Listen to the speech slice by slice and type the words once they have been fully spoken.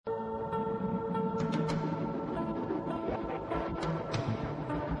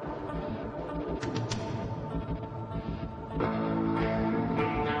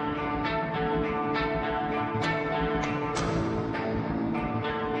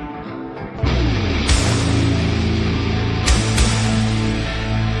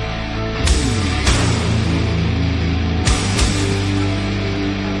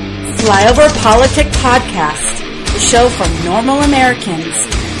Flyover Politic Podcast, the show for normal Americans.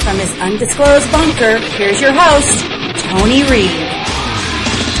 From his undisclosed bunker, here's your host, Tony Reed.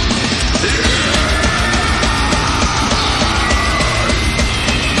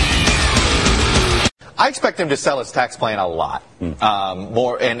 I expect him to sell his tax plan a lot,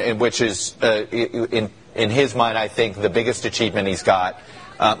 more, and which is in his mind, I think, the biggest achievement he's got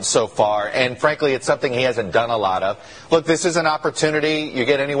so far. And frankly, it's something he hasn't done a lot of. Look, this is an opportunity. You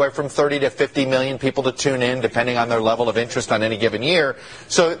get anywhere from 30 to 50 million people to tune in, depending on their level of interest on any given year.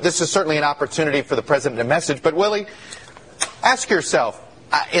 So this is certainly an opportunity for the president to message. But Willie, ask yourself,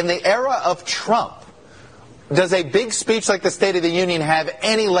 in the era of Trump, does a big speech like the State of the Union have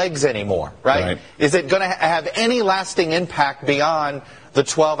any legs anymore, right? Is it going to have any lasting impact beyond the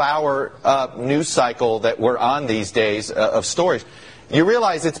 12-hour news cycle that we're on these days of stories? You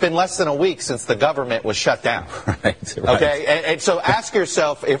realize it's been less than a week since the government was shut down. Right. Okay? And so ask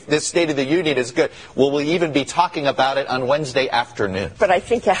yourself if this State of the Union is good. Will we even be talking about it on Wednesday afternoon? But I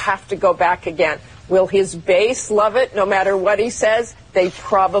think you have to go back again. Will his base love it no matter what he says? They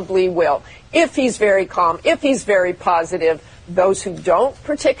probably will. If he's very calm, if he's very positive, those who don't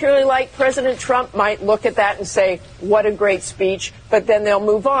particularly like President Trump might look at that and say, what a great speech, but then they'll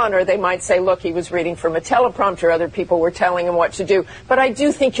move on, or they might say, look, he was reading from a teleprompter, other people were telling him what to do. But I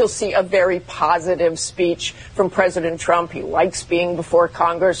do think you'll see a very positive speech from President Trump. He likes being before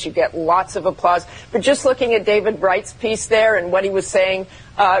Congress. You get lots of applause. But just looking at David Bright's piece there and what he was saying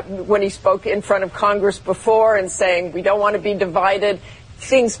when he spoke in front of Congress before and saying we don't want to be divided,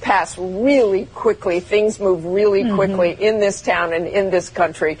 things pass really quickly. Things move really quickly in this town and in this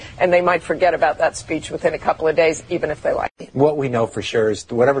country, and they might forget about that speech within a couple of days, even if they like it. What we know for sure is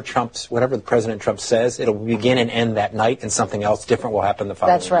whatever President Trump says, it'll begin and end that night, and something else different will happen the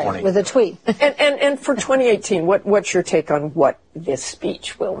following morning. That's right, with a tweet. And for 2018, what's your take on what this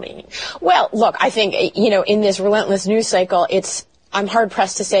speech will mean? Well, look, I think, in this relentless news cycle, I'm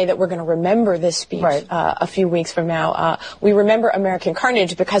hard-pressed to say that we're going to remember this speech a few weeks from now. We remember American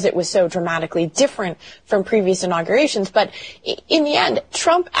Carnage because it was so dramatically different from previous inaugurations. But in the end,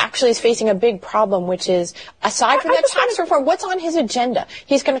 Trump actually is facing a big problem, which is, aside from the tax reform, what's on his agenda?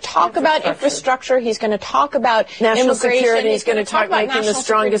 He's going to talk about infrastructure. He's going to talk about national immigration. Security. He's going to talk about making the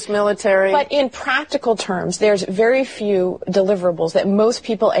strongest military. But in practical terms, there's very few deliverables that most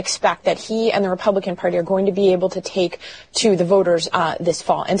people expect that he and the Republican Party are going to be able to take to the voters this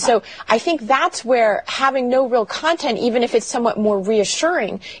fall. And so I think that's where having no real content, even if it's somewhat more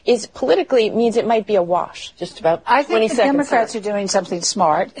reassuring, is politically means it might be a wash. Just about 20 I think the seconds. Democrats are doing something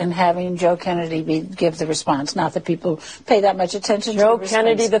smart in having Joe Kennedy give the response. Not that people pay that much attention to Joe the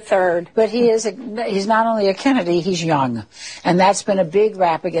Kennedy III. But he's not only a Kennedy, he's young. And that's been a big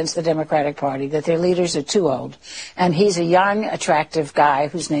rap against the Democratic Party, that their leaders are too old. And he's a young, attractive guy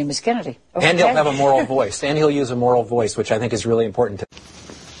whose name is Kennedy. Okay. And he'll have a moral voice. And he'll use a moral voice, which I think is really important.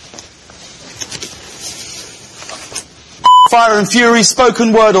 Fire and Fury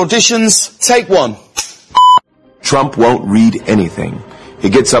spoken word auditions, take one. Trump won't read anything. He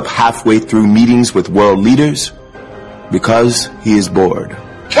gets up halfway through meetings with world leaders because he is bored.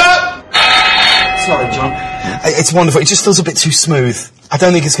 Cut! Sorry, John. It's wonderful. It just feels a bit too smooth. I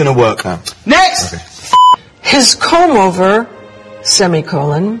don't think it's going to work. No. Next! Okay. His comb-over,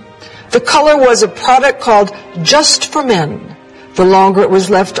 semicolon. The color was a product called Just for Men. The longer it was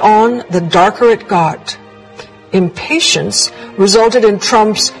left on, the darker it got. Impatience resulted in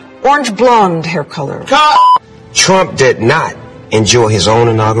Trump's orange blonde hair color. Cut! Trump did not enjoy his own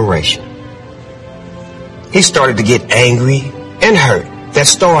inauguration. He started to get angry and hurt that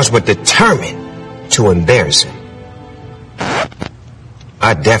stars were determined to embarrass him.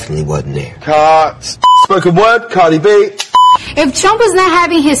 I definitely wasn't there. Cut! Spoken word, Cardi B. If Trump was not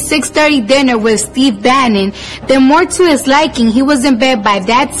having his 6:30 dinner with Steve Bannon, then more to his liking, he was in bed by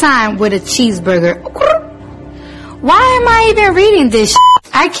that time with a cheeseburger. Why am I even reading this?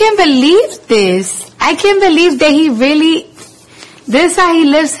 I can't believe this. I can't believe that this is how he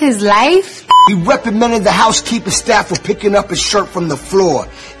lives his life. He reprimanded the housekeeping staff for picking up his shirt from the floor.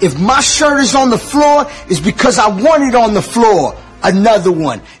 If my shirt is on the floor, it's because I want it on the floor. Another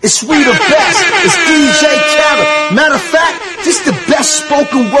one. It's We the Best. It's DJ Khaled. Matter of fact, this is the best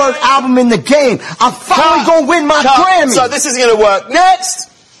spoken word album in the game. I'm finally going to win my Grammy. So this is going to work. Next!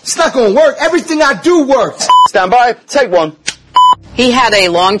 It's not going to work. Everything I do works. Stand by. Take one. He had a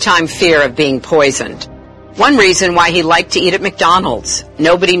long-time fear of being poisoned. One reason why he liked to eat at McDonald's.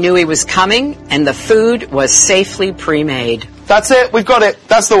 Nobody knew he was coming, and the food was safely pre-made. That's it. We've got it.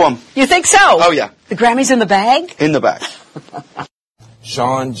 That's the one. You think so? Oh, yeah. The Grammy's in the bag? In the bag.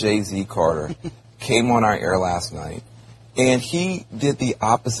 Sean Jay-Z Carter came on our air last night And he did the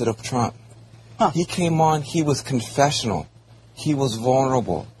opposite of Trump. He came on, he was confessional. He was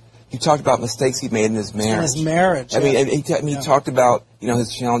vulnerable. He talked about mistakes he made in his marriage. He talked about,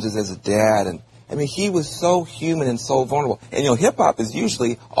 his challenges as a dad. And he was so human and so vulnerable. And, hip-hop is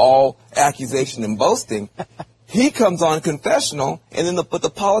usually all accusation and boasting. He comes on confessional, and then the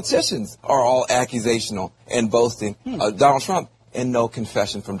politicians are all accusational and boasting. Donald Trump, and no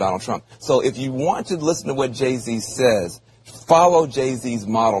confession from Donald Trump. So if you want to listen to what Jay-Z says, follow Jay-Z's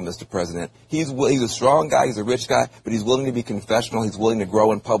model, Mr. President. He's a strong guy, he's a rich guy, but he's willing to be confessional, he's willing to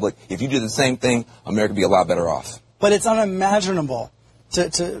grow in public. If you do the same thing, America would be a lot better off. But it's unimaginable to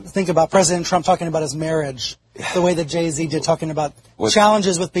think about President Trump talking about his marriage the way that Jay-Z did, talking about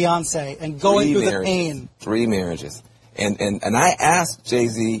challenges with Beyonce and going through the pain. 3 marriages. And I asked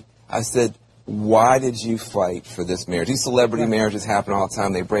Jay-Z, I said, why did you fight for this marriage? These celebrity marriages happen all the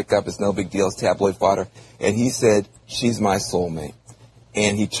time. They break up. It's no big deal. It's tabloid fodder. And he said, she's my soulmate.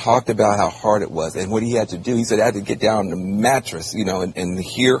 And he talked about how hard it was and what he had to do. He said, I had to get down on the mattress, and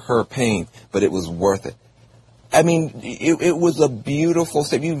hear her pain, but it was worth it. It was a beautiful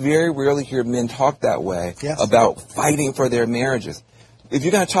statement. You very rarely hear men talk that way about fighting for their marriages. If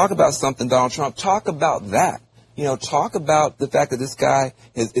you're going to talk about something, Donald Trump, talk about that. Talk about the fact that this guy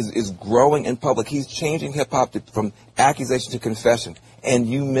is growing in public. He's changing hip-hop from accusation to confession. And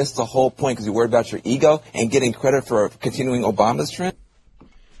you missed the whole point because you're worried about your ego and getting credit for continuing Obama's trend.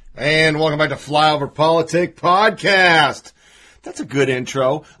 And welcome back to Flyover Politic Podcast. That's a good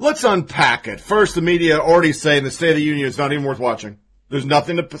intro. Let's unpack it. First, the media already saying the State of the Union is not even worth watching. There's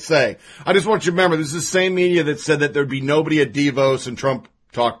nothing to say. I just want you to remember, this is the same media that said that there'd be nobody at Davos and Trump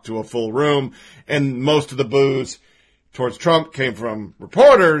talked to a full room, and most of the boos towards Trump came from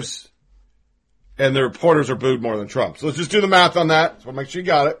reporters, and the reporters are booed more than Trump. So let's just do the math on that. So make sure you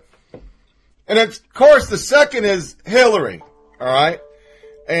got it. And of course, the second is Hillary. All right.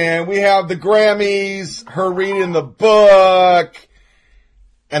 And we have the Grammys, her reading the book.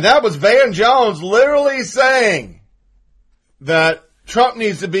 And that was Van Jones literally saying that Trump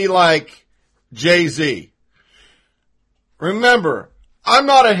needs to be like Jay-Z. Remember, I'm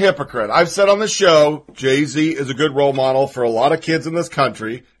not a hypocrite. I've said on the show, Jay-Z is a good role model for a lot of kids in this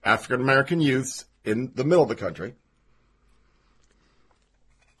country, African-American youths in the middle of the country.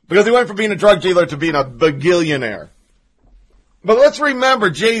 Because he went from being a drug dealer to being a billionaire. But let's remember,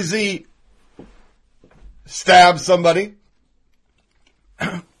 Jay-Z stabbed somebody.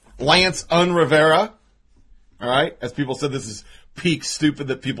 Lance Unrivera. All right? As people said, this is peak stupid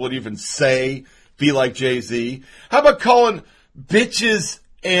that people would even say, be like Jay-Z. How about calling bitches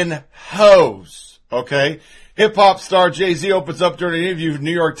and hoes? Okay? Hip-hop star Jay-Z opens up during an interview with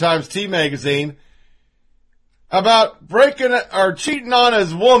New York Times T magazine about breaking or cheating on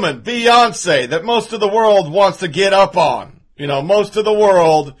his woman, Beyonce, that most of the world wants to get up on. Most of the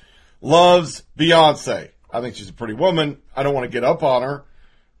world loves Beyonce. I think she's a pretty woman. I don't want to get up on her.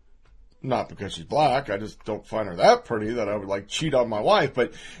 Not because she's black. I just don't find her that pretty that I would cheat on my wife.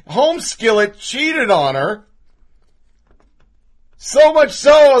 But Home Skillet cheated on her. So much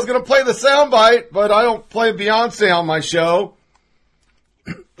so, I was going to play the soundbite, but I don't play Beyonce on my show.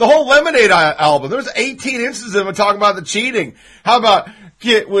 The whole Lemonade album, there's 18 instances of it talking about the cheating. How about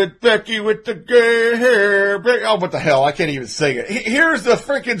get with Becky with the gay hair? Oh, what the hell? I can't even sing it. Here's the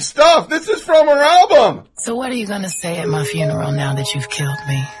freaking stuff. This is from her album. So what are you going to say at my funeral now that you've killed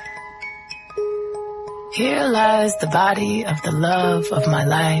me? Here lies the body of the love of my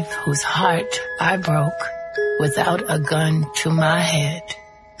life, whose heart I broke without a gun to my head.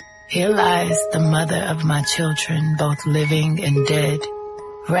 Here lies the mother of my children, both living and dead.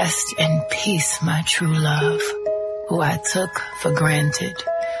 Rest in peace, my true love, who I took for granted.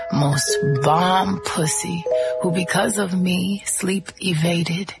 Most bomb pussy, who because of me sleep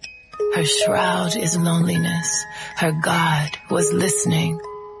evaded. Her shroud is loneliness. Her God was listening.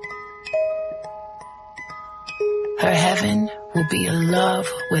 Her heaven will be a love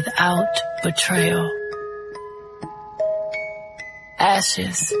without betrayal.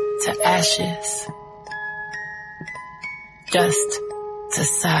 Ashes to ashes. Dust to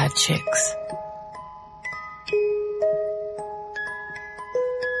side chicks.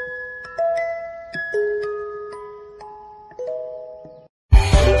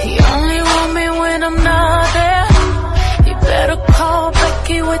 He only want me when I'm not there. You better call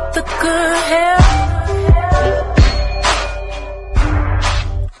Becky with the good hair.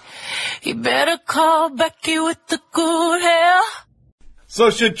 You better call Becky with the good hair. So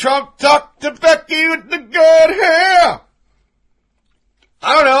should Trump talk to Becky with the good hair?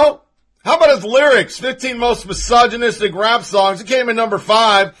 I don't know. How about his lyrics? 15 most misogynistic rap songs. It came in number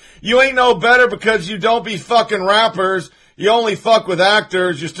 5. You ain't no better because you don't be fucking rappers. You only fuck with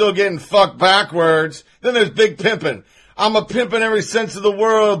actors. You're still getting fucked backwards. Then there's big pimping. I'm a pimp in every sense of the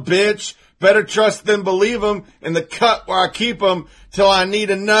word, bitch. Better trust than believe 'em. In the cut where I keep 'em till I need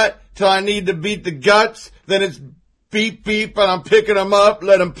a nut, till I need to beat the guts. Then it's beep, beep, and I'm picking 'em up.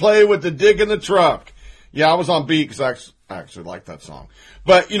 Let 'em play with the dick in the truck. Yeah, I was on beat because I actually like that song.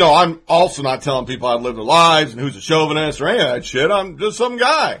 But, I'm also not telling people how to live their lives and who's a chauvinist or any of that shit. I'm just some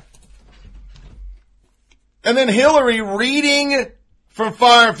guy. And then Hillary reading from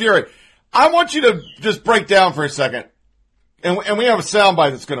Fire and Fury. I want you to just break down for a second. And we have a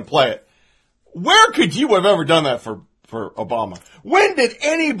soundbite that's going to play it. Where could you have ever done that for Obama? When did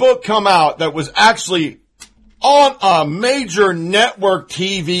any book come out that was actually on a major network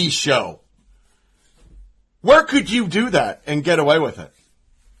TV show? Where could you do that and get away with it?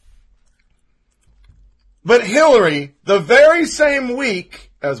 But Hillary, the very same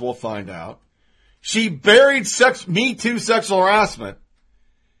week, as we'll find out, she buried Me Too sexual harassment.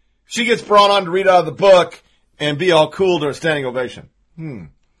 She gets brought on to read out of the book and be all cool to a standing ovation.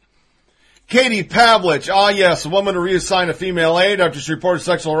 Katie Pavlich, yes, a woman who reassigned a female aide after she reported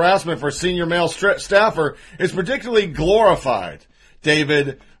sexual harassment for a senior male staffer is particularly glorified.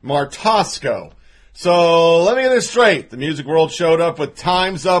 David Martosco. So let me get this straight. The music world showed up with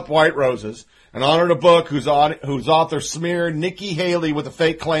Time's Up White Roses and honored a book whose author smeared Nikki Haley with a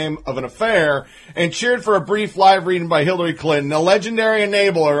fake claim of an affair and cheered for a brief live reading by Hillary Clinton, a legendary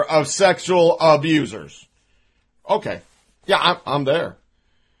enabler of sexual abusers. Okay. Yeah, I'm there.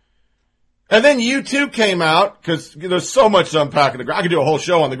 And then U2 came out, because there's so much to unpack in the I could do a whole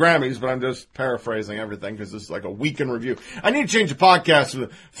show on the Grammys, but I'm just paraphrasing everything, because this is like a week in review. I need to change the podcast to the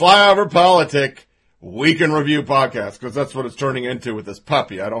Flyover Politic Week in Review podcast, because that's what it's turning into with this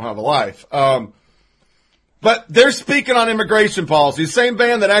puppy. I don't have a life. But they're speaking on immigration policy. Same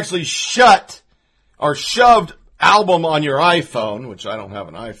band that actually shoved album on your iPhone, which I don't have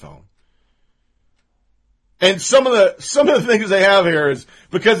an iPhone. And some of the things they have here is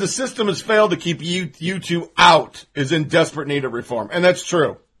because the system has failed to keep U2 out is in desperate need of reform. And that's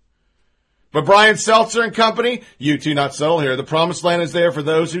true. But Brian Seltzer and company, U2 not subtle here. The promised land is there for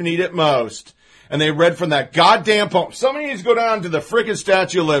those who need it most. And they read from that goddamn poem. Somebody needs to go down to the frickin'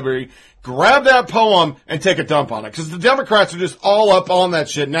 Statue of Liberty, grab that poem, and take a dump on it. Because the Democrats are just all up on that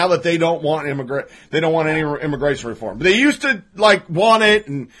shit now that they don't want any immigration reform. But they used to, want it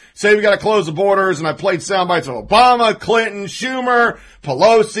and say we gotta close the borders, and I played sound bites of Obama, Clinton, Schumer,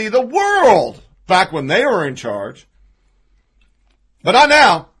 Pelosi, the world, back when they were in charge. But not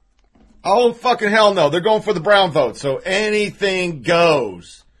now. Oh, fucking hell no. They're going for the brown vote, so anything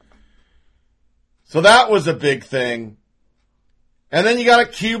goes. So that was a big thing. And then you got a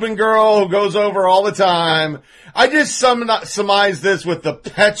Cuban girl who goes over all the time. I just surmise this with the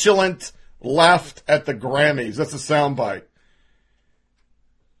petulant left at the Grammys. That's a soundbite.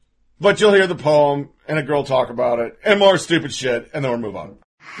 But you'll hear the poem and a girl talk about it and more stupid shit, and then we'll move on.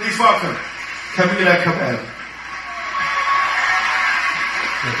 Please welcome Camila Cabello.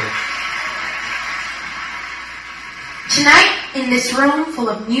 Tonight, in this room full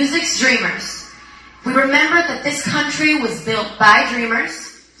of music's dreamers, we remember that this country was built by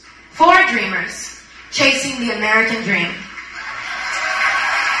dreamers, for dreamers, chasing the American dream.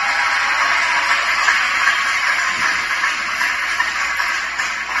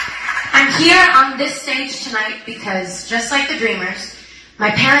 I'm here on this stage tonight because, just like the dreamers, my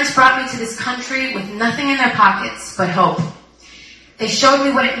parents brought me to this country with nothing in their pockets but hope. They showed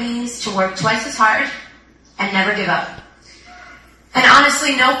me what it means to work twice as hard and never give up. And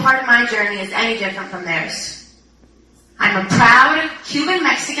honestly, no part of my journey is any different from theirs. I'm a proud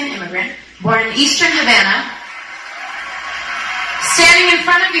Cuban-Mexican immigrant born in Eastern Havana, standing in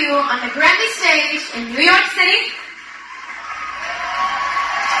front of you on the Grammy stage in New York City.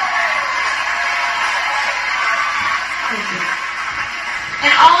 Thank you.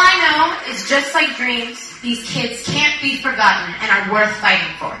 And all I know is just like dreams, these kids can't be forgotten and are worth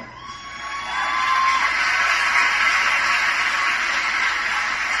fighting for.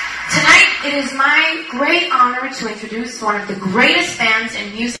 Tonight, it is my great honor to introduce one of the greatest bands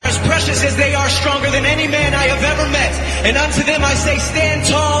in music. As precious as they are, stronger than any man I have ever met. And unto them I say, stand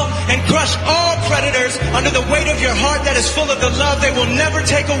tall and crush all predators under the weight of your heart that is full of the love they will never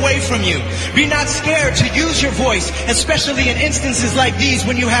take away from you. Be not scared to use your voice, especially in instances like these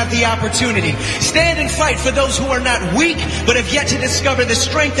when you have the opportunity. Stand and fight for those who are not weak, but have yet to discover the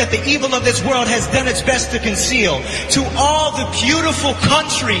strength that the evil of this world has done its best to conceal. To all the beautiful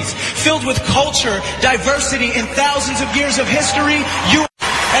countries filled with culture, diversity, and thousands of years of history, you...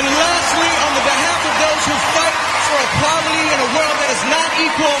 And lastly, on the behalf of those who fight for equality and a world that is not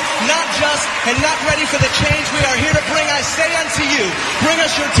equal, not just, and not ready for the change we are here to bring, I say unto you, bring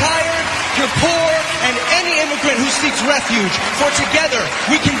us your tired, your poor, and any immigrant who seeks refuge. For together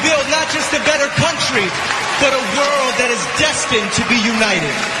we can build not just a better country, but a world that is destined to be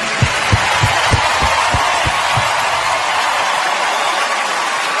united.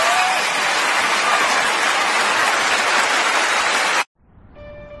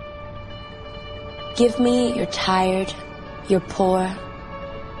 Give me your tired, your poor,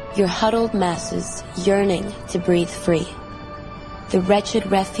 your huddled masses yearning to breathe free. The wretched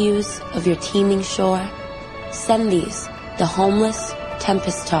refuse of your teeming shore. Send these, the homeless,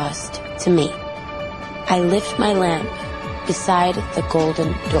 tempest-tossed, to me. I lift my lamp beside the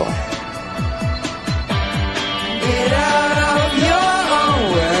golden door. Get out of your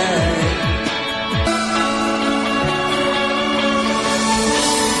own way.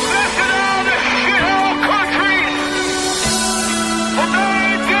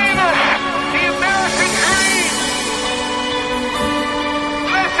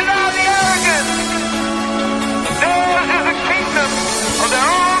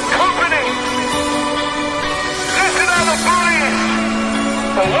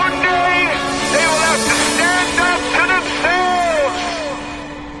 But one day, they will have to stand up to themselves.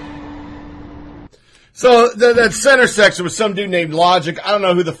 So that center section was some dude named Logic. I don't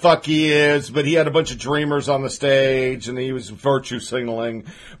know who the fuck he is, but he had a bunch of dreamers on the stage, and he was virtue signaling.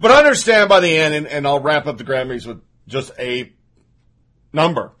 But understand by the end, and I'll wrap up the Grammys with just a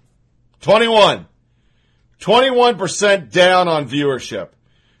number. 21. 21% down on viewership.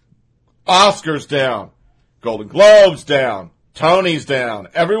 Oscars down. Golden Globes down. Tony's down.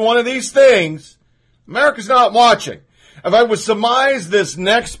 Every one of these things, America's not watching. If I would surmise this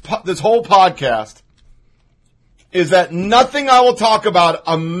whole podcast, is that nothing I will talk about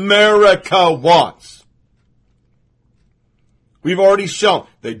America wants. We've already shown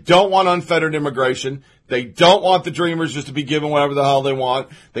they don't want unfettered immigration. They don't want the dreamers just to be given whatever the hell they want.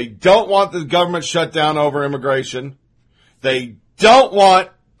 They don't want the government shut down over immigration. They don't want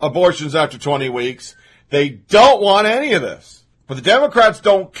abortions after 20 weeks. They don't want any of this. But the Democrats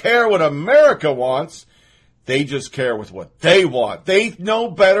don't care what America wants. They just care with what they want. They know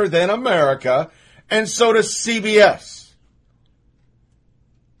better than America, and so does CBS.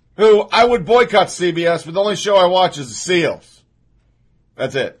 Who, I would boycott CBS, but the only show I watch is the SEALs.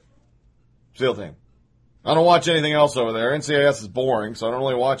 That's it. SEAL team. I don't watch anything else over there. NCIS is boring, so I don't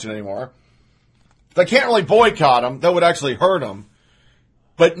really watch it anymore. I can't really boycott them. That would actually hurt them.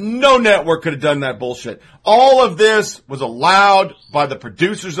 But no network could have done that bullshit. All of this was allowed by the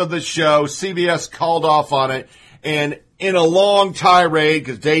producers of the show. CBS called off on it. And in a long tirade,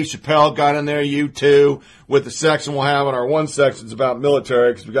 because Dave Chappelle got in there, you too, with the section we'll have in our one section's about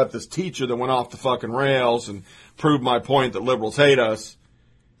military, because we got this teacher that went off the fucking rails and proved my point that liberals hate us.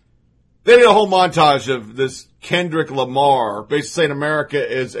 They did a whole montage of this Kendrick Lamar basically saying America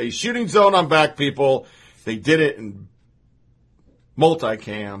is a shooting zone on black people. They did it in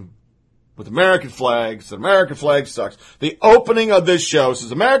multicam with American flags, and American flag sucks. The opening of this show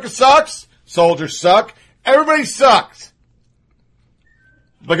says America sucks, soldiers suck, everybody sucks.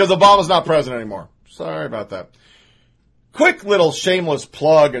 Because Obama's not president anymore. Sorry about that. Quick little shameless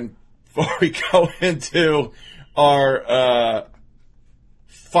plug, and before we go into our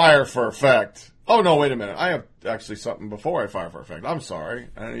fire for effect. Oh, no, wait a minute. I have actually something before I fire for effect. I'm sorry.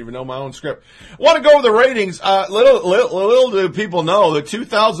 I don't even know my own script. I want to go over the ratings. Little do people know that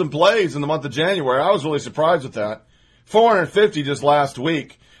 2,000 plays in the month of January. I was really surprised with that. 450 just last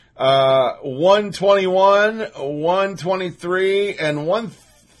week. 121, 123, and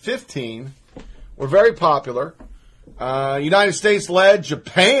 115 were very popular. United States led.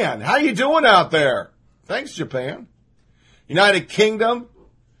 Japan. How you doing out there? Thanks, Japan. United Kingdom.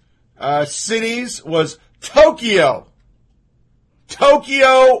 Cities was Tokyo.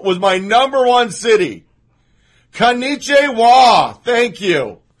 Tokyo was my number one city. Konnichiwa. Thank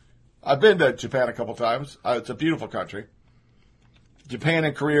you. I've been to Japan a couple times. It's a beautiful country. Japan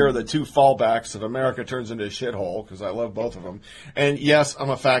and Korea are the two fallbacks if America turns into a shithole, because I love both of them. And yes, I'm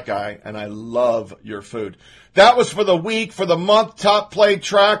a fat guy, and I love your food. That was for the week. For the month, top played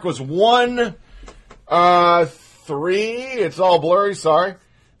track was 1-3. It's all blurry, sorry.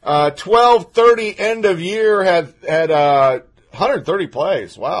 12:30 end of year had 130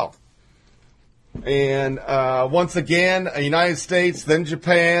 plays. Wow. And once again, United States, then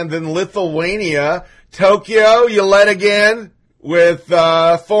Japan, then Lithuania. Tokyo, you led again with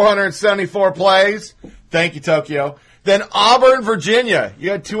 474 plays. Thank you, Tokyo. Then Auburn, Virginia, you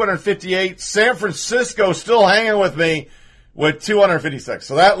had 258. San Francisco still hanging with me with 256.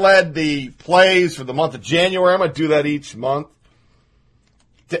 So that led the plays for the month of January. I'm going to do that each month.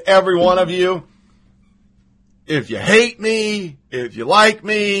 to every one of you. If you hate me, if you like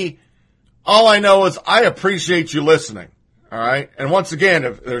me, all I know is I appreciate you listening. All right? And once again,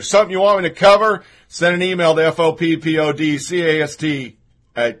 if there's something you want me to cover, send an email to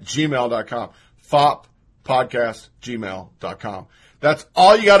foppodcast@gmail.com. foppodcast@gmail.com. That's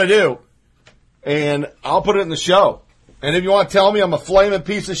all you got to do. And I'll put it in the show. And if you want to tell me I'm a flaming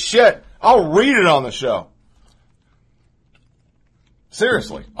piece of shit, I'll read it on the show.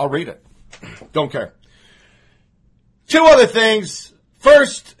 Seriously, I'll read it. Don't care. Two other things.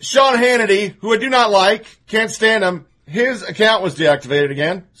 First, Sean Hannity, who I do not like, can't stand him. His account was deactivated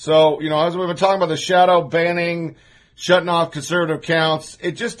again. So, as we've been talking about the shadow banning, shutting off conservative accounts,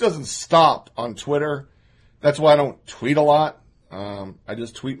 it just doesn't stop on Twitter. That's why I don't tweet a lot. I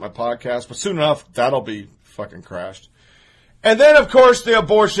just tweet my podcast, but soon enough, that'll be fucking crashed. And then, of course, the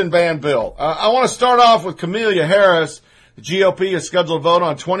abortion ban bill. I want to start off with Kamala Harris. The GOP is scheduled to vote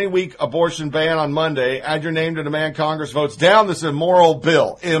on 20-week abortion ban on Monday. Add your name to demand Congress votes down this immoral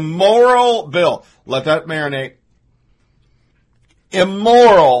bill. Immoral bill. Let that marinate.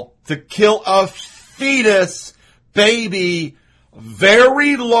 Immoral to kill a fetus, baby,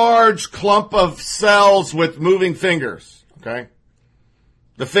 very large clump of cells with moving fingers. Okay?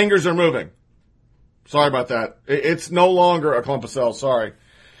 The fingers are moving. Sorry about that. It's no longer a clump of cells. Sorry.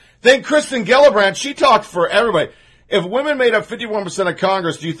 Then Kristen Gillibrand, she talked for everybody. If women made up 51% of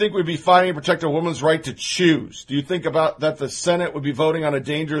Congress, do you think we'd be fighting to protect a woman's right to choose? Do you think about that the Senate would be voting on a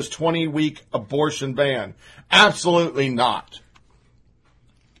dangerous 20-week abortion ban? Absolutely not.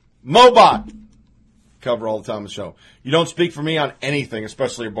 Mobot. Cover all the time on the show. You don't speak for me on anything,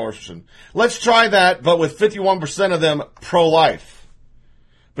 especially abortion. Let's try that, but with 51% of them pro-life.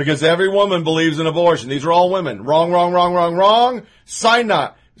 Because every woman believes in abortion. These are all women. Wrong, wrong, wrong, wrong, wrong. Side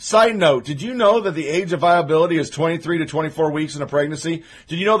note, did you know that the age of viability is 23 to 24 weeks in a pregnancy?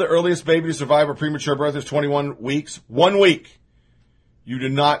 Did you know the earliest baby to survive a premature birth is 21 weeks? 1 week. You do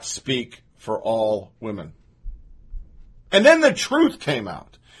not speak for all women. And then the truth came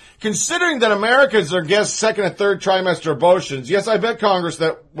out. Considering that Americans are against second and third trimester abortions, yes, I bet Congress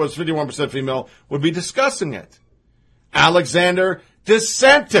that was 51% female would be discussing it. Alexandra,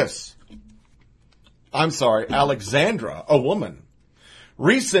 a woman.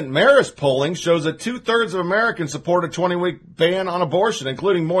 Recent Marist polling shows that 2/3 of Americans support a 20-week ban on abortion,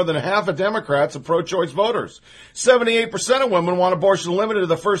 including more than half of Democrats and pro-choice voters. 78% of women want abortion limited to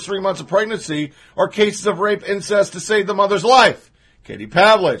the first 3 months of pregnancy or cases of rape, incest to save the mother's life. Katie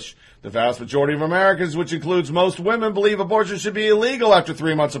Pavlich. The vast majority of Americans, which includes most women, believe abortion should be illegal after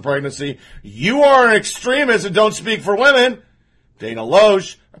 3 months of pregnancy. You are an extremist and don't speak for women. Dana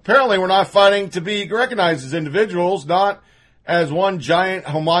Loesch. Apparently we're not fighting to be recognized as individuals, not as one giant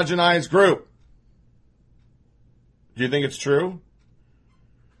homogenized group. Do you think it's true?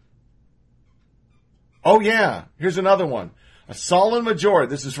 Oh, yeah. Here's another one. A solid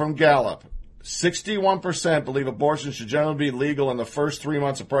majority, this is from Gallup, 61% believe abortion should generally be legal in the first 3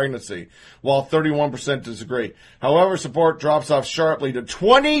 months of pregnancy, while 31% disagree. However, support drops off sharply to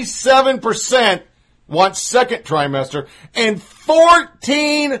 27% want second trimester, and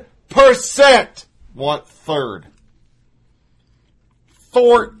 14% want third.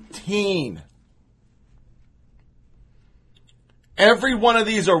 14. Every one of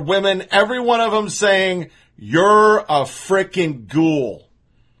these are women. Every one of them saying, you're a frickin' ghoul.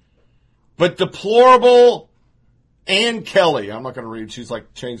 But deplorable Ann Kelly, I'm not going to read, she's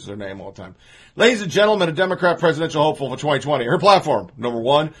like changes her name all the time. Ladies and gentlemen, a Democrat presidential hopeful for 2020. Her platform, number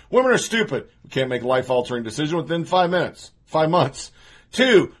 1, women are stupid. We can't make a life-altering decision within 5 months.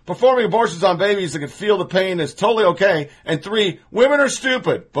 2, performing abortions on babies that can feel the pain is totally okay. And 3, women are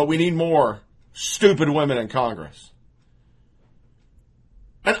stupid, but we need more stupid women in Congress.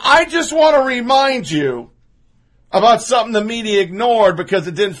 And I just want to remind you about something the media ignored because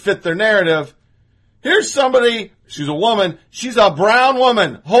it didn't fit their narrative. Here's somebody, she's a woman, she's a brown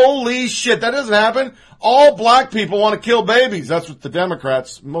woman. Holy shit, that doesn't happen. All black people want to kill babies. That's what the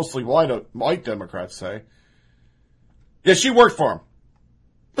Democrats, mostly white Democrats, say. Yeah, she worked for them.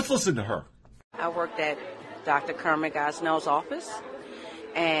 Let's listen to her. I worked at Dr. Kermit Gosnell's office,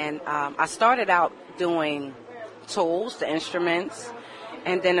 and I started out doing tools, the instruments,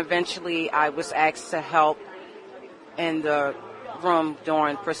 and then eventually I was asked to help in the room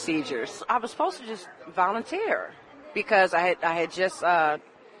during procedures. I was supposed to just volunteer because I had just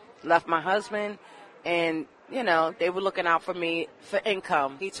left my husband, and they were looking out for me for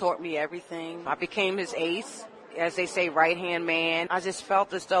income. He taught me everything. I became his ace, as they say, right-hand man. I just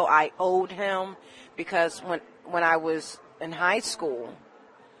felt as though I owed him because when I was in high school,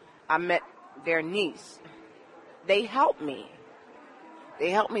 I met their niece. They helped me.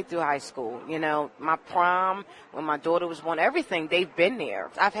 helped me through high school. You know, my prom, when my daughter was born, everything, they've been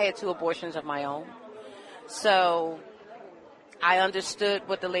there. I've had 2 abortions of my own. So I understood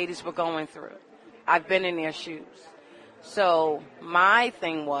what the ladies were going through. I've been in their shoes. So my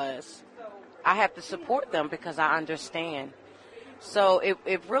thing was, I have to support them because I understand. So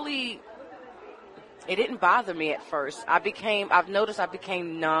it really, it didn't bother me at first. I've noticed I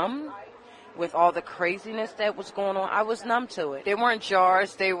became numb with all the craziness that was going on. I was numb to it. They weren't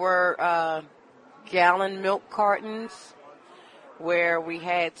jars. They were gallon milk cartons where we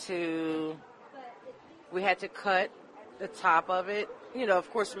had to cut the top of it. You know, of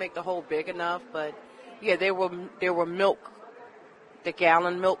course, to make the hole big enough. But, yeah, there were milk, the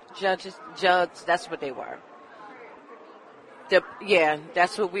gallon milk jugs. That's what they were.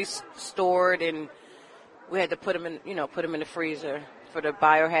 That's what we stored, and we had to put them in the freezer for the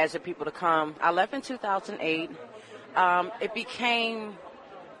biohazard people to come. I left in 2008.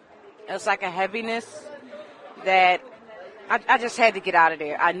 It's like a heaviness that I just had to get out of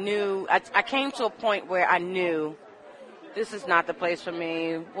there. I knew, I came to a point where I knew this is not the place for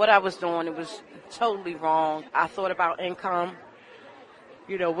me. What I was doing, it was totally wrong. I thought about income.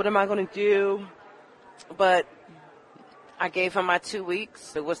 You know, what am I going to do? But I gave him my 2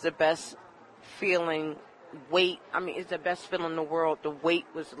 weeks. It was the best feeling. It's the best feeling in the world. The weight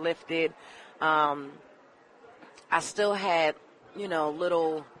was lifted. I still had,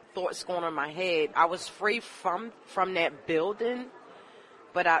 little thoughts going on in my head. I was free from that building,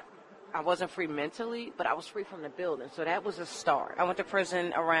 but I wasn't free mentally, but I was free from the building. So that was a start. I went to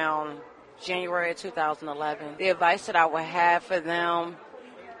prison around January of 2011. The advice that I would have for them,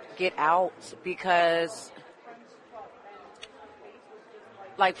 get out, because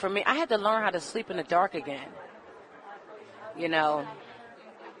like for me, I had to learn how to sleep in the dark again. You know,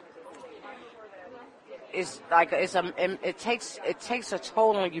 it takes a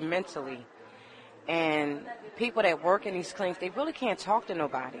toll on you mentally. And people that work in these clinics, they really can't talk to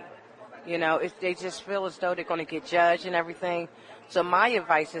nobody. You know, they just feel as though they're going to get judged and everything. So my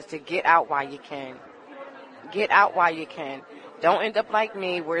advice is to get out while you can. Get out while you can. Don't end up like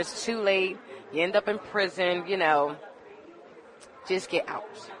me where it's too late. You end up in prison, Just get out.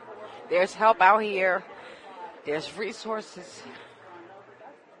 There's help out here. There's resources.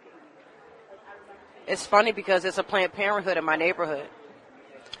 It's funny because it's a Planned Parenthood in my neighborhood.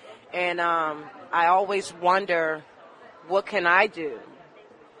 And I always wonder, what can I do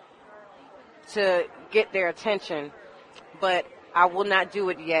to get their attention? But I will not do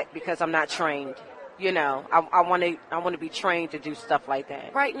it yet because I'm not trained. I want to be trained to do stuff like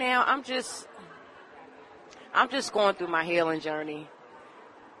that. Right now, I'm just going through my healing journey.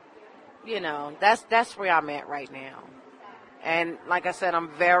 That's where I'm at right now. And like I said,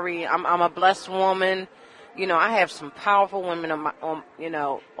 I'm a blessed woman. I have some powerful women on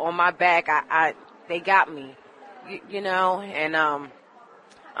my back. They got me, and I'm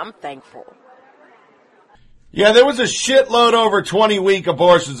thankful. Yeah, there was a shitload over 20-week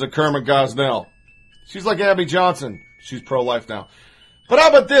abortions at Kermit Gosnell. She's like Abby Johnson. She's pro-life now. But how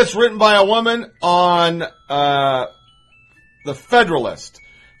about this, written by a woman on The Federalist?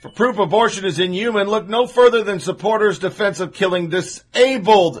 For proof abortion is inhuman, look no further than supporters' defense of killing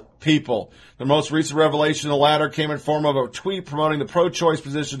disabled people. The most recent revelation of the latter came in form of a tweet promoting the pro-choice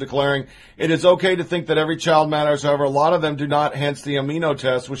position, declaring, "It is okay to think that every child matters, however, a lot of them do not, hence the amino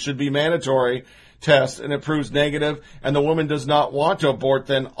test, which should be mandatory test, and it proves negative, and the woman does not want to abort,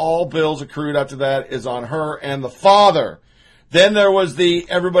 then all bills accrued after that is on her and the father." Then there was the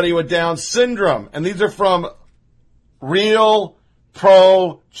everybody with Down syndrome, and these are from real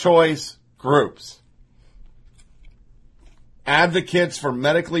pro-choice groups. Advocates for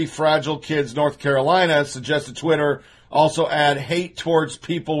Medically Fragile Kids North Carolina suggested Twitter also add hate towards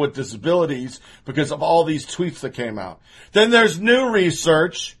people with disabilities because of all these tweets that came out. Then there's new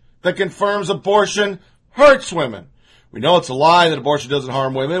research that confirms abortion hurts women. We know it's a lie that abortion doesn't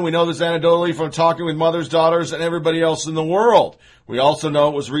harm women. We know this anecdotally from talking with mothers, daughters, and everybody else in the world. We also know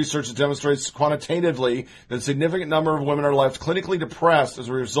it was research that demonstrates quantitatively that a significant number of women are left clinically depressed as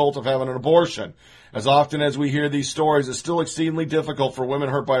a result of having an abortion. As often as we hear these stories, it's still exceedingly difficult for women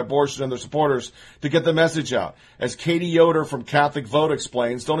hurt by abortion and their supporters to get the message out. As Katie Yoder from Catholic Vote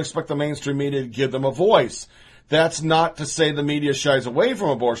explains, don't expect the mainstream media to give them a voice. That's not to say the media shies away from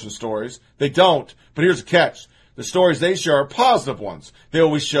abortion stories. They don't. But here's the catch. The stories they share are positive ones. They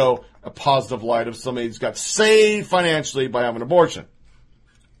always show a positive light of somebody who's got saved financially by having an abortion.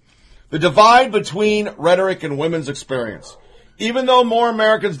 The divide between rhetoric and women's experience. Even though more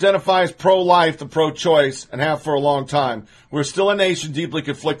Americans identify as pro-life than pro-choice, and have for a long time, we're still a nation deeply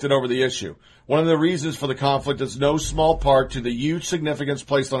conflicted over the issue. One of the reasons for the conflict is no small part to the huge significance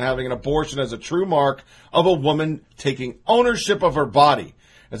placed on having an abortion as a true mark of a woman taking ownership of her body,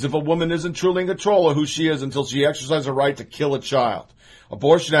 as if a woman isn't truly in control of who she is until she exercises her right to kill a child.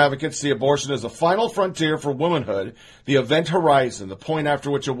 Abortion advocates see abortion as the final frontier for womanhood, the event horizon, the point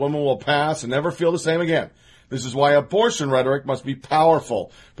after which a woman will pass and never feel the same again. This is why abortion rhetoric must be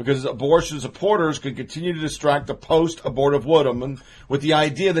powerful, because abortion supporters can continue to distract the post-abortive woman with the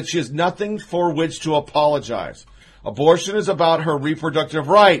idea that she has nothing for which to apologize. Abortion is about her reproductive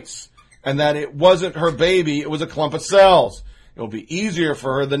rights, and that it wasn't her baby, it was a clump of cells. It will be easier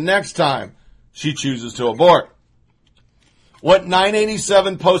for her the next time she chooses to abort. What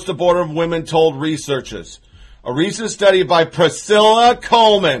 987 post-abortive women told researchers. A recent study by Priscilla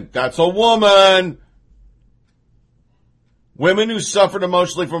Coleman, that's a woman. Women who suffered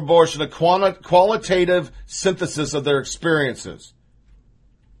emotionally from abortion, a qualitative synthesis of their experiences.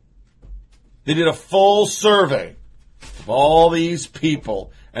 They did a full survey of all these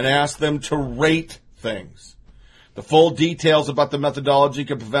people and asked them to rate things. The full details about the methodology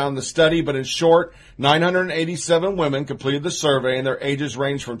can be found in the study, but in short, 987 women completed the survey and their ages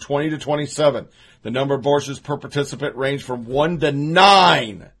ranged from 20 to 27. The number of abortions per participant ranged from 1 to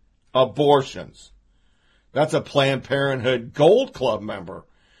 9 abortions. That's a Planned Parenthood Gold Club member.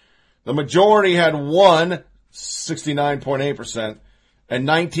 The majority had 1, 69.8%, and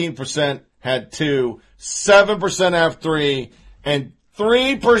 19% had 2, 7% have 3, and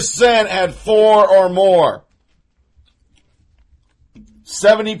 3% had 4 or more.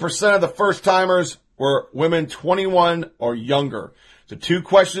 70% of the first-timers were women 21 or younger. The 2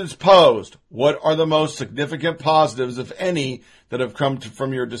 questions posed: what are the most significant positives, if any, that have come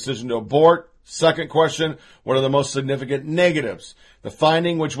from your decision to abort? Second question, what are the most significant negatives? The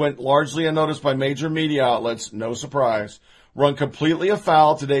finding, which went largely unnoticed by major media outlets, no surprise, run completely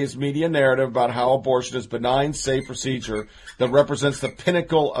afoul of today's media narrative about how abortion is a benign, safe procedure that represents the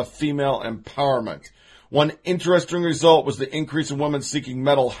pinnacle of female empowerment. One interesting result was the increase in women seeking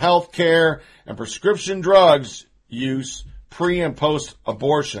mental health care and prescription drugs use pre- and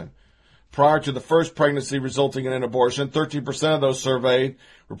post-abortion. Prior to the first pregnancy resulting in an abortion, 13% of those surveyed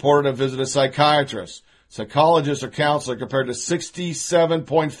reported a visit to a psychiatrist, psychologist, or counselor, compared to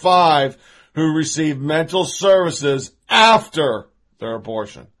 67.5% who received mental services after their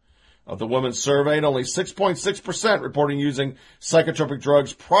abortion. Of the women surveyed, only 6.6% reporting using psychotropic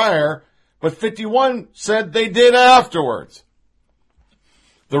drugs prior, but 51% said they did afterwards.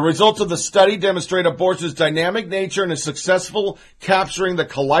 The results of the study demonstrate abortion's dynamic nature and is successful capturing the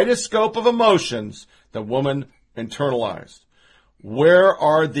kaleidoscope of emotions that women internalized. Where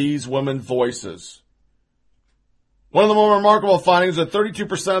are these women's voices? One of the more remarkable findings is that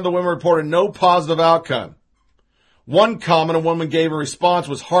 32% of the women reported no positive outcome. One comment a woman gave in response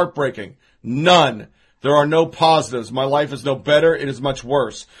was heartbreaking. None. There are no positives. My life is no better. It is much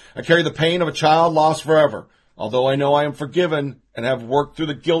worse. I carry the pain of a child lost forever. Although I know I am forgiven and have worked through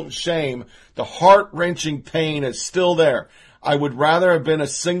the guilt and shame, the heart-wrenching pain is still there. I would rather have been a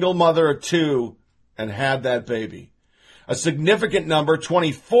single mother of 2 and had that baby. A significant number,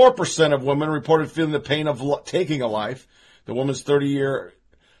 24% of women, reported feeling the pain of taking a life. The woman's 30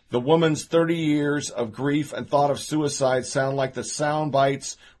 years of grief and thought of suicide sound like the sound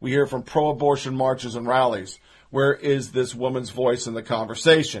bites we hear from pro-abortion marches and rallies. Where is this woman's voice in the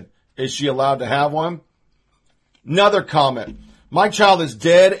conversation? Is she allowed to have one? Another comment. My child is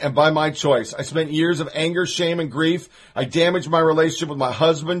dead, and by my choice. I spent years of anger, shame, and grief. I damaged my relationship with my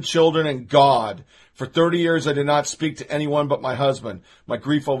husband, children, and God. For 30 years, I did not speak to anyone but my husband. My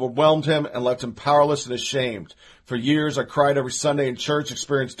grief overwhelmed him and left him powerless and ashamed. For years, I cried every Sunday in church,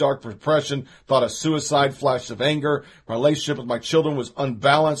 experienced dark depression, thought of suicide, flashes of anger. My relationship with my children was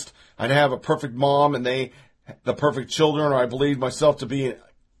unbalanced. I didn't have a perfect mom and the perfect children, or I believed myself to be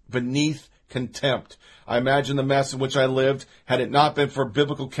beneath contempt. I imagine the mess in which I lived. Had it not been for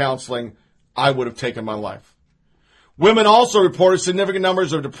biblical counseling, I would have taken my life. Women also reported significant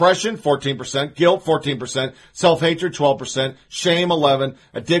numbers of depression, 14%, guilt, 14%, self-hatred, 12%, shame, 11%,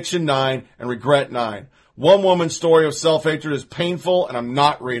 addiction, 9%, and regret, 9%. One woman's story of self-hatred is painful, and I'm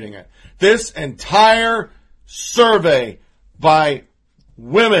not reading it. This entire survey by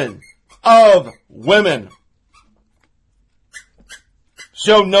women of women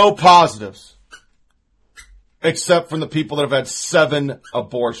show no positives, except from the people that have had 7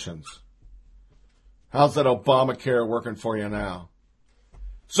 abortions. How's that Obamacare working for you now?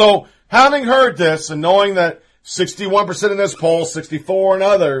 So, having heard this and knowing that 61% in this poll, 64% in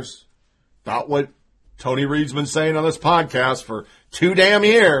others, about what Tony Reed's been saying on this podcast for 2 damn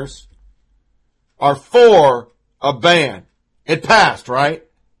years, are for a ban. It passed, right?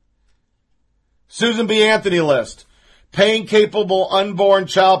 Susan B. Anthony list. Pain-capable unborn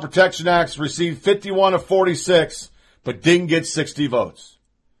child protection acts received 51 of 46, but didn't get 60 votes.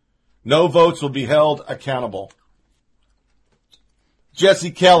 No votes will be held accountable. Jesse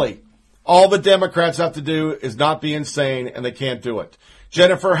Kelly. All the Democrats have to do is not be insane, and they can't do it.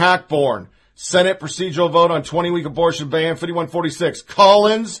 Jennifer Hackborn. Senate procedural vote on 20-week abortion ban, 51-46.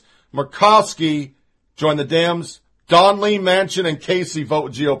 Collins, Murkowski join the Dems. Donnelly, Manchin, and Casey vote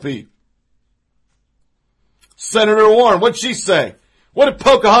with GOP. Senator Warren, what'd she say? What did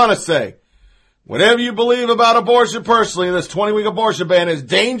Pocahontas say? Whatever you believe about abortion personally, this 20-week abortion ban is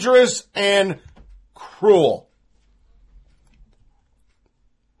dangerous and cruel.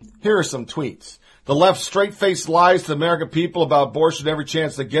 Here are some tweets. The left straight-faced lies to the American people about abortion every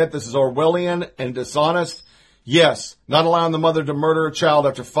chance they get. This is Orwellian and dishonest. Yes, not allowing the mother to murder a child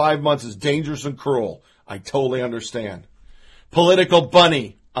after 5 months is dangerous and cruel. I totally understand. Political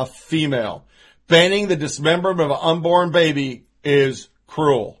bunny, a female. Banning the dismemberment of an unborn baby is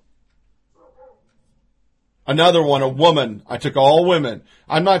cruel. Another one, a woman. I took all women.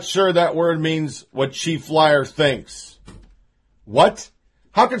 I'm not sure that word means what Chief Liar thinks. What?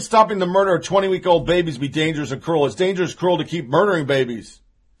 How can stopping the murder of 20-week-old babies be dangerous and cruel? It's dangerous and cruel to keep murdering babies.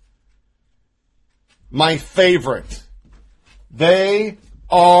 My favorite. They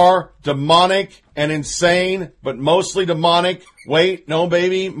are demonic and insane, but mostly demonic. Wait, no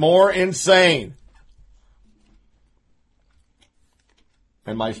baby, more insane.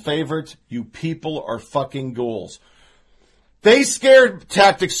 And my favorite, you people are fucking ghouls. They scared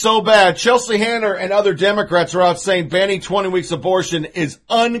tactics so bad, Chelsea Handler and other Democrats are out saying banning 20 weeks abortion is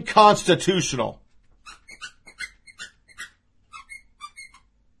unconstitutional.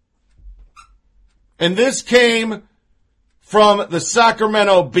 And this came from the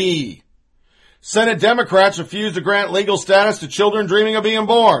Sacramento Bee. Senate Democrats refused to grant legal status to children dreaming of being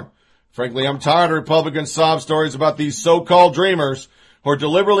born. Frankly, I'm tired of Republican sob stories about these so-called dreamers who are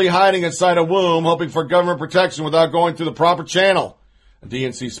deliberately hiding inside a womb, hoping for government protection without going through the proper channel. A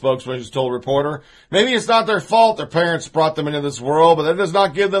DNC spokesperson told a reporter, maybe it's not their fault their parents brought them into this world, but that does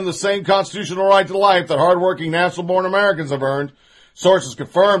not give them the same constitutional right to life that hardworking national-born Americans have earned. Sources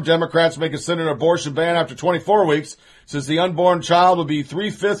confirmed Democrats may consider an abortion ban after 24 weeks, since the unborn child would be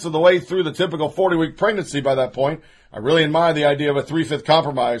 3/5 of the way through the typical 40-week pregnancy by that point. I really admire the idea of a 3/5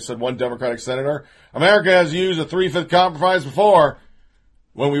 compromise, said one Democratic senator. America has used a 3/5 compromise before,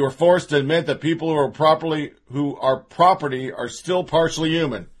 when we were forced to admit that people who are property are still partially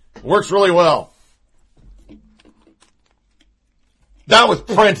human. It works really well. That was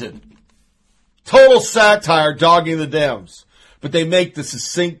printed. Total satire dogging the Dems. But they make the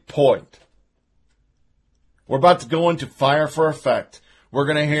succinct point. We're about to go into fire for effect. We're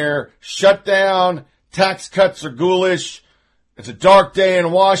going to hear shut down, tax cuts are ghoulish, it's a dark day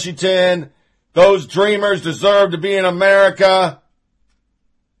in Washington, those dreamers deserve to be in America.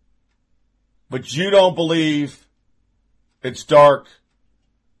 But you don't believe it's dark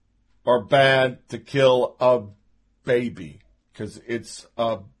or bad to kill a baby, because it's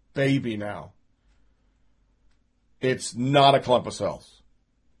a baby now. It's not a clump of cells.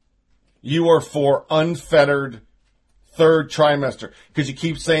 You are for unfettered third trimester, because you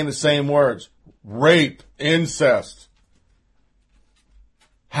keep saying the same words. Rape, incest.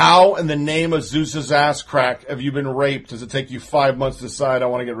 How in the name of Zeus's ass crack have you been raped? Does it take you 5 months to decide I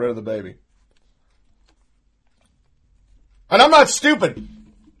want to get rid of the baby? And I'm not stupid.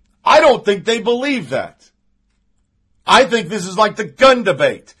 I don't think they believe that. I think this is like the gun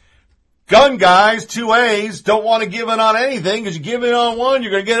debate. Gun guys, 2As, don't want to give in on anything because you give in on one,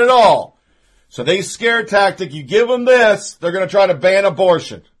 you're going to get it all. So they scare tactic. You give them this, they're going to try to ban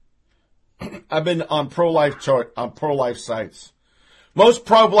abortion. I've been on pro-life sites. Most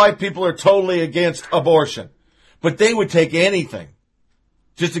pro-life people are totally against abortion, but they would take anything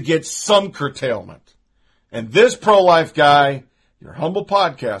just to get some curtailment. And this pro-life guy, your humble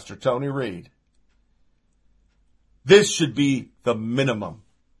podcaster, Tony Reed, this should be the minimum.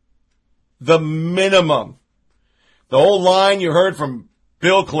 The minimum. The old line you heard from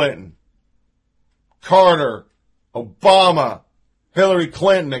Bill Clinton, Carter, Obama, Hillary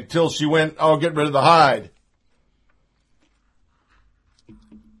Clinton until she went, get rid of the hide.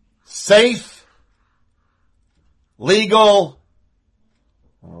 Safe, legal,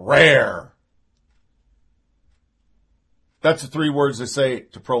 rare. That's the 3 words they say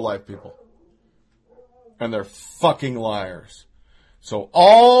to pro-life people. And they're fucking liars. So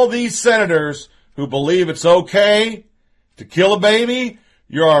all these senators who believe it's okay to kill a baby,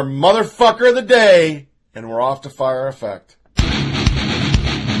 you're our motherfucker of the day, And we're off to fire effect. Come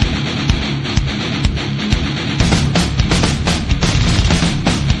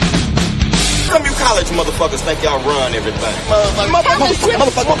you college motherfuckers think y'all run everything. Motherfucker.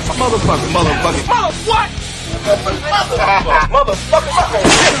 What? Motherfucker.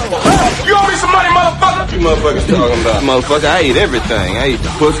 You owe me some money, motherfucker. You motherfuckers talking about? Motherfucker, I ate everything. I ate the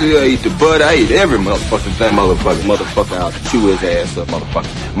pussy, I ate the butt, I ate every motherfucking thing, motherfucker. Motherfucker, I'll chew his ass up,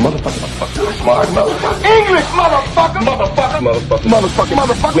 motherfucker. Motherfucker. Smart motherfucker. English, motherfucker.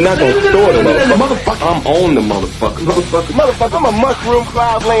 Motherfucker. We're not gonna store the motherfucker. I'm on the motherfucker. Motherfucker. I'm a mushroom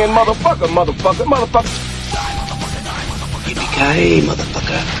cloud laying motherfucker. Yippee-ki-yay,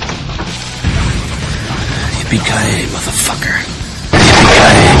 motherfucker. Yippee-ki-yay, motherfucker.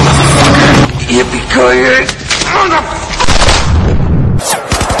 Yippee-ki-yay, motherfucker.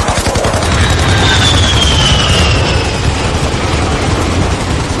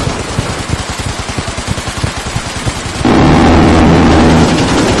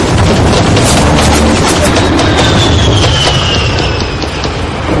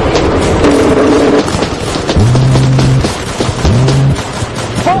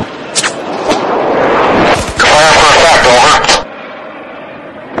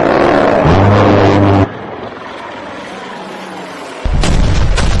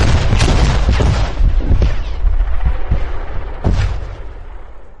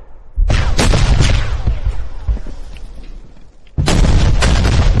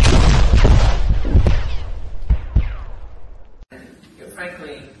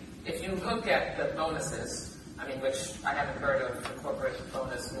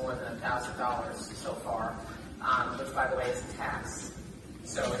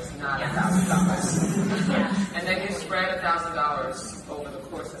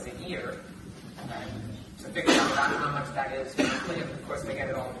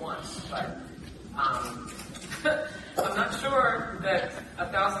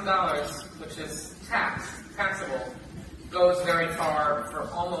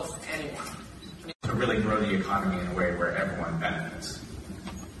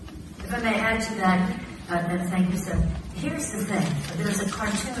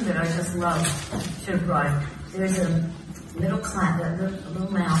 There's a little clap,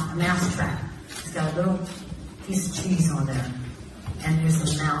 a mouse trap. It's got a little piece of cheese on there, and there's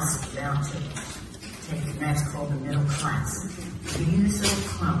a mouse about to take it. That's called the middle class. You use a little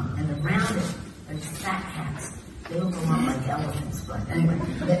crumb, and around it, there's fat cats. They don't go on like elephants, but anyway,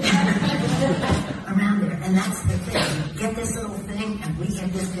 around there. And that's the thing. You get this little thing, and we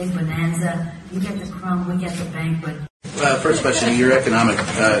get this big bonanza. You get the crumb, we get the banquet. First question, your economic,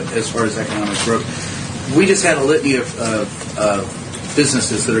 as far as economic growth. We just had a litany of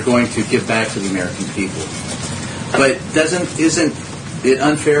businesses that are going to give back to the American people. But isn't it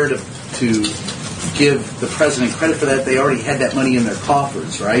unfair to give the president credit for that? They already had that money in their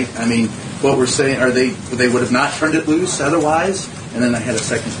coffers, right? I mean, what we're saying, they would have not turned it loose otherwise? And then I had a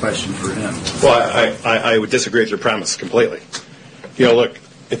second question for him. Well, I would disagree with your premise completely. You know, look,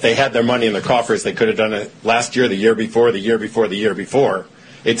 if they had their money in their coffers, they could have done it last year, the year before, the year before, the year before.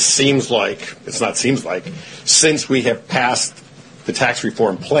 It seems like, since we have passed the tax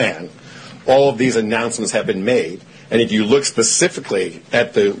reform plan, all of these announcements have been made. And if you look specifically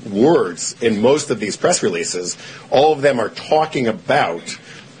at the words in most of these press releases, all of them are talking about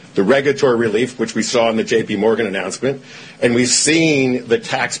the regulatory relief, which we saw in the J.P. Morgan announcement, and we've seen the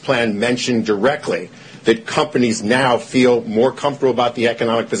tax plan mentioned directly, that companies now feel more comfortable about the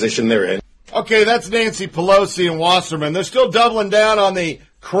economic position they're in. Okay, that's Nancy Pelosi and Wasserman. They're still doubling down on the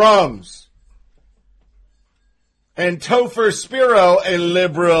crumbs. And Topher Spiro, a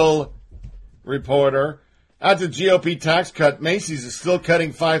liberal reporter, after the GOP tax cut, Macy's is still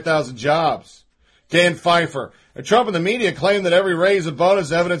cutting 5,000 jobs. Dan Pfeiffer. And Trump and the media claim that every raise and bonus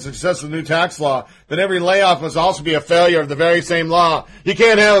is evidence of success of the new tax law, that every layoff must also be a failure of the very same law. You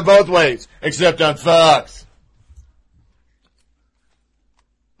can't have it both ways, except on Fox.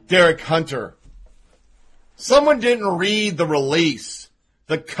 Derek Hunter. Someone didn't read the release.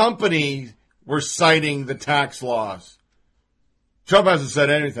 The company were citing the tax laws. Trump hasn't said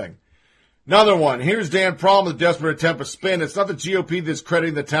anything. Another one. Here's Dan Prohm with a desperate attempt to spin. It's not the GOP that's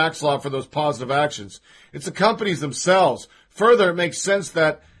crediting the tax law for those positive actions. It's the companies themselves. Further, it makes sense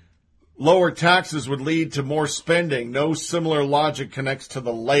that lower taxes would lead to more spending. No similar logic connects to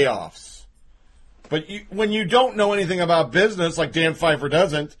the layoffs. But when you don't know anything about business, like Dan Pfeiffer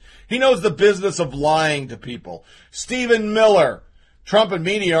doesn't, he knows the business of lying to people. Stephen Miller. Trump and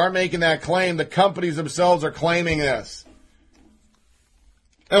media aren't making that claim. The companies themselves are claiming this.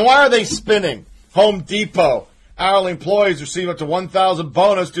 And why are they spinning? Home Depot, hourly employees receive up to $1,000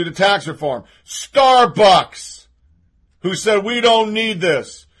 bonus due to tax reform. Starbucks, who said we don't need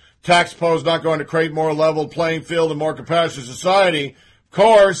this. Tax proposal not going to create more level playing field and more compassionate society. Of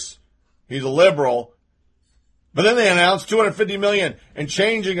course, he's a liberal. But then they announced $250 million and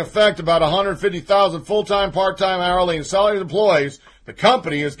changing effect about 150,000 full-time, part-time, hourly, and salaried employees. The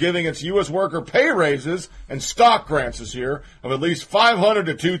company is giving its U.S. worker pay raises and stock grants this year of at least $500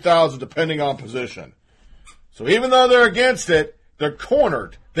 to $2,000 depending on position. So even though they're against it, they're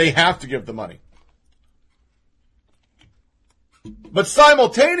cornered. They have to give the money. But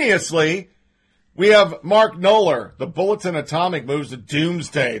simultaneously, we have Mark Knoller. The Bulletin Atomic moves to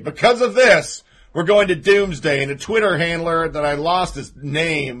doomsday. Because of this, we're going to doomsday. And a Twitter handler that I lost his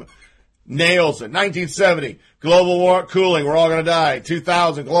name nails it. 1970, global cooling, we're all going to die.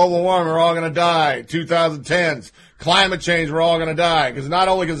 2000, global warming, we're all going to die. 2010s, climate change, we're all going to die. Because not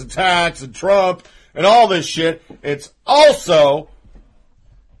only because of tax and Trump and all this shit, it's also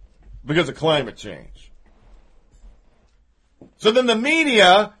because of climate change. So then the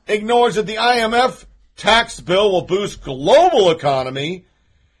media ignores that the IMF tax bill will boost global economy,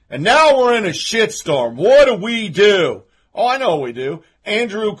 and now we're in a shitstorm. What do? Oh, I know what we do.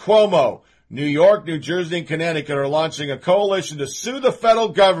 Andrew Cuomo, New York, New Jersey, and Connecticut are launching a coalition to sue the federal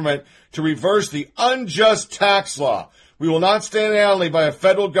government to reverse the unjust tax law. We will not stand idly by a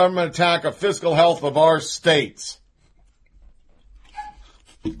federal government attack of fiscal health of our states.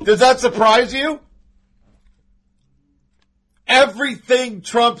 Does that surprise you? Everything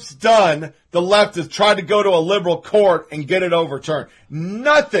Trump's done, the left has tried to go to a liberal court and get it overturned.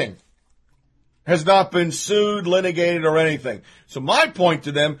 Nothing has not been sued, litigated, or anything. So my point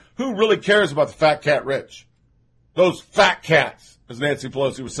to them, who really cares about the fat cat rich? Those fat cats, as Nancy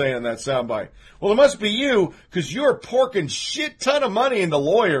Pelosi was saying in that soundbite. Well, it must be you, because you're porking shit ton of money into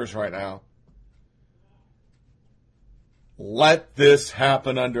lawyers right now. Let this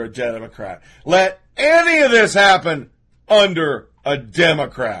happen under a Democrat. Let any of this happen under a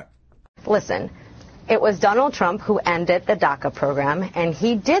Democrat. Listen, it was Donald Trump who ended the DACA program, and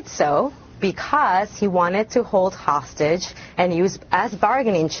he did so because he wanted to hold hostage and use as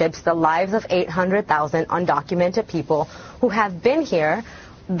bargaining chips the lives of 800,000 undocumented people who have been here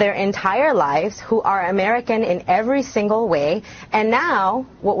their entire lives, who are American in every single way, and now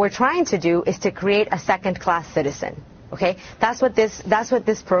what we're trying to do is to create a second-class citizen. Okay, that's what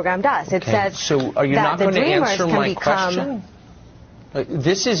this program does. It says so. Are you that not the going to dreamers answer can my become. question?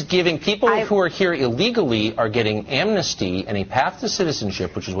 This is giving people who are here illegally are getting amnesty and a path to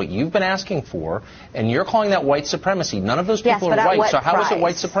citizenship, which is what you've been asking for, and you're calling that white supremacy. None of those people are white, so how is it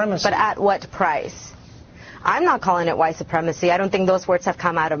white supremacy? But at what price? I'm not calling it white supremacy. I don't think those words have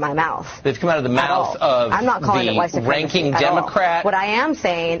come out of my mouth. They've come out of the mouth of I'm not calling it white supremacy ranking Democrat. What I am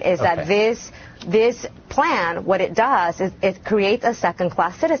saying is that this plan, what it does is it creates a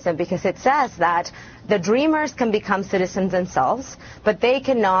second-class citizen, because it says that the dreamers can become citizens themselves, but they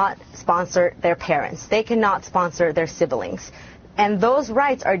cannot sponsor their parents. They cannot sponsor their siblings. And those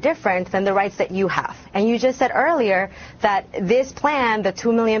rights are different than the rights that you have. And you just said earlier that this plan, the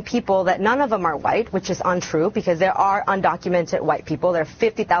 2 million people, that none of them are white, which is untrue, because there are undocumented white people. There are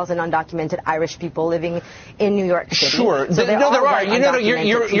 50,000 undocumented Irish people living in New York City. Sure. So there are.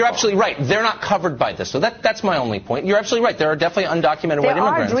 You're absolutely right. They're not covered by this. So that's my only point. You're absolutely right. There are definitely undocumented white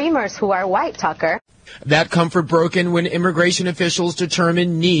immigrants. There are dreamers who are white, Tucker. That comfort broken when immigration officials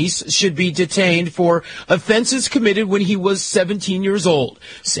determined Neese should be detained for offenses committed when he was 17 years old,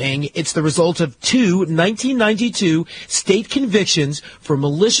 saying it's the result of two 1992 state convictions for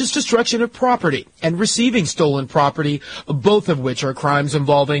malicious destruction of property and receiving stolen property, both of which are crimes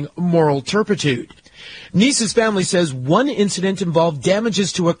involving moral turpitude. Neese's family says one incident involved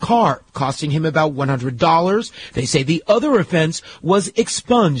damages to a car, costing him about $100. They say the other offense was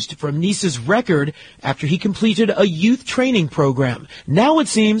expunged from Neese's record after he completed a youth training program. Now it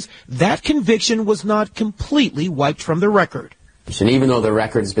seems that conviction was not completely wiped from the record. And even though the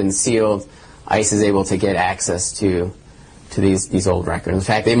record's been sealed, ICE is able to get access to these old records. In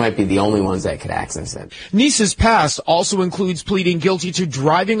fact, they might be the only ones that could access it. Neese's past also includes pleading guilty to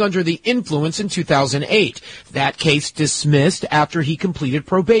driving under the influence in 2008. That case dismissed after he completed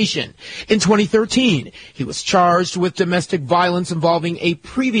probation. In 2013, he was charged with domestic violence involving a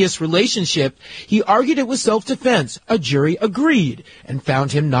previous relationship. He argued it was self-defense. A jury agreed and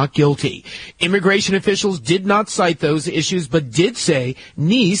found him not guilty. Immigration officials did not cite those issues, but did say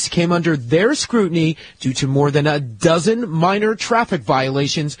Neese came under their scrutiny due to more than a dozen minor traffic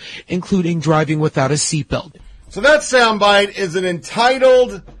violations, including driving without a seatbelt. So that soundbite is an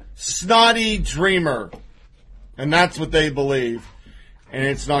entitled, snotty dreamer. And that's what they believe. And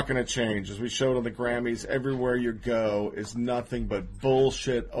it's not going to change. As we showed on the Grammys, everywhere you go is nothing but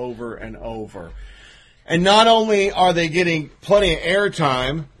bullshit over and over. And not only are they getting plenty of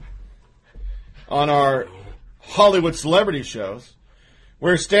airtime on our Hollywood celebrity shows,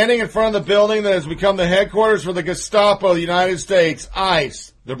 we're standing in front of the building that has become the headquarters for the Gestapo of the United States,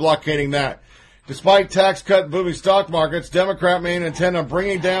 ICE. They're blockading that. Despite tax cut and booming stock markets, Democrat may intend on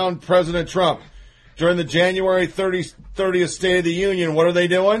bringing down President Trump. During the January 30th State of the Union, what are they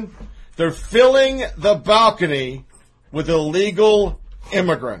doing? They're filling the balcony with illegal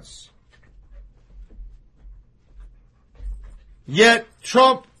immigrants. Yet,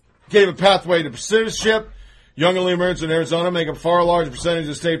 Trump gave a pathway to citizenship. Young illegal immigrants in Arizona make a far larger percentage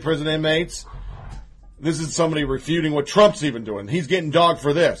of state prison inmates. This is somebody refuting what Trump's even doing. He's getting dogged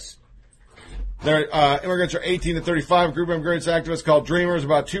for this. Immigrants are 18 to 35. A group of immigrants activists called Dreamers,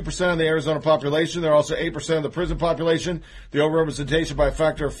 about 2% of the Arizona population. They're also 8% of the prison population. The overrepresentation by a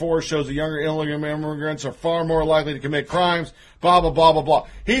factor of 4 shows the younger illegal immigrants are far more likely to commit crimes. Blah, blah, blah, blah, blah.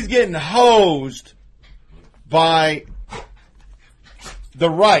 He's getting hosed by the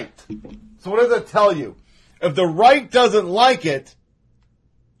right. So what does that tell you? If the right doesn't like it,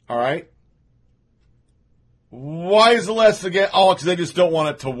 all right, why is the left against? Oh, because they just don't want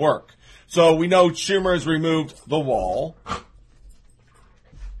it to work. So we know Schumer has removed the wall,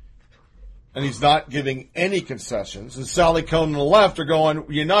 and he's not giving any concessions. And Sally Cohn and the left are going,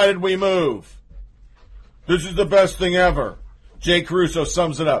 united we move. This is the best thing ever. Jay Caruso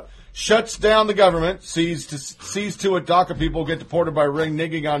sums it up. Shuts down the government, sees to it DACA people get deported by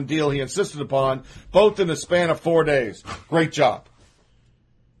reneging on deal he insisted upon, both in the span of 4 days. Great job.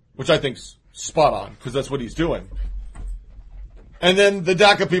 Which I think's spot on, because that's what he's doing. And then the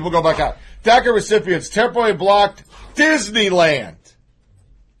DACA people go back out. DACA recipients temporarily blocked Disneyland.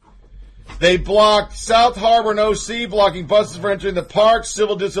 They blocked South Harbor and OC, blocking buses for entering the park.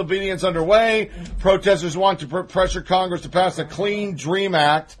 Civil disobedience underway. Protesters want to pressure Congress to pass a Clean Dream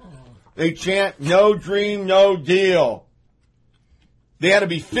Act. They chant, no dream, no deal. They had to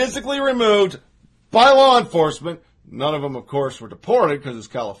be physically removed by law enforcement. None of them, of course, were deported because it's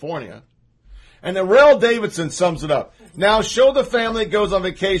California. And then Rel Davidson sums it up. Now show the family that goes on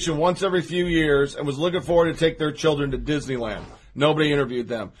vacation once every few years and was looking forward to take their children to Disneyland. Nobody interviewed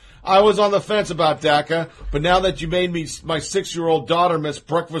them. I was on the fence about DACA, but now that you made me my 6-year-old daughter miss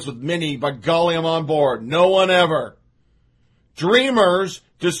breakfast with Minnie, by golly, I'm on board. No one ever. Dreamers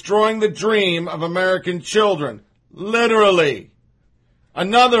destroying the dream of American children. Literally.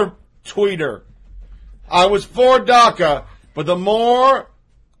 Another tweeter. I was for DACA, but the more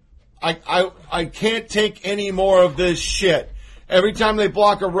I can't take any more of this shit. Every time they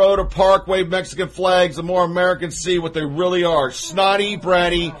block a road or park, wave Mexican flags, the more Americans see what they really are. Snotty,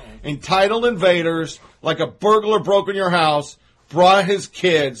 bratty, entitled invaders, like a burglar broke in your house, brought his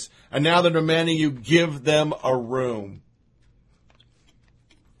kids, and now they're demanding you give them a room.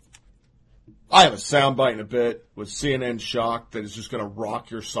 I have a soundbite in a bit with CNN shock that is just going to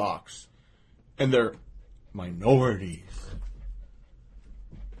rock your socks. And they're minorities.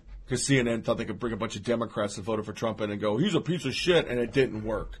 Because CNN thought they could bring a bunch of Democrats that voted for Trump in and go, he's a piece of shit, and it didn't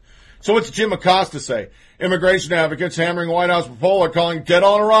work. So what's Jim Acosta say? Immigration advocates hammering White House proposal are calling dead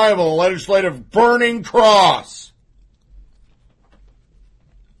on arrival a legislative burning cross.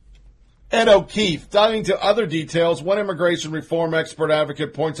 Ed O'Keefe, diving into other details, one immigration reform expert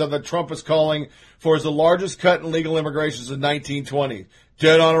advocate points out that Trump is calling for the largest cut in legal immigration since 1920.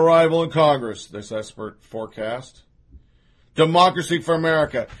 Dead on arrival in Congress, this expert forecast. Democracy for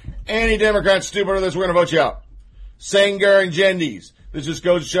America. Any Democrat stupid on this, we're going to vote you out. Sangar and Gendis. This just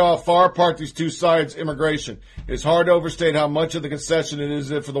goes to show how far apart these two sides immigration. It's hard to overstate how much of the concession it is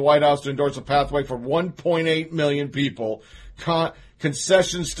for the White House to endorse a pathway for 1.8 million people.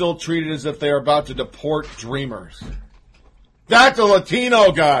 Concessions still treated as if they are about to deport dreamers. That's a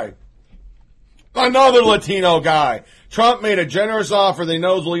Latino guy. Another Latino guy. Trump made a generous offer that he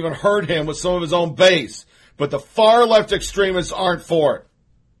knows will even hurt him with some of his own base. But the far left extremists aren't for it.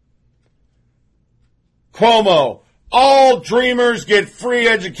 Cuomo, all dreamers get free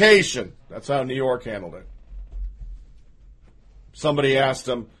education. That's how New York handled it. Somebody asked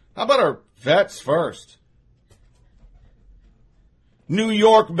him, how about our vets first? New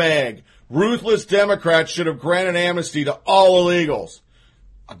York Mag, ruthless Democrats should have granted amnesty to all illegals.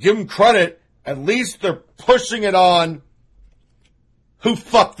 I'll give them credit. At least they're pushing it on who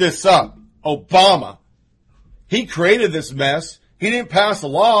fucked this up. Obama. He created this mess. He didn't pass a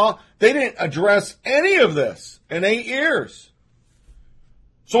law. They didn't address any of this in 8 years.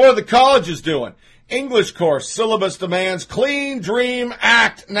 So what are the colleges doing? English course syllabus demands Clean Dream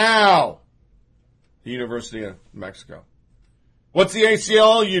Act now. The University of Mexico. What's the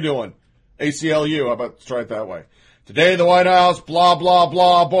ACLU doing? ACLU, how about let's try it that way. Today, the White House, blah, blah,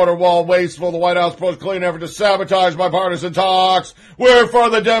 blah, border wall wasteful. The White House post clean effort to sabotage bipartisan talks. We're for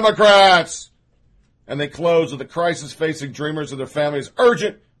the Democrats. And they close with the crisis facing Dreamers and their families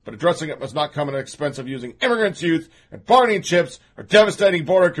urgent, but addressing it must not come at the expense of using immigrants, youth, and bargaining chips or devastating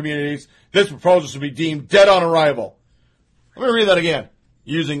border communities. This proposal should be deemed dead on arrival. Let me read that again.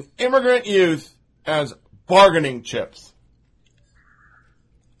 Using immigrant youth as bargaining chips.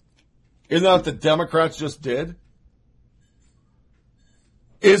 Isn't that what the Democrats just did?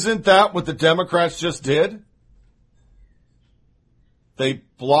 Isn't that what the Democrats just did? They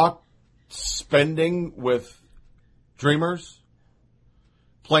blocked spending with Dreamers,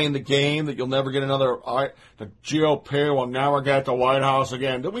 playing the game that you'll never get another. The GOP will never get the White House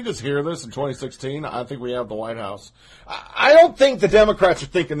again. Did we just hear this in 2016? I think we have the White House. I don't think the Democrats are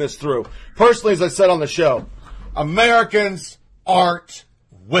thinking this through. Personally, as I said on the show, Americans aren't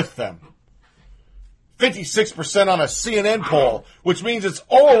with them. 56% on a CNN poll, which means it's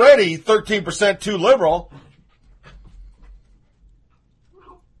already 13% too liberal.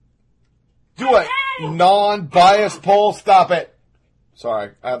 Do a non-biased poll. Stop it.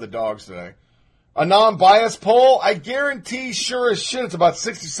 Sorry, I have the dogs today. A non-biased poll, I guarantee sure as shit it's about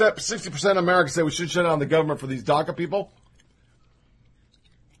 60% of Americans say we should shut down the government for these DACA people.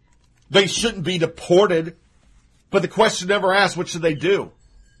 They shouldn't be deported. But the question never asked, what should they do?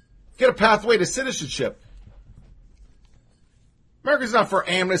 Get a pathway to citizenship. America's not for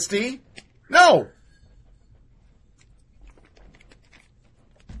amnesty. No.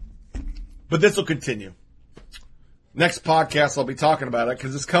 But this will continue. Next podcast, I'll be talking about it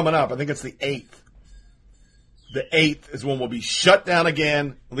because it's coming up. I think it's the 8th. The 8th is when we'll be shut down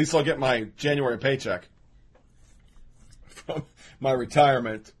again. At least I'll get my January paycheck from my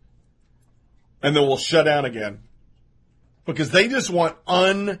retirement. And then we'll shut down again. Because they just want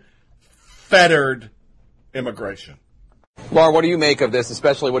unfettered immigration. Laura, what do you make of this?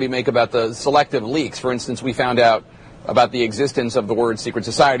 Especially what do you make about the selective leaks? For instance, we found out about the existence of the word secret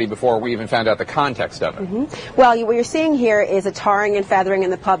society before we even found out the context of it. Mm-hmm. Well, what you're seeing here is a tarring and feathering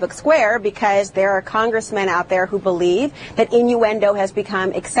in the public square because there are congressmen out there who believe that innuendo has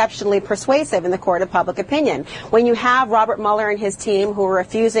become exceptionally persuasive in the court of public opinion. When you have Robert Mueller and his team who are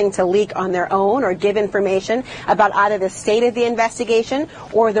refusing to leak on their own or give information about either the state of the investigation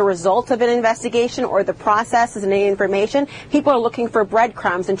or the results of an investigation or the processes and any information, people are looking for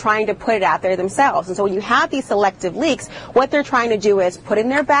breadcrumbs and trying to put it out there themselves. And so when you have these selective leaks, what they're trying to do is put in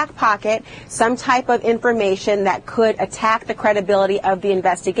their back pocket some type of information that could attack the credibility of the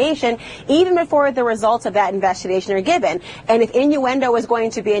investigation even before the results of that investigation are given. And if innuendo is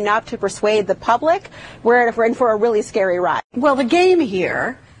going to be enough to persuade the public, we're in for a really scary ride. Well, the game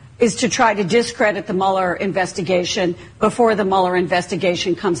here is to try to discredit the Mueller investigation before the Mueller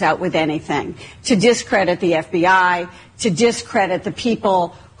investigation comes out with anything, to discredit the FBI, to discredit the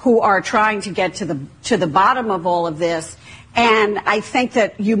people who are trying to get to the bottom of all of this. And I think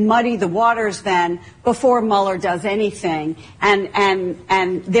that you muddy the waters then before Mueller does anything.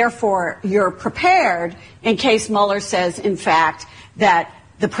 And therefore you're prepared in case Mueller says, in fact, that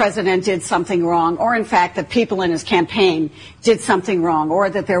the president did something wrong, or in fact that people in his campaign did something wrong, or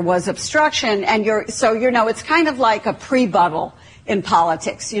that there was obstruction. And it's kind of like a pre-buttal in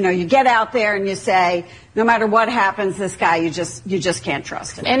politics. You get out there and you say, no matter what happens, this guy, you just can't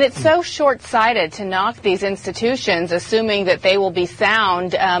trust him. And it's so short-sighted to knock these institutions, assuming that they will be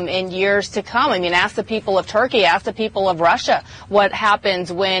sound in years to come. I mean, ask the people of Turkey, ask the people of Russia what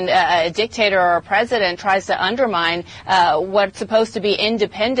happens when a dictator or a president tries to undermine what's supposed to be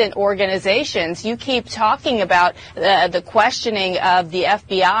independent organizations. You keep talking about the questioning of the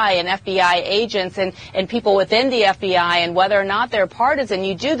FBI and FBI agents and people within the FBI and whether or not they're partisan.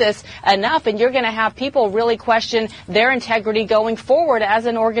 You do this enough, and you're going to have people really question their integrity going forward as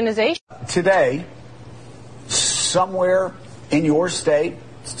an organization. Today, somewhere in your state,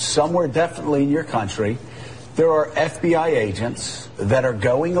 somewhere definitely in your country, there are FBI agents that are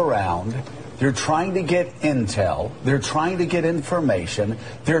going around. They're trying to get intel. They're trying to get information.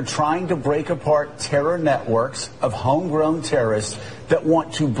 They're trying to break apart terror networks of homegrown terrorists that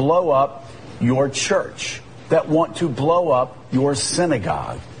want to blow up your church, that want to blow up your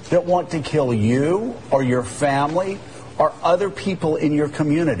synagogue, that want to kill you or your family or other people in your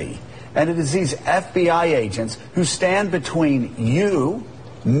community. And it is these FBI agents who stand between you,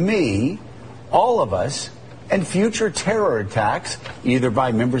 me, all of us, and future terror attacks, either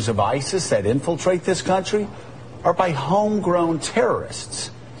by members of ISIS that infiltrate this country or by homegrown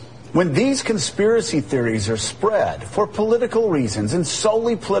terrorists. When these conspiracy theories are spread for political reasons and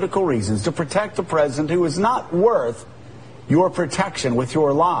solely political reasons to protect the president who is not worth your protection with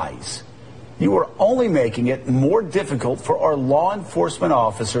your lies. You are only making it more difficult for our law enforcement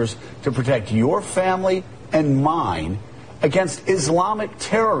officers to protect your family and mine against Islamic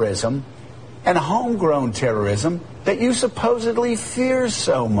terrorism and homegrown terrorism that you supposedly fear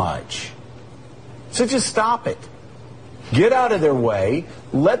so much. So just stop it. Get out of their way,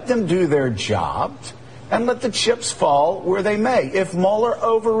 let them do their jobs, and let the chips fall where they may. If Mueller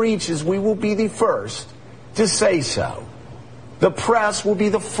overreaches, we will be the first to say so. The press will be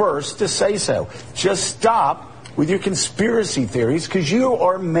the first to say so. Just stop with your conspiracy theories, because you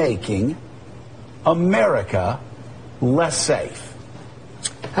are making America less safe.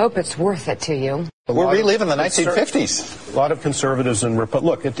 Hope it's worth it to you. We're reliving the 1950s. A lot of conservatives and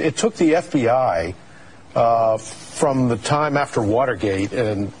look, it took the FBI from the time after Watergate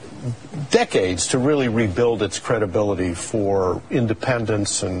and decades to really rebuild its credibility for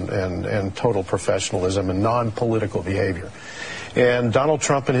independence and total professionalism and non-political behavior. And Donald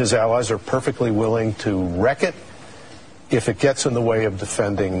Trump and his allies are perfectly willing to wreck it if it gets in the way of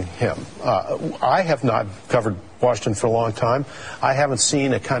defending him. I have not covered Washington for a long time. I haven't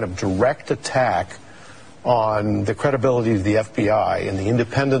seen a kind of direct attack on the credibility of the FBI and the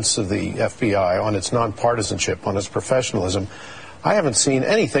independence of the FBI, on its nonpartisanship, on its professionalism. I haven't seen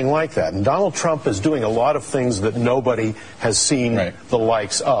anything like that. And Donald Trump is doing a lot of things that nobody has seen the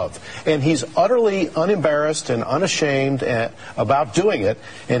likes of. And he's utterly unembarrassed and unashamed about doing it.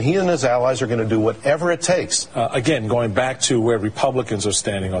 And he and his allies are going to do whatever it takes. Again, going back to where Republicans are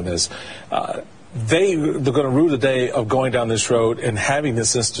standing on this, they're going to rue the day of going down this road and having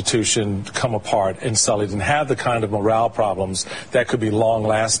this institution come apart and sullied and have the kind of morale problems that could be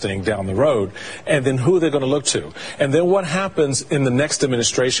long-lasting down the road. And then who are they going to look to? And then what happens in the next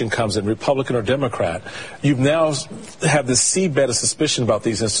administration comes in, Republican or Democrat? You now have this seedbed of suspicion about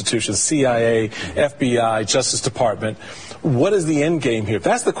these institutions, CIA, FBI, Justice Department. What is the end game here?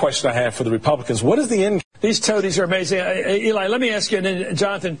 That's the question I have for the Republicans. What is the end game? These toadies are amazing. Eli, let me ask you, and then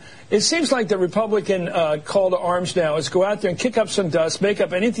Jonathan, it seems like the Republican call to arms now is go out there and kick up some dust, make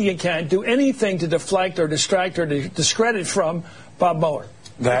up anything you can, do anything to deflect or distract or to discredit from Bob Mueller.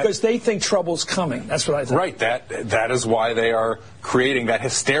 Because they think trouble's coming. That's what I think. Right. That is why they are creating that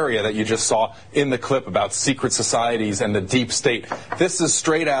hysteria that you just saw in the clip about secret societies and the deep state. This is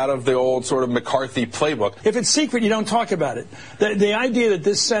straight out of the old sort of McCarthy playbook. If it's secret, you don't talk about it. The idea that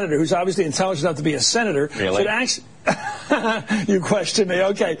this senator, who's obviously intelligent enough to be a senator, should actually... You question me.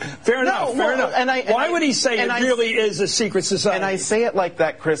 Okay. Fair enough. Fair enough. Why would he say it really is a secret society? And I say it like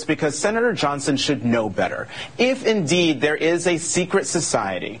that, Chris, because Senator Johnson should know better. If indeed there is a secret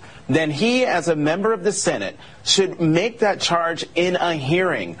society, then he, as a member of the Senate, should make that charge in a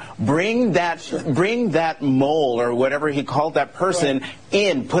hearing. Bring that mole or whatever he called that person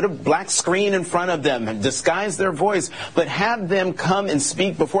in. Put a black screen in front of them. Disguise their voice. But have them come and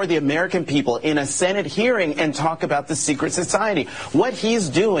speak before the American people in a Senate hearing and talk about the secret society. What he's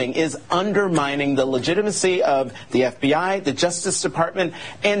doing is undermining the legitimacy of the FBI, the Justice Department,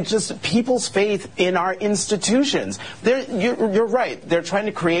 and just people's faith in our institutions. You're right. They're trying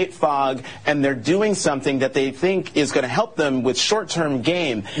to create fog, and they're doing something that they think is going to help them with short-term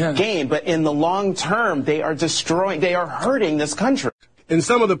gain, but in the long term, they are hurting this country. In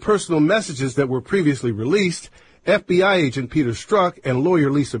some of the personal messages that were previously released, FBI agent Peter Strzok and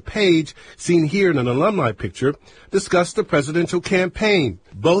lawyer Lisa Page, seen here in an alumni picture, discussed the presidential campaign,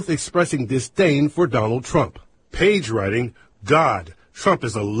 both expressing disdain for Donald Trump. Page writing, "God, Trump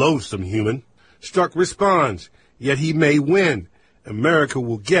is a loathsome human." Strzok responds, "Yet he may win. America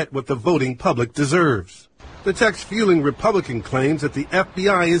will get what the voting public deserves." The text fueling Republican claims that the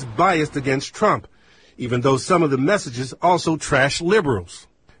FBI is biased against Trump, even though some of the messages also trash liberals.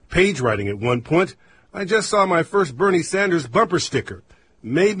 Page writing at one point, "I just saw my first Bernie Sanders bumper sticker.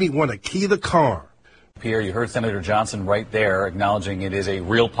 Made me want to key the car." Pierre, you heard Senator Johnson right there acknowledging it is a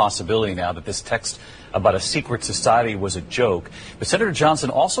real possibility now that this text about a secret society was a joke. But Senator Johnson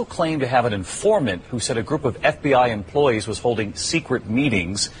also claimed to have an informant who said a group of FBI employees was holding secret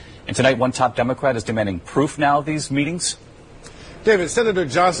meetings. And tonight, one top Democrat is demanding proof now of these meetings. David, Senator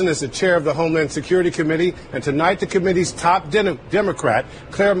Johnson is the chair of the Homeland Security Committee, and tonight the committee's top Democrat,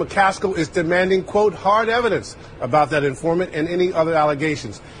 Claire McCaskill, is demanding, quote, hard evidence about that informant and any other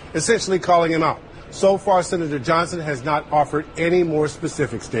allegations, essentially calling him out. So far, Senator Johnson has not offered any more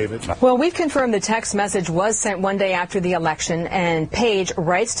specifics, David. Well, we've confirmed the text message was sent one day after the election, and Page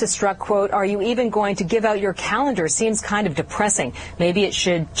writes to Strzok, quote, "Are you even going to give out your calendar? Seems kind of depressing. Maybe it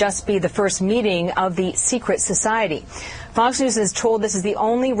should just be the first meeting of the secret society." Fox News is told this is the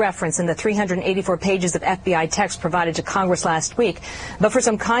only reference in the 384 pages of FBI text provided to Congress last week. But for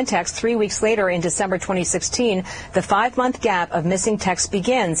some context, 3 weeks later in December 2016, the 5-month gap of missing texts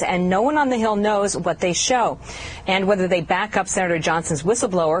begins, and no one on the Hill knows what they show and whether they back up Senator Johnson's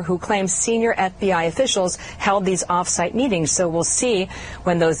whistleblower, who claims senior FBI officials held these off-site meetings. So we'll see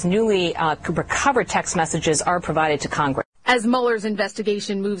when those newly recovered text messages are provided to Congress. As Mueller's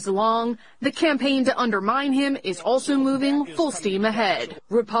investigation moves along, the campaign to undermine him is also moving full steam ahead.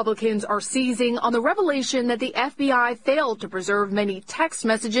 Republicans are seizing on the revelation that the FBI failed to preserve many text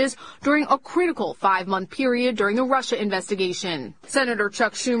messages during a critical 5-month period during the Russia investigation. Senator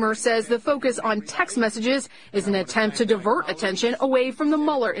Chuck Schumer says the focus on text messages is an attempt to divert attention away from the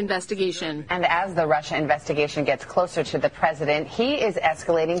Mueller investigation. And as the Russia investigation gets closer to the president, he is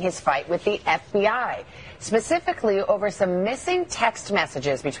escalating his fight with the FBI, specifically over some missing text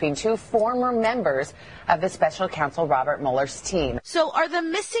messages between 2 former members of the special counsel Robert Mueller's team. So are the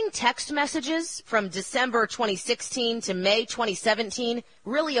missing text messages from December 2016 to May 2017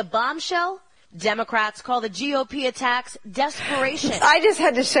 really a bombshell? Democrats call the GOP attacks desperation. I just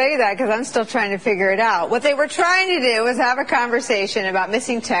had to show you that because I'm still trying to figure it out. What they were trying to do was have a conversation about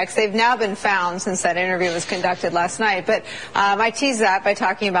missing texts. They've now been found since that interview was conducted last night. But I teased that by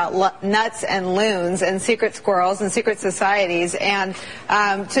talking about nuts and loons and secret squirrels and secret societies. And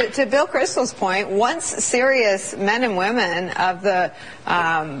to Bill Kristol's point, once serious men and women of the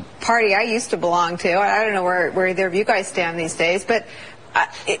party I used to belong to, I don't know where either of you guys stand these days, but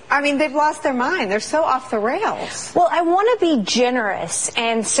I mean, they've lost their mind. They're so off the rails. Well, I want to be generous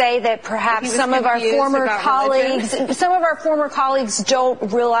and say that perhaps some of our former colleagues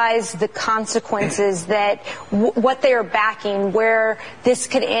don't realize the consequences that what they are backing, where this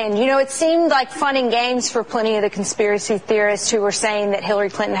could end. You know, it seemed like fun and games for plenty of the conspiracy theorists who were saying that Hillary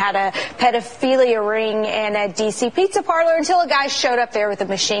Clinton had a pedophilia ring in a D.C. pizza parlor until a guy showed up there with a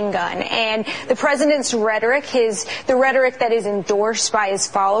machine gun. And the president's rhetoric, the rhetoric that is endorsed by his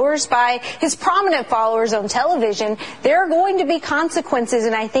followers, by his prominent followers on television, there are going to be consequences,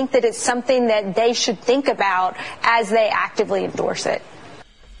 and I think that it's something that they should think about as they actively endorse it.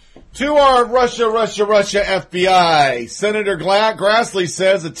 To our Russia FBI, Senator Grassley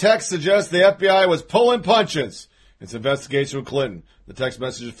says the text suggests the FBI was pulling punches. Its investigation of Clinton. The text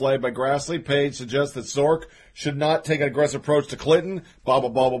message is flagged by Grassley. Page suggests that Zork should not take an aggressive approach to Clinton. Blah, blah,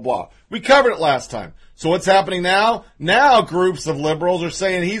 blah, blah, blah. We covered it last time. So what's happening now? Now groups of liberals are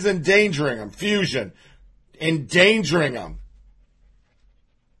saying he's endangering them. Fusion. Endangering them.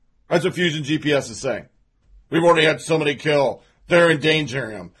 That's what Fusion GPS is saying. We've already had somebody killed. They're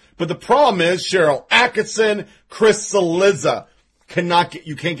endangering them. But the problem is, Cheryl Atkinson, Chris Cillizza,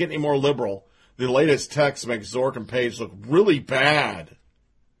 you can't get any more liberal. The latest text makes Zork and Page look really bad.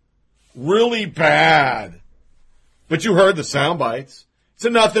 Really bad. But you heard the sound bites. It's a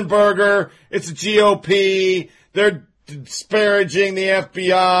nothing burger. It's a GOP. They're disparaging the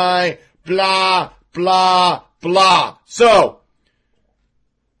FBI. Blah, blah, blah. So,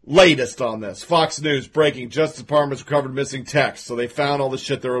 latest on this. Fox News breaking. Justice Department's recovered missing texts. So they found all the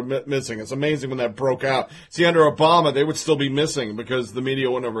shit they were missing. It's amazing when that broke out. See, under Obama, they would still be missing because the media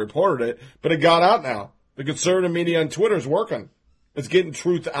wouldn't have reported it. But it got out now. The conservative media on Twitter is working. It's getting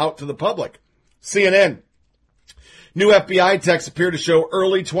truth out to the public. CNN. New FBI texts appear to show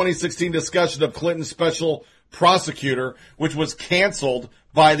early 2016 discussion of Clinton's special prosecutor, which was canceled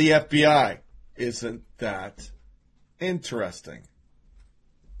by the FBI. Isn't that interesting?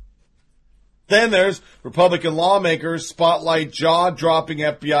 Then there's Republican lawmakers spotlight jaw-dropping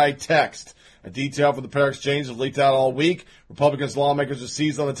FBI text. A detail from the pair exchange has leaked out all week. Republicans lawmakers have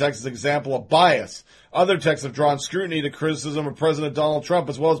seized on the text as an example of bias. Other texts have drawn scrutiny to criticism of President Donald Trump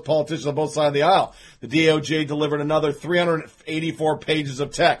as well as politicians on both sides of the aisle. The DOJ delivered another 384 pages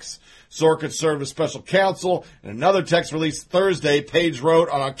of text. Zork had served as special counsel. In another text released Thursday, Page wrote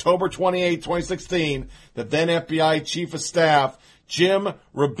on October 28, 2016, that then FBI Chief of Staff Jim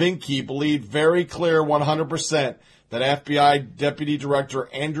Rubinke believed very clear 100% that FBI Deputy Director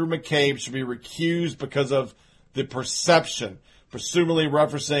Andrew McCabe should be recused because of the perception, presumably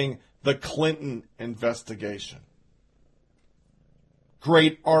referencing the Clinton investigation.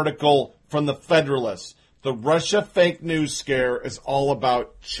 Great article from the Federalist. The Russia fake news scare is all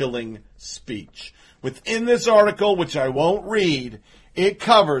about chilling speech. Within this article, which I won't read, it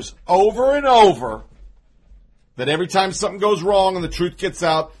covers over and over that every time something goes wrong and the truth gets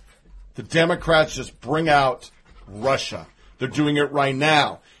out, the Democrats just bring out Russia. They're doing it right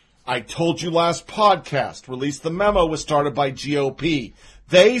now. I told you last podcast, released the memo was started by GOP.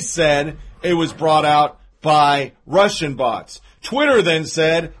 They said it was brought out by Russian bots. Twitter then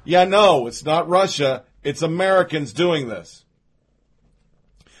said, yeah, no, it's not Russia, It's Americans doing this.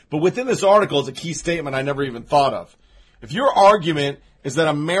 But within this article is a key statement I never even thought of. If your argument is that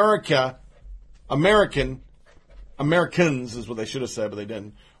Americans is what they should have said, but they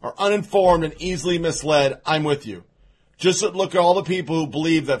didn't, are uninformed and easily misled, I'm with you. Just look at all the people who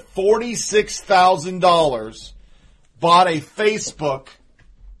believe that $46,000 bought a Facebook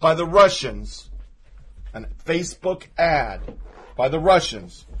by the Russians, a Facebook ad by the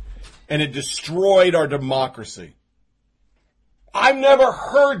Russians, and it destroyed our democracy. I've never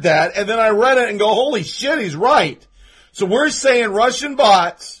heard that, and then I read it and go, holy shit, he's right. So we're saying Russian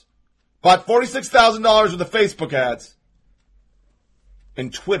bots bought $46,000 worth of Facebook ads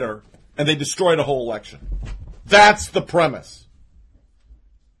and Twitter, and they destroyed a whole election. That's the premise.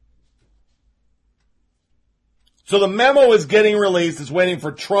 So the memo is getting released. It's waiting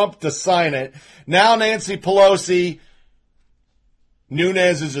for Trump to sign it. Now Nancy Pelosi,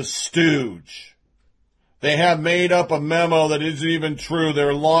 Nunes is a stooge. They have made up a memo that isn't even true.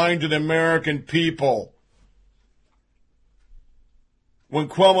 They're lying to the American people. When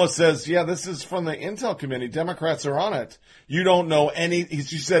Cuomo says, yeah, this is from the Intel Committee, Democrats are on it. You don't know any,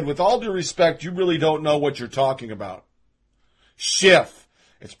 she said, with all due respect, you really don't know what you're talking about. Schiff.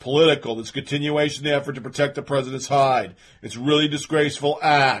 It's political. It's continuation of the effort to protect the president's hide. It's really disgraceful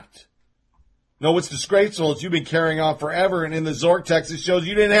act. No, what's disgraceful is you've been carrying on forever, and in the Zork text, it shows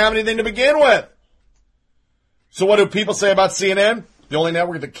you didn't have anything to begin with. So what do people say about CNN? The only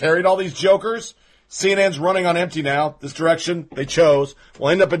network that carried all these jokers? CNN's running on empty now. This direction they chose will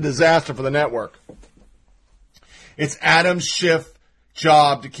end up in disaster for the network. It's Adam Schiff's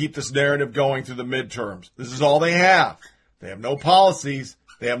job to keep this narrative going through the midterms. This is all they have. They have no policies.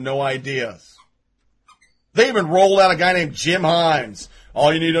 They have no ideas. They even rolled out a guy named Jim Himes.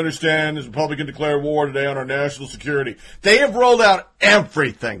 All you need to understand is Republicans declared war today on our national security. They have rolled out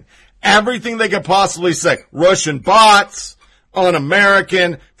everything. Everything they could possibly say. Russian bots,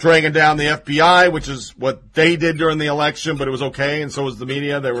 un-American, dragging down the FBI, which is what they did during the election, but it was okay, and so was the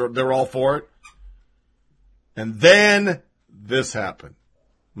media. They were all for it. And then this happened.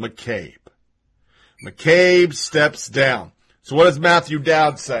 McCabe. McCabe steps down. So what does Matthew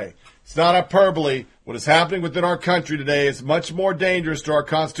Dowd say? It's not hyperbole. What is happening within our country today is much more dangerous to our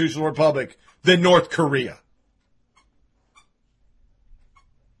constitutional republic than North Korea.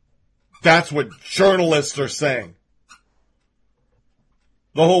 That's what journalists are saying.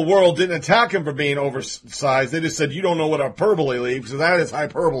 The whole world didn't attack him for being oversized. They just said, you don't know what hyperbole leaves, so that is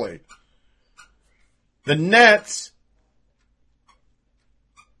hyperbole. The Nets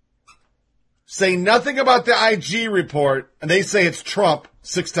say nothing about the IG report, and they say it's Trump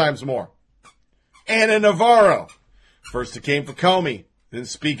 6 times more. Anna Navarro. First it came for Comey. Didn't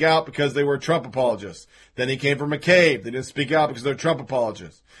speak out because they were Trump apologists. Then he came for McCabe. They didn't speak out because they're Trump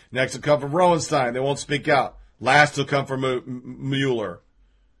apologists. Next will come from Rosenstein. They won't speak out. Last will come from Mueller.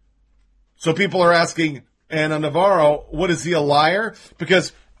 So people are asking Anna Navarro, what is he, a liar?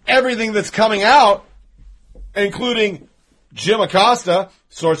 Because everything that's coming out, including Jim Acosta,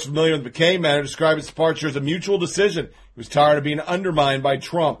 source familiar with the McCabe matter, described his departure as a mutual decision. He was tired of being undermined by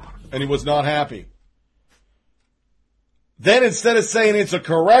Trump, and he was not happy. Then instead of saying it's a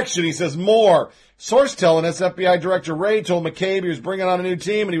correction, he says more. Source telling us FBI Director Wray told McCabe he was bringing on a new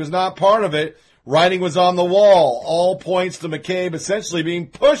team and he was not part of it. Writing was on the wall. All points to McCabe essentially being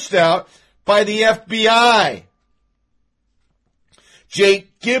pushed out by the FBI.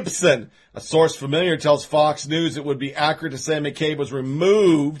 Jake Gibson, a source familiar, tells Fox News it would be accurate to say McCabe was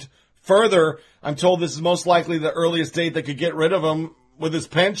removed. Further, I'm told this is most likely the earliest date they could get rid of him with his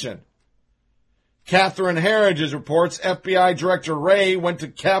pension. Catherine Herridge reports FBI Director Wray went to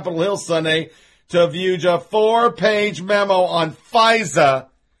Capitol Hill Sunday to view a 4-page memo on FISA.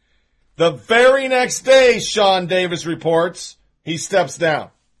 The very next day, Sean Davis reports, he steps down.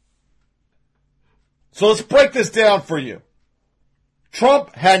 So let's break this down for you.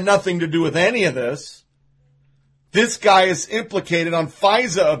 Trump had nothing to do with any of this. This guy is implicated on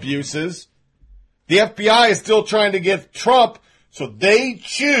FISA abuses. The FBI is still trying to get Trump, so they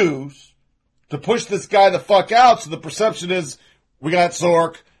choose to push this guy the fuck out. So the perception is we got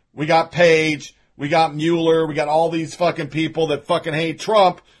Zork, we got Page, we got Mueller, we got all these fucking people that fucking hate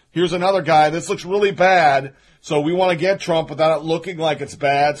Trump. Here's another guy. This looks really bad. So we want to get Trump without it looking like it's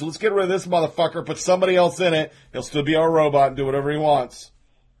bad. So let's get rid of this motherfucker, put somebody else in it. He'll still be our robot and do whatever he wants.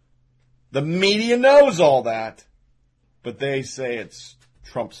 The media knows all that, but they say it's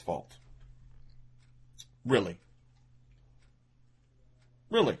Trump's fault. Really?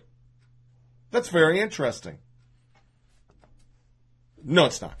 Really? That's very interesting. No,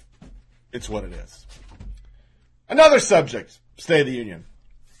 it's not. It's what it is. Another subject, State of the Union.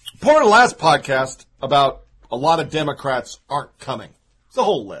 Part of the last podcast, about a lot of Democrats aren't coming. It's a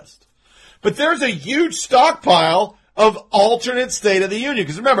whole list. But there's a huge stockpile of alternate State of the Union.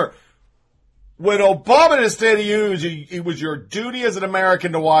 Because remember, when Obama did a State of the Union, it was your duty as an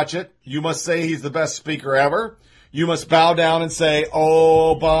American to watch it. You must say he's the best speaker ever. You must bow down and say,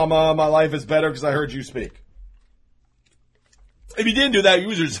 oh, Obama, my life is better because I heard you speak. If you didn't do that, you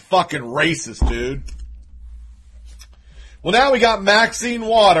were just fucking racist, dude. Well, now we got Maxine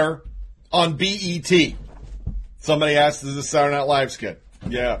Water on BET. Somebody asked, is this Saturday Night Live skit?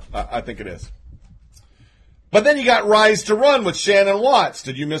 Yeah, I think it is. But then you got Rise to Run with Shannon Watts.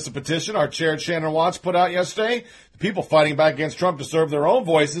 Did you miss a petition our chair Shannon Watts put out yesterday? The people fighting back against Trump to serve their own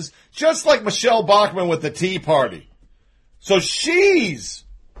voices, just like Michelle Bachmann with the Tea Party. So she's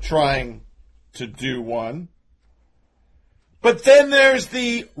trying to do one. But then there's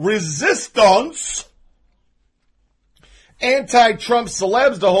the resistance, anti-Trump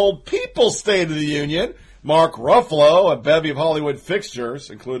celebs to hold People's State of the Union. Mark Ruffalo, a bevy of Hollywood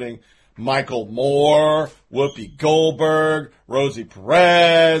fixtures, including Michael Moore, Whoopi Goldberg, Rosie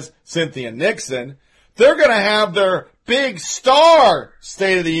Perez, Cynthia Nixon. They're going to have their big star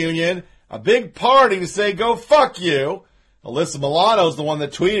State of the Union, a big party to say, go fuck you. Alyssa Milano's the one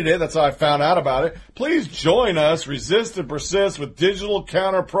that tweeted it. That's how I found out about it. Please join us, resist and persist with digital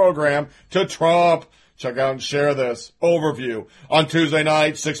counter program to Trump. Check out and share this overview. On Tuesday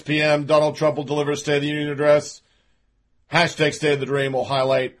night, 6 p.m., Donald Trump will deliver a State of the Union address. Hashtag State of the Dream will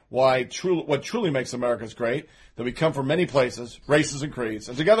highlight what truly makes America great, that we come from many places, races and creeds,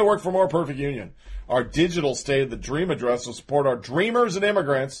 and together work for a more perfect union. Our digital State of the Dream address will support our dreamers and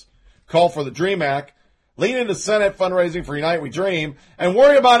immigrants, call for the DREAM Act, lean into Senate fundraising for Unite We Dream, and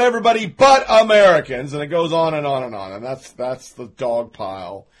worry about everybody but Americans. And it goes on and on and on. And that's the dog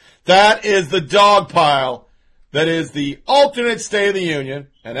pile. That is the dog pile that is the alternate State of the Union.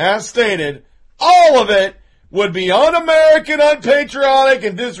 And as stated, all of it would be un-American, unpatriotic,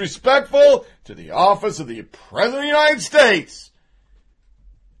 and disrespectful to the office of the President of the United States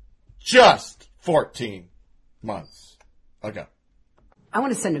just 14 months ago. I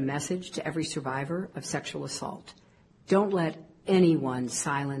want to send a message to every survivor of sexual assault. Don't let anyone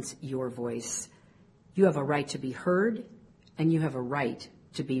silence your voice. You have a right to be heard, and you have a right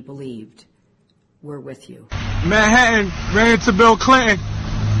to be believed. We're with you. Manhattan ran into Bill Clinton.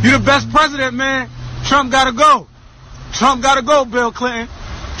 You the best president, man. Trump gotta go. Trump gotta go, Bill Clinton.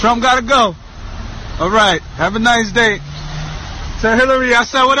 Trump gotta go. All right. Have a nice day. Tell Hillary I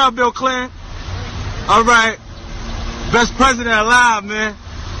said what up, Bill Clinton. All right. Best president alive, man.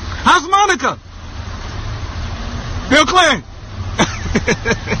 How's Monica? Bill Clinton.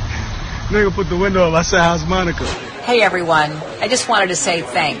 Nigga put the window up. I said, how's Monica? Hey, everyone. I just wanted to say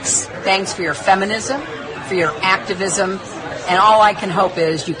thanks. Thanks for your feminism, for your activism, and all I can hope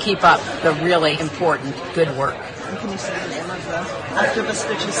is you keep up the really important good work. And can you say the name of the activist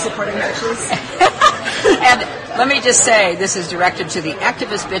bitches supporting bitches? And let me just say, this is directed to the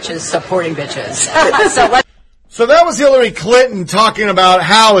activist bitches supporting bitches. So that was Hillary Clinton talking about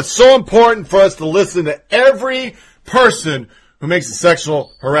how it's so important for us to listen to every person who makes a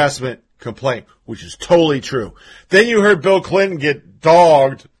sexual harassment complaint, which is totally true. Then you heard Bill Clinton get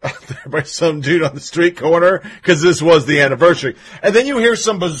dogged out there by some dude on the street corner because this was the anniversary. And then you hear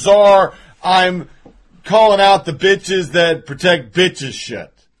some bizarre, I'm calling out the bitches that protect bitches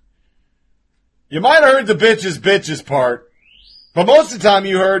shit. You might have heard the bitches part. But most of the time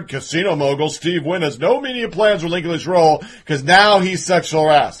you heard casino mogul Steve Wynn has no immediate plans for relinquishing his role because now he's sexual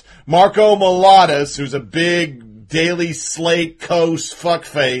harassed. Marco Mulatus, who's a big Daily Slate coast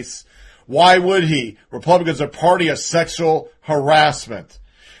fuckface, why would he? Republicans are party of sexual harassment.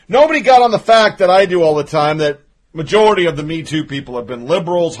 Nobody got on the fact that I do all the time that majority of the Me Too people have been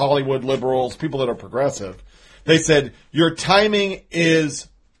liberals, Hollywood liberals, people that are progressive. They said, your timing is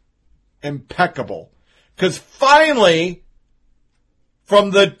impeccable. Because finally,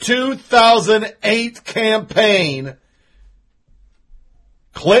 from the 2008 campaign,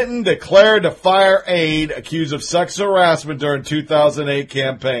 Clinton declared to fire aide accused of sexual harassment during 2008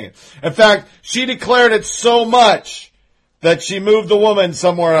 campaign. In fact, she declared it so much that she moved the woman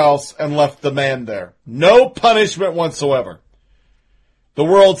somewhere else and left the man there. No punishment whatsoever. The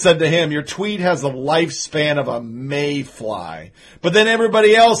world said to him, your tweet has the lifespan of a mayfly. But then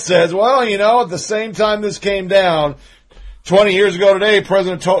everybody else says, well, you know, at the same time this came down, 20 years ago today,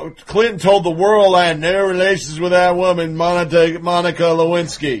 President Clinton told the world I had no relations with that woman, Monica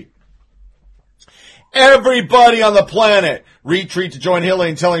Lewinsky. Everybody on the planet retreat to join Hillary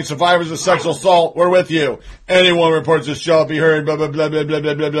in telling survivors of sexual assault, we're with you. Anyone reports this shall be heard, blah, blah, blah, blah, blah,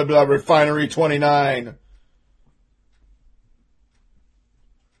 blah, blah, blah, blah, Refinery 29.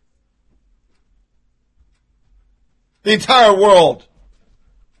 The entire world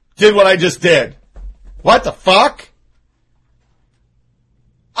did what I just did. What the fuck?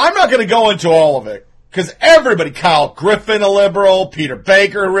 I'm not going to go into all of it, because everybody, Kyle Griffin, a liberal, Peter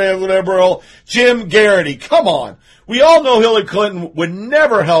Baker, a liberal, Jim Garrity, come on. We all know Hillary Clinton would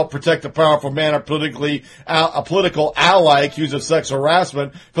never help protect a powerful man or a political ally accused of sexual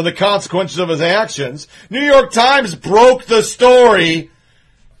harassment from the consequences of his actions. New York Times broke the story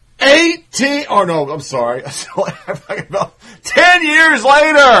 10 years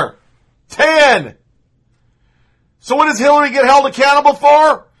later. 10. So what does Hillary get held accountable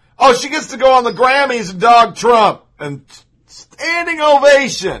for? Oh, she gets to go on the Grammys and dog Trump. And standing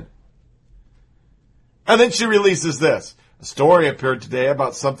ovation. And then she releases this. A story appeared today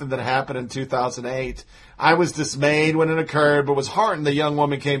about something that happened in 2008. I was dismayed when it occurred, but was heartened the young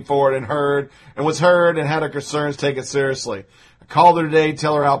woman came forward and was heard and had her concerns taken seriously. I called her today to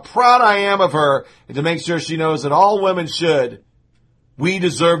tell her how proud I am of her and to make sure she knows that all women should. We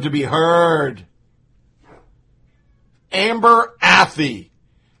deserve to be heard. Amber Athey.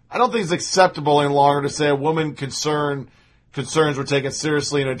 I don't think it's acceptable any longer to say a woman concerns were taken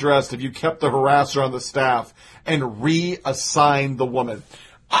seriously and addressed if you kept the harasser on the staff and reassigned the woman.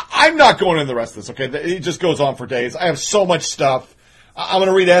 I'm not going into the rest of this, okay? It just goes on for days. I have so much stuff. I'm going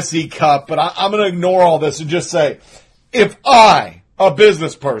to read S.E. Cupp, but I'm going to ignore all this and just say, if I, a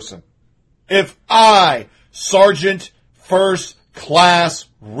business person, if I, Sergeant First Class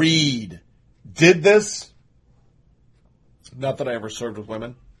Reed, did this, not that I ever served with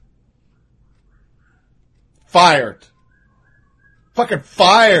women, fired. Fucking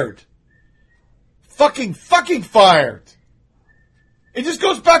fired. Fucking fired. It just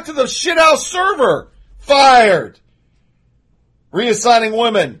goes back to the shithouse server. Fired. Reassigning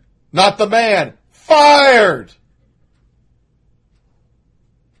women, not the man. Fired.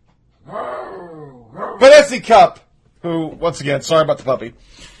 But S.E. Cupp, who, once again, sorry about the puppy,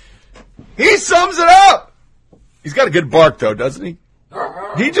 he sums it up. He's got a good bark, though, doesn't he?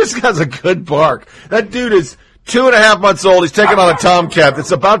 He just has a good bark. That dude is 2.5 months old. He's taking on a tomcat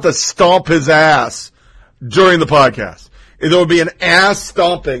that's about to stomp his ass during the podcast. There will be an ass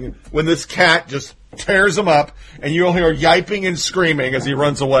stomping when this cat just tears him up, and you'll hear yiping and screaming as he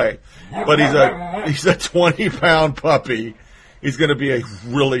runs away. But he's a 20-pound puppy. He's going to be a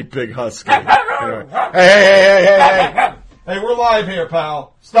really big husky. Anyway. Hey, we're live here,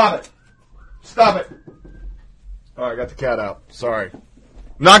 pal. Stop it. Oh, I got the cat out. Sorry.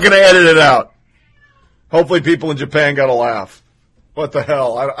 Not going to edit it out. Hopefully people in Japan got a laugh. What the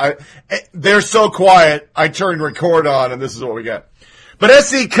hell? They're so quiet, I turned record on, and this is what we get. But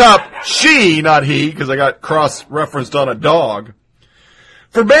S.E. Cupp, she, not he, because I got cross-referenced on a dog.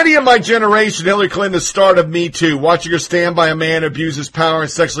 For many of my generation, Hillary Clinton, the start of Me Too, watching her stand by a man who abuses power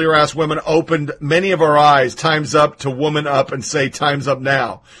and sexually harass women opened many of our eyes. Time's up to woman up and say time's up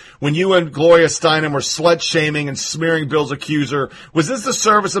now. When you and Gloria Steinem were slut-shaming and smearing Bill's accuser, was this the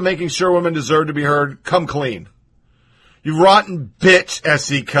service of making sure women deserve to be heard? Come clean. You rotten bitch,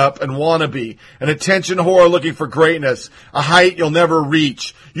 S.E. Cupp, and wannabe, an attention whore looking for greatness, a height you'll never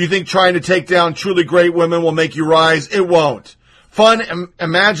reach. You think trying to take down truly great women will make you rise? It won't.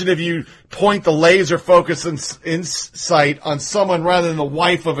 Imagine if you point the laser focus insight on someone rather than the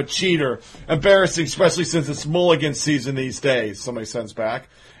wife of a cheater. Embarrassing, especially since it's mulligan season these days. Somebody sends back.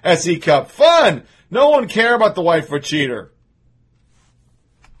 S.E. Cupp, fun! No one care about the wife of a cheater.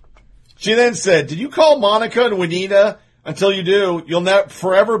 She then said, did you call Monica and Juanita? Until you do, you'll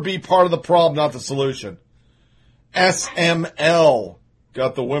forever be part of the problem, not the solution. SML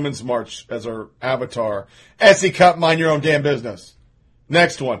got the Women's March as her avatar. S.E. Cupp, mind your own damn business.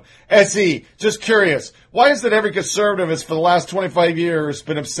 Next one. S.E., just curious. Why is it every conservative has for the last 25 years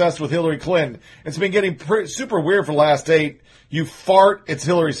been obsessed with Hillary Clinton? It's been getting super weird for the last 8. You fart, it's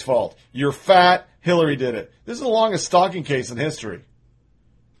Hillary's fault. You're fat, Hillary did it. This is the longest stalking case in history.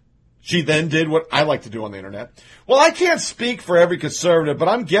 She then did what I like to do on the internet. Well, I can't speak for every conservative, but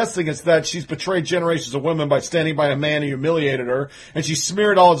I'm guessing it's that she's betrayed generations of women by standing by a man who humiliated her, and she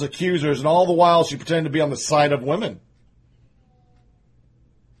smeared all his accusers, and all the while she pretended to be on the side of women.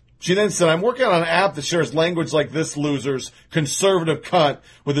 She then said, I'm working on an app that shares language like this loser's conservative cunt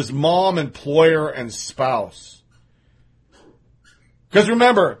with his mom, employer, and spouse. Because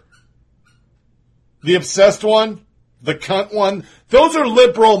remember, the obsessed one, the cunt one, those are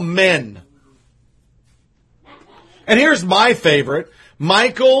liberal men. And here's my favorite,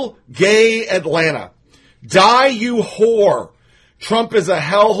 Michael Gay Atlanta. Die, you whore. Trump is a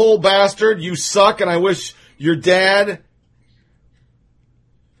hellhole bastard. You suck, and I wish your dad,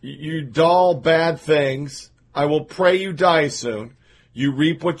 you doll bad things. I will pray you die soon. You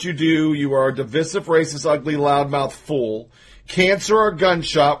reap what you do. You are a divisive, racist, ugly, loudmouth fool. Cancer or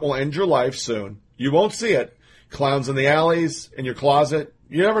gunshot will end your life soon. You won't see it. Clowns in the alleys, in your closet.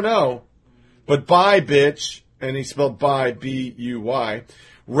 You never know. But bye, bitch. And he spelled bye, B-U-Y.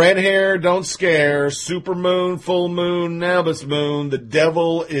 Red hair, don't scare. Supermoon, full moon, Nabis moon. The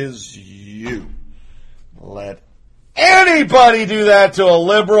devil is you. Let anybody do that to a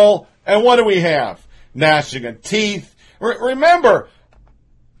liberal. And what do we have? Gnashing of teeth. Remember,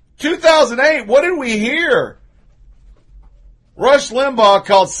 2008, what did we hear? Rush Limbaugh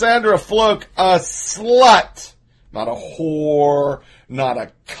called Sandra Fluke a slut. Not a whore, not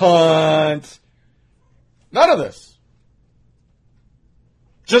a cunt. None of this.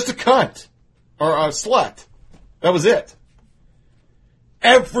 Just a cunt. Or a slut. That was it.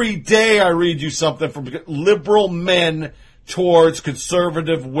 Every day I read you something from liberal men towards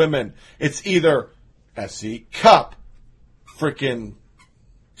conservative women. It's either S.E. Cupp, frickin'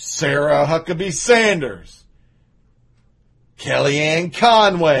 Sarah Huckabee Sanders, Kellyanne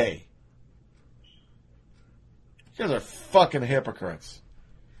Conway. You guys are fucking hypocrites.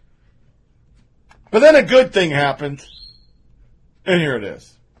 But then a good thing happened, and here it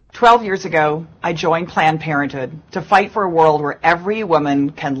is. 12 years ago, I joined Planned Parenthood to fight for a world where every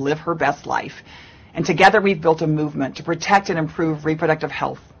woman can live her best life. And together we've built a movement to protect and improve reproductive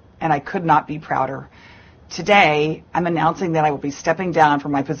health. And I could not be prouder. Today, I'm announcing that I will be stepping down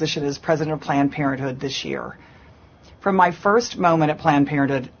from my position as president of Planned Parenthood this year. From my first moment at Planned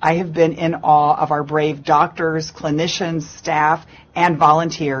Parenthood, I have been in awe of our brave doctors, clinicians, staff, and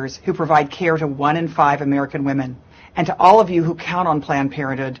volunteers who provide care to 1 in 5 American women. And to all of you who count on Planned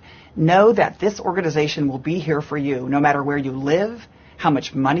Parenthood, know that this organization will be here for you, no matter where you live, how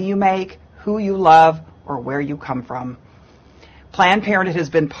much money you make, who you love, or where you come from. Planned Parenthood has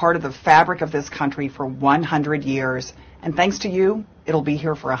been part of the fabric of this country for 100 years, and thanks to you, it'll be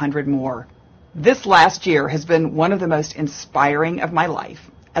here for 100 more. This last year has been one of the most inspiring of my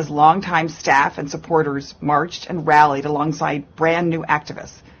life, as longtime staff and supporters marched and rallied alongside brand new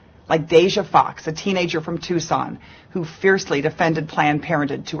activists, like Deja Fox, a teenager from Tucson, who fiercely defended Planned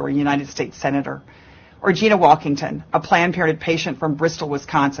Parenthood to her United States Senator, or Gina Walkington, a Planned Parenthood patient from Bristol,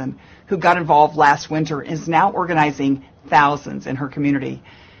 Wisconsin, who got involved last winter and is now organizing thousands in her community.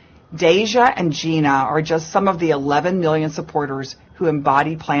 Deja and Gina are just some of the 11 million supporters who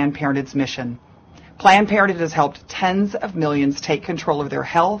embody Planned Parenthood's mission. Planned Parenthood has helped tens of millions take control of their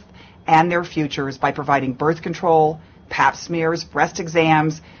health and their futures by providing birth control, pap smears, breast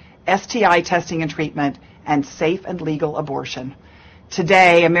exams, STI testing and treatment, and safe and legal abortion.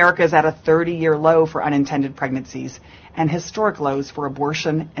 Today, America is at a 30-year low for unintended pregnancies and historic lows for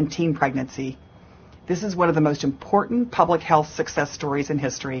abortion and teen pregnancy. This is one of the most important public health success stories in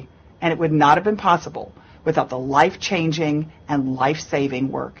history, and it would not have been possible without the life-changing and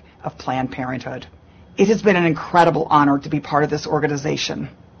life-saving work of Planned Parenthood. It has been an incredible honor to be part of this organization.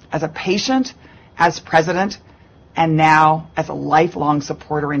 As a patient, as president, and now as a lifelong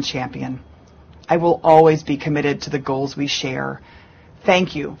supporter and champion. I will always be committed to the goals we share.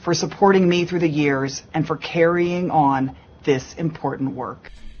 Thank you for supporting me through the years and for carrying on this important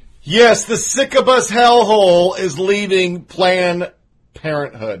work. Yes, the Sickabus hellhole is leaving Planned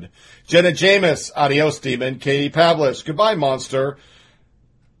Parenthood. Jenna Jameis, adios, demon. Katie Pavlich, goodbye, monster.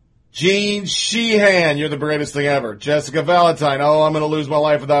 Gene Sheehan, you're the greatest thing ever. Jessica Valentine, oh, I'm going to lose my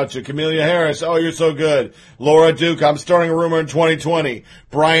life without you. Camellia Harris, oh, you're so good. Laura Duke, I'm starting a rumor in 2020.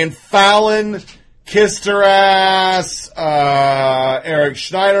 Brian Fallon, kissed her ass. Eric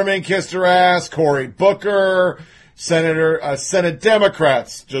Schneiderman kissed her ass. Cory Booker, Senate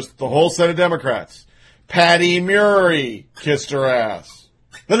Democrats, just the whole Senate Democrats. Patty Murray kissed her ass.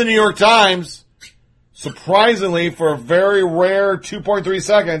 Then the New York Times, surprisingly, for a very rare 2.3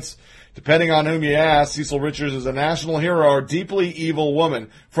 seconds, depending on whom you ask, Cecil Richards is a national hero or deeply evil woman.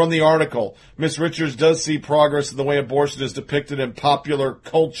 From the article, Miss Richards does see progress in the way abortion is depicted in popular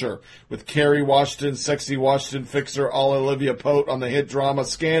culture, with Kerry Washington, sexy Washington fixer Olivia Pope on the hit drama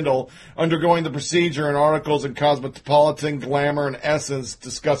Scandal, undergoing the procedure in articles in Cosmopolitan, Glamour, and Essence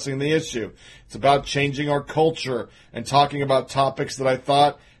discussing the issue. It's about changing our culture and talking about topics that I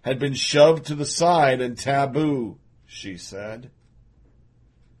thought had been shoved to the side and taboo, she said.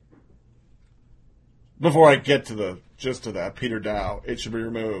 Before I get to the gist of that, Peter Dow, it should be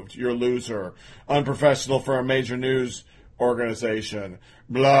removed. You're a loser. Unprofessional for a major news organization.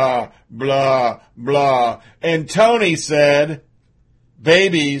 Blah, blah, blah. And Tony said,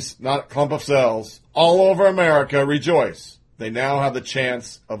 babies, not a clump of cells, all over America rejoice. They now have the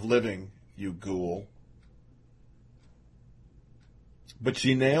chance of living, you ghoul. But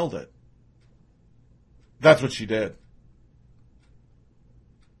she nailed it. That's what she did.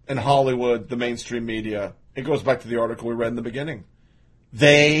 and Hollywood, the mainstream media, it goes back to the article we read in the beginning.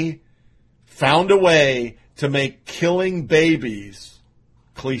 They found a way to make killing babies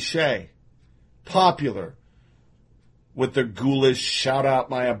cliche, popular, with their ghoulish shout out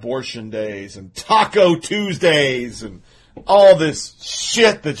my abortion days and Taco Tuesdays and all this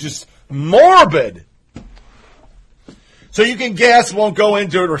shit that's just morbid. So you can guess, won't go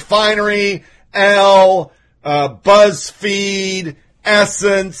into it, Refinery, Elle, BuzzFeed,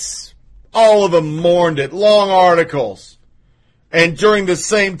 Essence, all of them mourned it. Long articles. And during the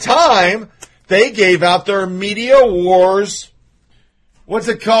same time, they gave out their Media Wars, what's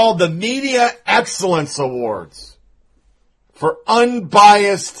it called? The Media Excellence Awards for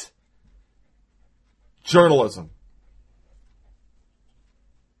unbiased journalism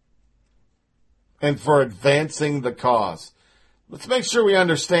and for advancing the cause. Let's make sure we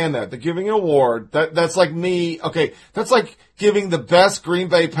understand that. They're giving an award. That's like me. Okay, that's like giving the best Green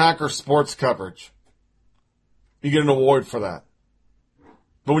Bay Packers sports coverage. You get an award for that.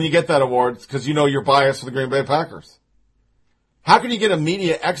 But when you get that award, it's because you know you're biased for the Green Bay Packers. How can you get a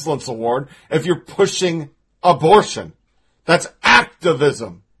Media Excellence Award if you're pushing abortion? That's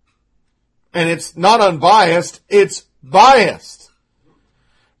activism. And it's not unbiased, it's biased.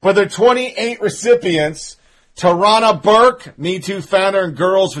 But there are 28 recipients. Tarana Burke, Me Too founder and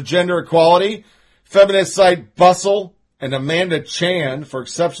Girls for Gender Equality, feminist site Bustle, and Amanda Chan for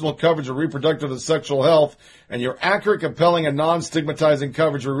exceptional coverage of reproductive and sexual health, and your accurate, compelling, and non-stigmatizing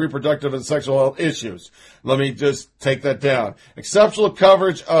coverage of reproductive and sexual health issues. Let me just take that down. Exceptional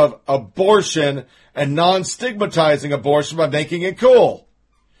coverage of abortion and non-stigmatizing abortion by making it cool.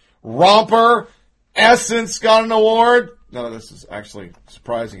 Romper, Essence got an award. None of this is actually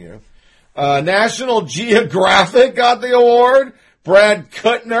surprising you. National Geographic got the award. Brad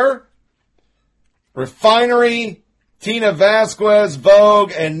Kuttner. Refinery, Tina Vasquez,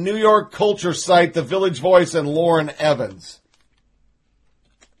 Vogue, and New York culture site The Village Voice and Lauren Evans.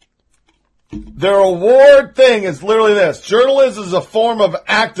 Their award thing is literally this. Journalism is a form of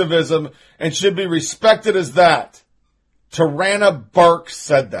activism and should be respected as that. Tarana Burke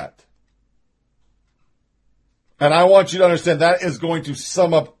said that. And I want you to understand that is going to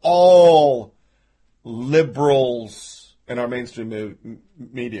sum up all liberals in our mainstream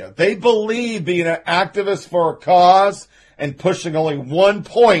media. They believe being an activist for a cause and pushing only 1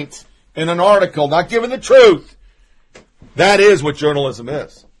 point in an article, not giving the truth. That is what journalism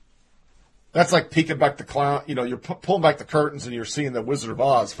is. That's like peeking back the clown. You know, you're pulling back the curtains and you're seeing the Wizard of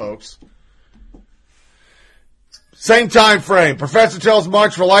Oz, folks. Same time frame. Professor tells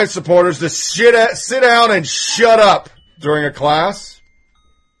March for Life supporters to sit down and shut up during a class.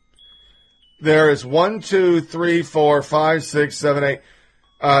 There is 12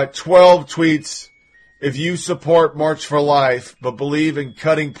 tweets. If you support March for Life but believe in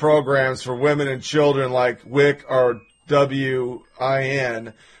cutting programs for women and children like WIC or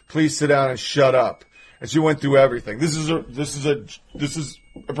WIN, please sit down and shut up. And she went through everything. This is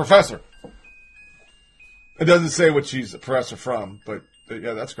a professor. It doesn't say what she's a professor from, but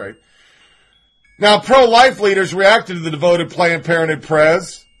yeah, that's great. Now, pro-life leaders reacted to the devoted Planned Parenthood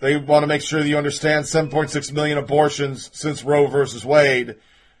prez. They want to make sure that you understand 7.6 million abortions since Roe versus Wade.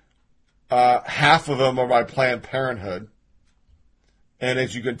 Half of them are by Planned Parenthood. And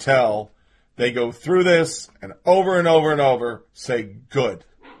as you can tell, they go through this and over say good.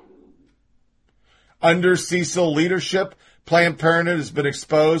 Under Cecil leadership, Planned Parenthood has been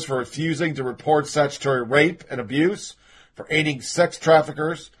exposed for refusing to report statutory rape and abuse, for aiding sex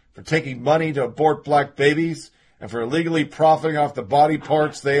traffickers, for taking money to abort black babies, and for illegally profiting off the body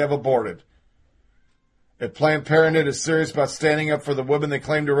parts they have aborted. If Planned Parenthood is serious about standing up for the women they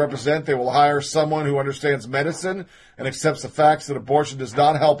claim to represent, they will hire someone who understands medicine and accepts the facts that abortion does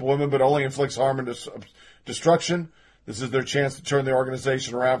not help women but only inflicts harm and destruction. This is their chance to turn the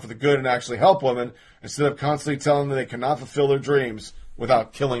organization around for the good and actually help women instead of constantly telling them they cannot fulfill their dreams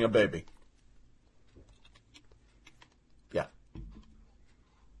without killing a baby. Yeah.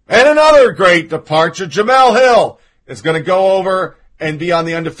 And another great departure, Jamel Hill is going to go over and be on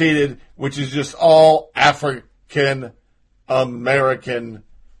the Undefeated, which is just all African American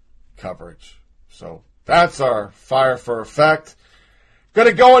coverage. So that's our fire for effect. Going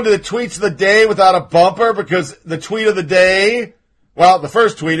to go into the tweets of the day without a bumper because the tweet of the day, well, the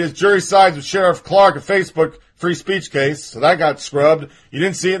first tweet is jury sides with Sheriff Clark, a Facebook free speech case. So that got scrubbed. You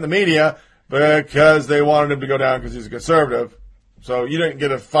didn't see it in the media because they wanted him to go down because he's a conservative. So you didn't get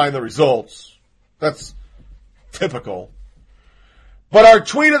to find the results. That's typical. But our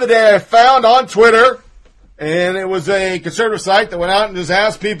tweet of the day I found on Twitter, and it was a conservative site that went out and just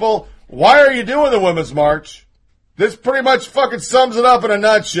asked people, why are you doing the Women's March? This pretty much fucking sums it up in a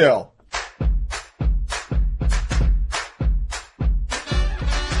nutshell.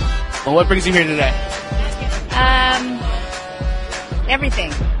 Well, what brings you here today?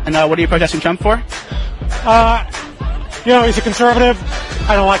 Everything. And what are you protesting Trump for? He's a conservative.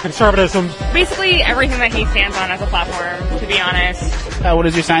 I don't like conservatism. Basically everything that he stands on as a platform, to be honest. What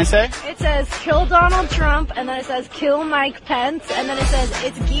does your sign say? It says, kill Donald Trump, and then it says, kill Mike Pence, and then it says,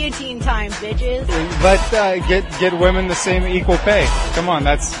 it's guillotine time, bitches. But get women the same equal pay. Come on,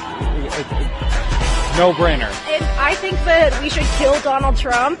 that's no-brainer. And I think that we should kill Donald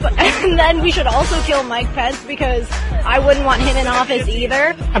Trump, and then we should also kill Mike Pence, because I wouldn't want him in office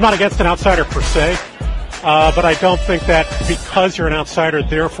either. I'm not against an outsider per se, but I don't think that because you're an outsider,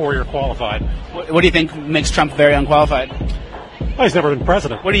 therefore you're qualified. What do you think makes Trump very unqualified? Well, he's never been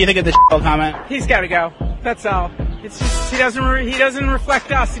president. What do you think of the comment? He's got to go. That's all. It's just he doesn't reflect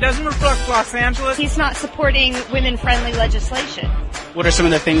us. He doesn't reflect Los Angeles. He's not supporting women-friendly legislation. What are some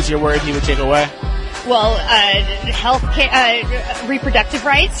of the things you're worried he would take away? Well, health care, reproductive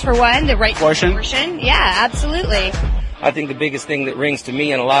rights, for one, the right to abortion. Yeah, absolutely. I think the biggest thing that rings to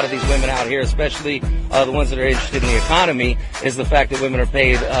me and a lot of these women out here, especially the ones that are interested in the economy, is the fact that women are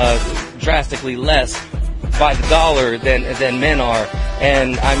paid drastically less by the dollar than men are.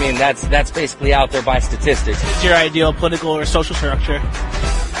 And I mean, that's basically out there by statistics. What's your ideal political or social structure?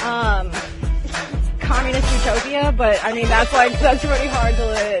 Communist utopia, but I mean that's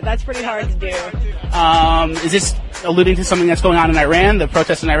pretty hard to do. Is this alluding to something that's going on in Iran, the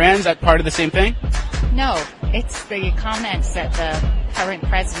protests in Iran? Is that part of the same thing? No, it's the comments that the current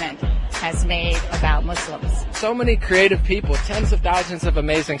president has made about Muslims. So many creative people, tens of thousands of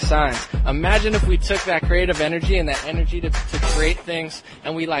amazing signs. Imagine if we took that creative energy and that energy to create things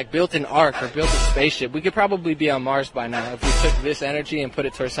and we built an ark or built a spaceship. We could probably be on Mars by now if we took this energy and put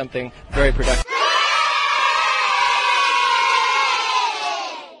it towards something very productive.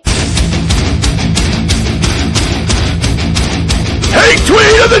 Hate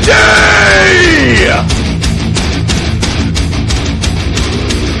tweet of the day!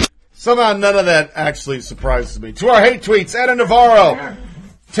 Somehow none of that actually surprises me. To our hate tweets, Anna Navarro.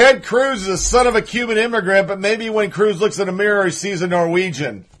 Ted Cruz is a son of a Cuban immigrant, but maybe when Cruz looks in a mirror, he sees a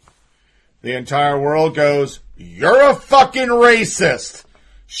Norwegian. The entire world goes, you're a fucking racist.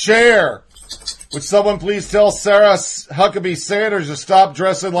 Share. Would someone please tell Sarah Huckabee Sanders to stop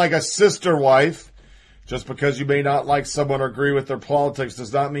dressing like a sister wife? Just because you may not like someone or agree with their politics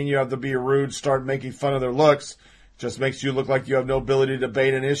does not mean you have to be rude, start making fun of their looks. Just makes you look like you have no ability to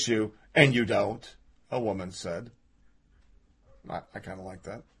debate an issue. And you don't, a woman said. I kind of like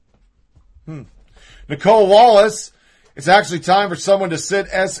that. Nicole Wallace, it's actually time for someone to sit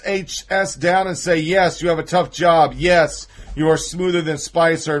SHS down and say, yes, you have a tough job. Yes, you are smoother than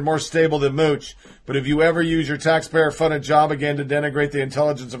Spicer and more stable than Mooch. But if you ever use your taxpayer-funded job again to denigrate the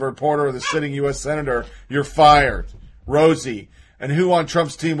intelligence of a reporter or the sitting U.S. Senator, you're fired. Rosie. And who on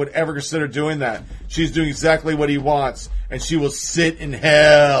Trump's team would ever consider doing that? She's doing exactly what he wants, and she will sit in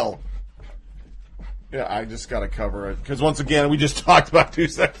hell. Yeah, I just got to cover it. Because once again, we just talked about 2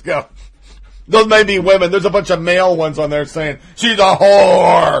 seconds ago. Those may be women. There's a bunch of male ones on there saying, she's a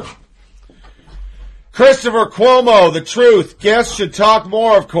whore. Christopher Cuomo, the truth. Guests should talk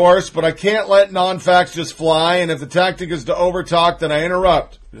more, of course, but I can't let non-facts just fly, and if the tactic is to overtalk, then I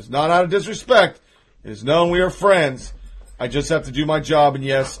interrupt. It is not out of disrespect. It is known we are friends. I just have to do my job, and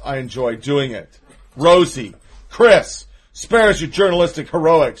yes, I enjoy doing it. Rosie, Chris, spare us your journalistic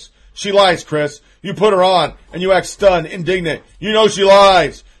heroics. She lies, Chris. You put her on, and you act stunned, indignant. You know she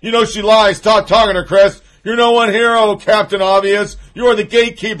lies. You know she lies. Stop talking to her, Chris. You're no one hero, Captain Obvious. You are the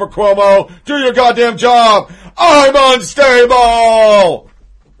gatekeeper, Cuomo. Do your goddamn job. I'm unstable.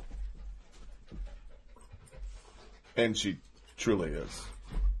 And she truly is.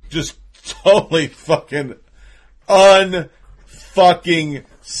 Just totally fucking unfucking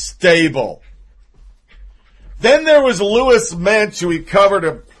stable. Then there was Louis Mensch, who we covered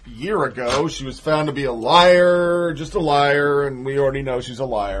a year ago. She was found to be a liar, just a liar, and we already know she's a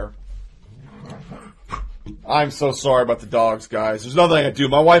liar. I'm so sorry about the dogs, guys. There's nothing I can do.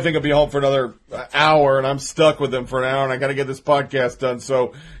 My wife ain't gonna be home for another hour, and I'm stuck with them for an hour, and I gotta get this podcast done.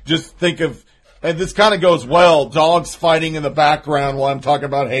 So just think of, and this kind of goes well, dogs fighting in the background while I'm talking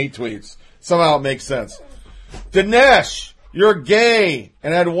about hate tweets. Somehow it makes sense. Dinesh, you're gay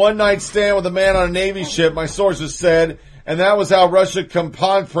and had a one-night stand with a man on a Navy ship, my sources said, and that was how Russia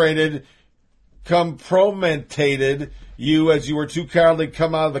compromised you as you were too cowardly to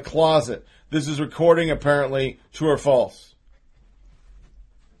come out of the closet. This is recording, apparently. True or false?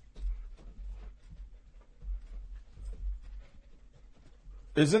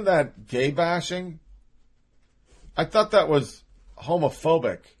 Isn't that gay bashing? I thought that was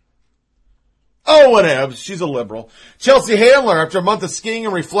homophobic. Oh, whatever. She's a liberal. Chelsea Handler, after a month of skiing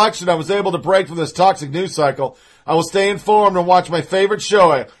and reflection, I was able to break from this toxic news cycle. I will stay informed and watch my favorite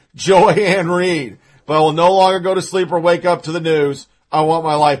show, Joanne Reed. But I will no longer go to sleep or wake up to the news. I want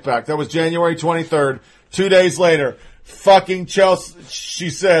my life back. That was January 23rd. 2 days later, fucking Chelsea,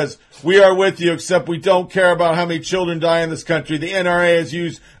 she says, we are with you, except we don't care about how many children die in this country. The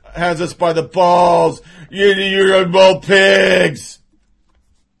NRA has us by the balls. You're both pigs.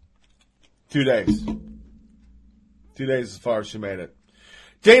 2 days. 2 days as far as she made it.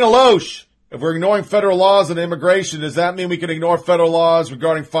 Dana Loesch, if we're ignoring federal laws on immigration, does that mean we can ignore federal laws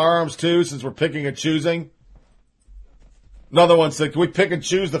regarding firearms too, since we're picking and choosing? Another one said, can we pick and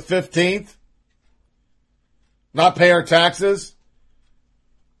choose the 15th? Not pay our taxes?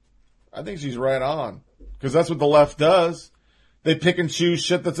 I think she's right on. Because that's what the left does. They pick and choose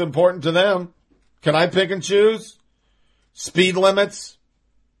shit that's important to them. Can I pick and choose? Speed limits.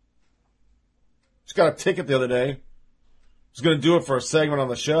 Just got a ticket the other day. I was going to do it for a segment on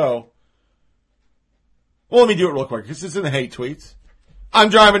the show. Well, let me do it real quick. This is in the hate tweets. I'm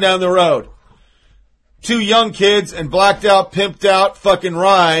driving down the road. 2 young kids and blacked out, pimped out fucking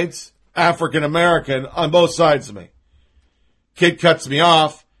rides. African American on both sides of me. Kid cuts me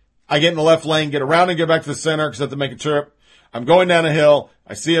off. I get in the left lane, get around and get back to the center because I have to make a trip. I'm going down a hill.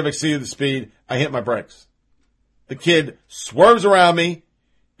 I see I've exceeded the speed. I hit my brakes. The kid swerves around me.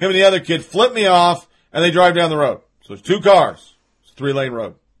 Him and the other kid flip me off, and they drive down the road. So there's 2 cars. It's a 3-lane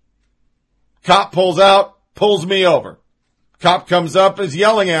road. Cop pulls out, pulls me over. Cop comes up, is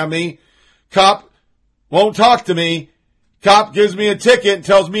yelling at me. Cop won't talk to me. Cop gives me a ticket and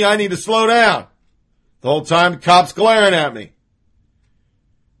tells me I need to slow down. The whole time, the cop's glaring at me.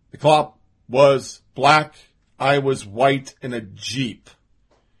 The cop was black. I was white in a Jeep.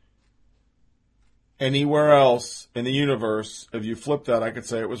 Anywhere else in the universe, if you flip that, I could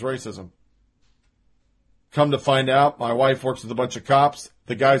say it was racism. Come to find out, my wife works with a bunch of cops.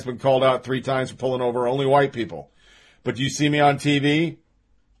 The guy's been called out 3 times for pulling over only white people. But do you see me on TV?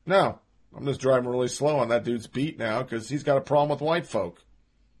 No. I'm just driving really slow on that dude's beat now because he's got a problem with white folk.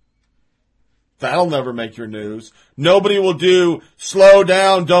 That'll never make your news. Nobody will do slow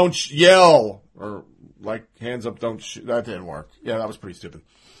down, don't yell. Or like hands up, don't that didn't work. Yeah, that was pretty stupid.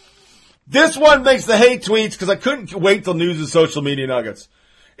 This one makes the hate tweets because I couldn't wait till news and social media nuggets.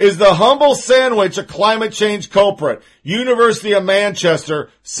 Is the humble sandwich a climate change culprit? University of Manchester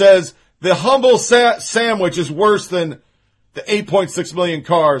says the humble sandwich is worse than the 8.6 million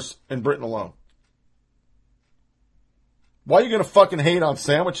cars in Britain alone. Why are you going to fucking hate on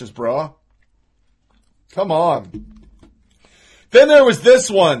sandwiches, bro? Come on. Then there was this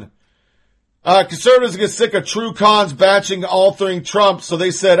one. Conservatives get sick of true cons batching altering Trump, so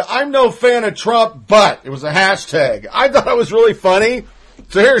they said, I'm no fan of Trump, but it was a hashtag. I thought it was really funny.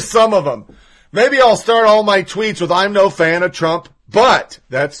 So here's some of them. Maybe I'll start all my tweets with I'm no fan of Trump, but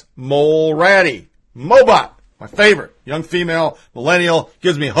that's Mole Ratty. Mobot. My favorite. Young female, millennial,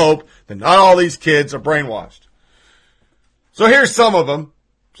 gives me hope that not all these kids are brainwashed. So here's some of them,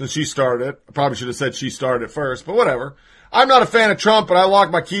 since she started it. I probably should have said she started it first, but whatever. I'm not a fan of Trump, but I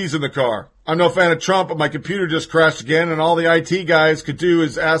locked my keys in the car. I'm no fan of Trump, but my computer just crashed again, and all the IT guys could do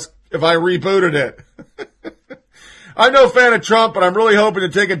is ask if I rebooted it. I'm no fan of Trump, but I'm really hoping to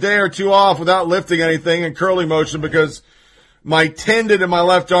take a day or 2 off without lifting anything in curly motion because my tendon in my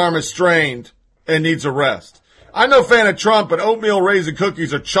left arm is strained and needs a rest. I'm no fan of Trump, but oatmeal raisin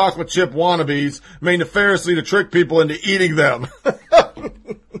cookies are chocolate chip wannabes made nefariously to trick people into eating them.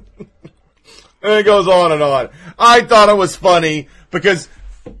 And it goes on and on. I thought it was funny because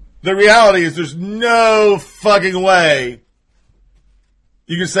the reality is there's no fucking way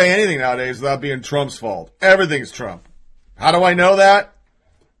you can say anything nowadays without being Trump's fault. Everything's Trump. How do I know that?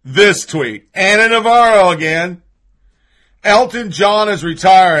 This tweet. Anna Navarro again. Elton John is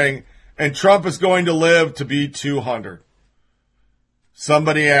retiring and Trump is going to live to be 200.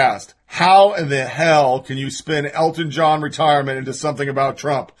 Somebody asked, how in the hell can you spin Elton John retirement into something about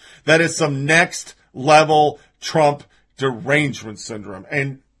Trump? That is some next level Trump derangement syndrome.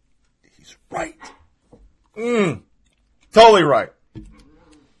 And he's right. Totally right.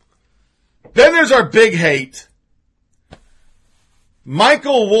 Then there's our big hate.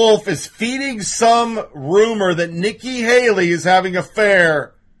 Michael Wolff is feeding some rumor that Nikki Haley is having an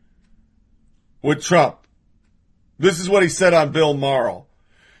affair with Trump. This is what he said on Bill Maher.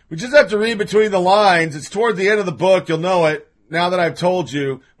 We just have to read between the lines. It's toward the end of the book. You'll know it. Now that I've told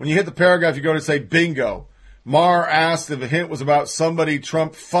you, when you hit the paragraph, you're going to say bingo. Maher asked if the hint was about somebody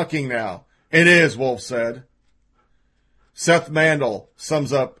Trump fucking now. It is, Wolff said. Seth Mandel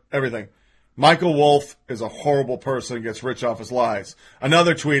sums up everything. Michael Wolff is a horrible person and gets rich off his lies.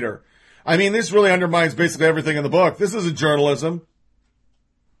 Another tweeter. I mean, this really undermines basically everything in the book. This isn't journalism.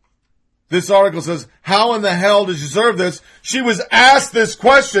 This article says, how in the hell did you deserve this? She was asked this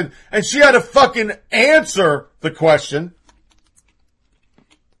question, and she had to fucking answer the question.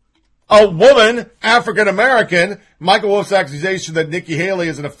 A woman, African-American, Michael Wolff's accusation that Nikki Haley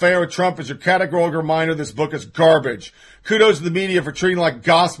is an affair with Trump is your categorical reminder this book is garbage. Kudos to the media for treating it like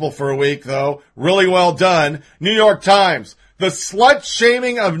gospel for a week, though. Really well done. New York Times, the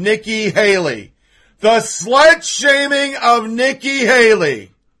slut-shaming of Nikki Haley. The slut-shaming of Nikki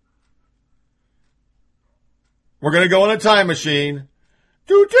Haley. We're going to go in a time machine.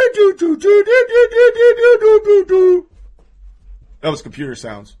 That was computer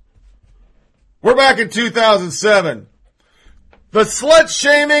sounds. We're back in 2007. The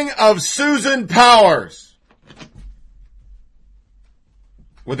slut-shaming of Susan Powers.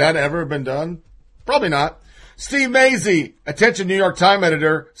 Would that ever have been done? Probably not. Steve Mazie, attention New York Times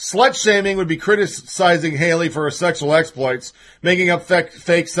editor, slut-shaming would be criticizing Haley for her sexual exploits. Making up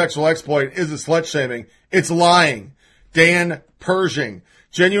fake sexual exploit isn't slut-shaming. It's lying. Dan Pershing.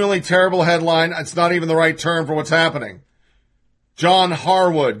 Genuinely terrible headline. It's not even the right term for what's happening. John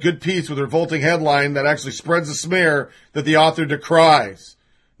Harwood, good piece with a revolting headline that actually spreads a smear that the author decries.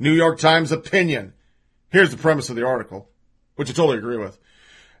 New York Times opinion. Here's the premise of the article, which I totally agree with.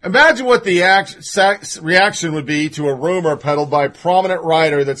 Imagine what the reaction would be to a rumor peddled by a prominent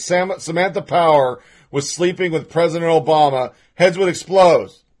writer that Samantha Power was sleeping with President Obama. Heads would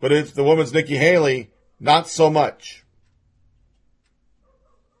explode. But if the woman's Nikki Haley, not so much.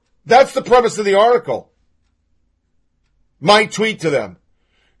 That's the premise of the article. My tweet to them.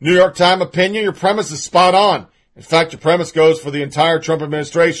 New York Times opinion, your premise is spot on. In fact, your premise goes for the entire Trump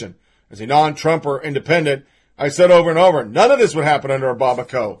administration. As a non-Trumper independent, I said over and over, none of this would happen under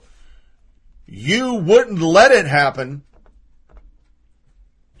Obama-Co. You wouldn't let it happen.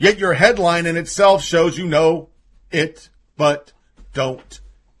 Yet your headline in itself shows you know it, but don't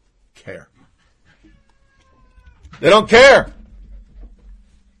care. They don't care.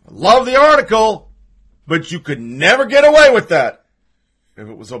 I love the article. But you could never get away with that if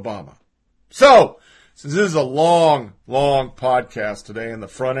it was Obama. So, since this is a long, long podcast today in the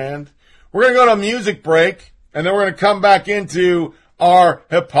front end, we're going to go to a music break, and then we're going to come back into our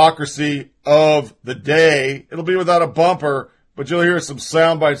hypocrisy of the day. It'll be without a bumper, but you'll hear some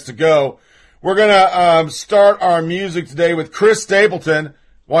sound bites to go. We're going to start our music today with Chris Stapleton.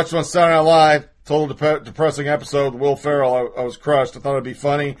 Watched on Saturday Night Live. Total depressing episode with Will Ferrell. I was crushed. I thought it'd be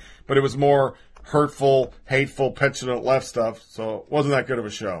funny, but it was more hurtful, hateful, petulant left stuff, so it wasn't that good of a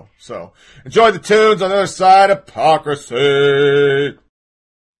show. So, enjoy the tunes on the other side of hypocrisy.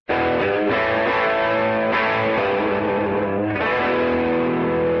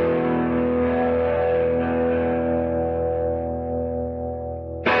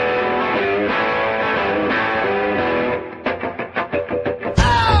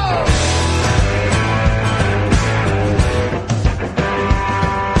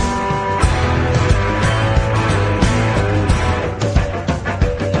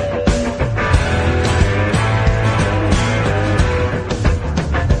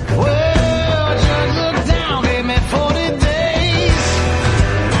 Well,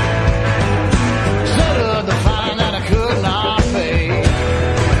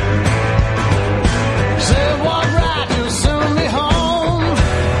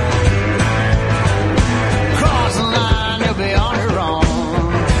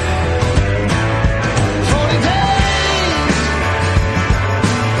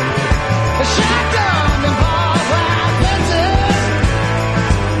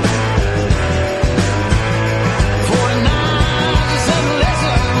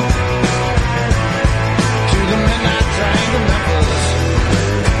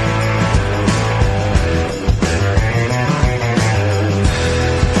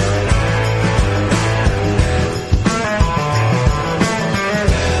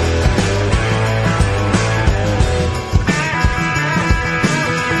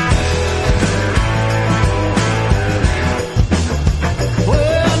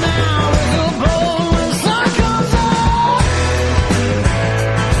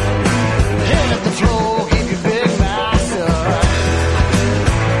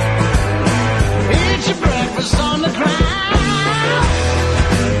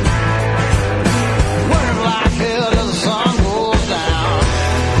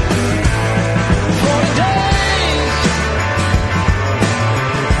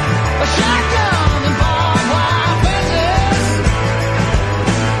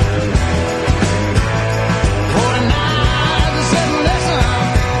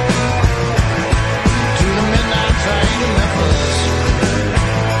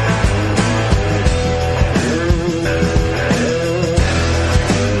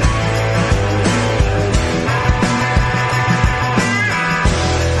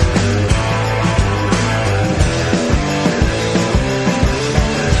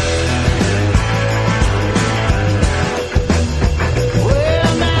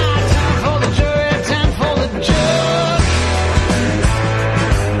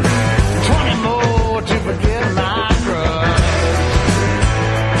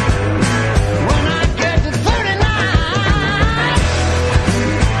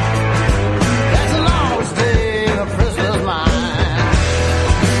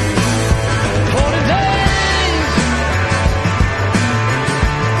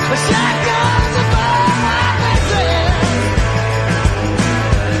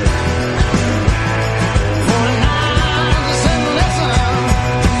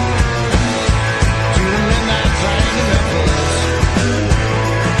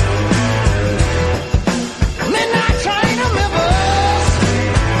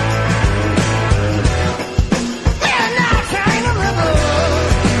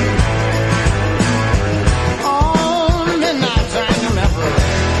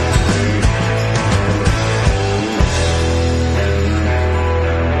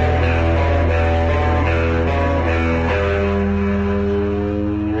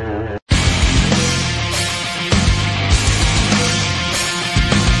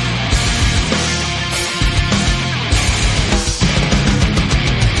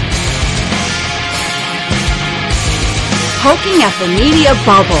 Poking at the media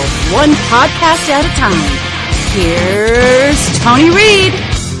bubble, one podcast at a time. Here's Tony Reed.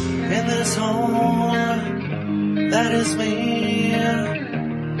 In this home, that is me.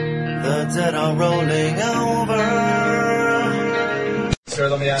 The dead are rolling over.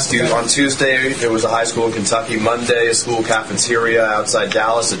 On Tuesday, there was a high school in Kentucky. Monday, a school cafeteria outside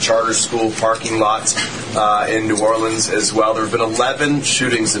Dallas, a charter school parking lot in New Orleans as well. There have been 11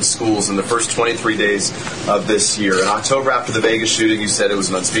 shootings at schools in the first 23 days of this year. In October, after the Vegas shooting, you said it was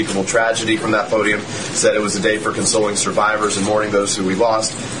an unspeakable tragedy from that podium, said it was a day for consoling survivors and mourning those who we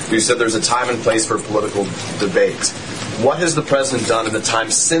lost. You said there's a time and place for political debate. What has the president done in the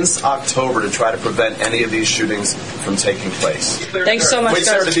time since October to try to prevent any of these shootings from taking place? Thanks so much. Wait,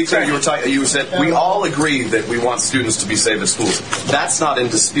 Sarah, to be clear, you said we all agree that we want students to be safe at schools. That's not in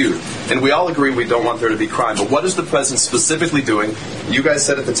dispute. And we all agree we don't want there to be crime. But what is the president specifically doing? You guys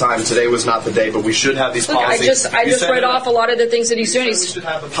said at the time today was not the day, but we should have these policies. I just read off a lot of the things that he's doing. We should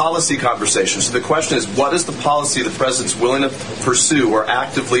have a policy conversation. So the question is, what is the policy the president's willing to pursue or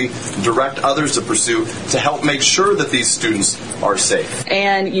actively direct others to pursue to help make sure that these students are safe?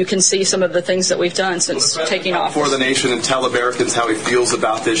 And you can see some of the things that we've done since taking office. For the nation and tell Americans how he feels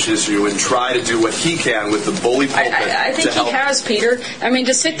about this issue and try to do what he can with the bully pulpit. I think he has, Peter. I mean,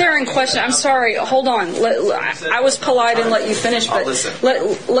 to sit there and question, I'm sorry, hold on. I was polite and let you finish, but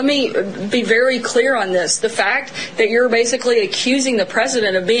let me be very clear on this. The fact that you're basically accusing the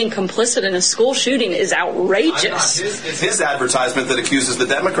president of being complicit in a school shooting is outrageous. It's his advertisement that accuses the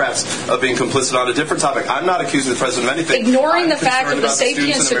Democrats of being complicit on a different topic. I'm not accusing the president of anything. Ignoring the fact of the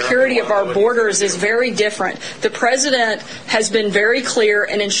safety and security of our borders is very different. The president has been very clear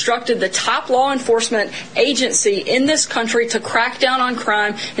and instructed the top law enforcement agency in this country to crack down on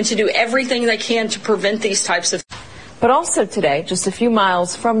crime and to do everything they can to prevent these types of. But also today, just a few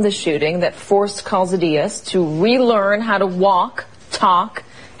miles from the shooting that forced Calzadillas to relearn how to walk, talk,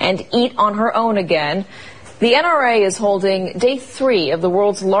 and eat on her own again, the NRA is holding day 3 of the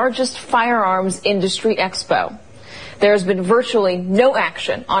world's largest firearms industry expo. There has been virtually no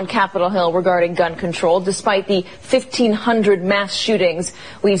action on Capitol Hill regarding gun control, despite the 1,500 mass shootings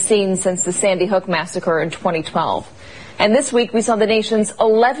we've seen since the Sandy Hook massacre in 2012. And this week, we saw the nation's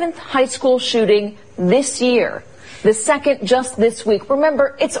 11th high school shooting this year, the second just this week.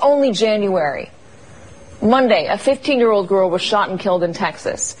 Remember, it's only January. Monday, a 15-year-old girl was shot and killed in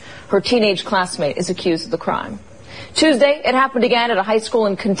Texas. Her teenage classmate is accused of the crime. Tuesday, it happened again at a high school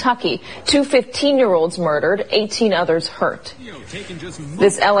in Kentucky. 2 15-year-olds murdered, 18 others hurt.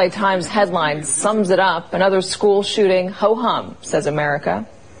 This LA Times headline sums it up. Another school shooting, ho-hum, says America.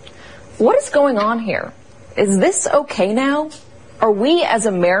 What is going on here? Is this okay now? Are we as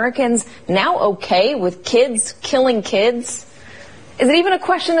Americans now okay with kids killing kids? Is it even a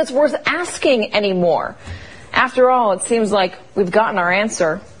question that's worth asking anymore? After all, it seems like we've gotten our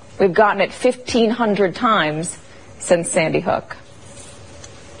answer. We've gotten it 1,500 times since Sandy Hook.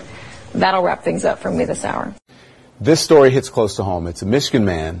 That'll wrap things up for me this hour. This story hits close to home. It's a Michigan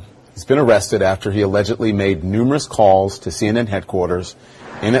man. He's been arrested after he allegedly made numerous calls to CNN headquarters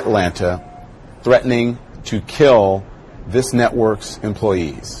in Atlanta, threatening to kill this network's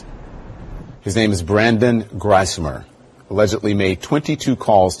employees. His name is Brandon Geismer. Allegedly made 22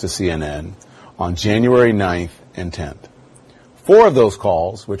 calls to CNN on January 9th and 10th. 4 of those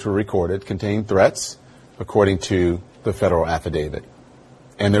calls, which were recorded, contained threats, according to the federal affidavit.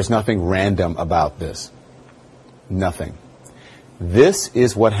 And there's nothing random about this. Nothing. This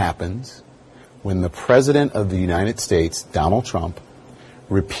is what happens when the President of the United States, Donald Trump,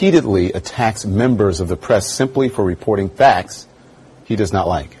 repeatedly attacks members of the press simply for reporting facts he does not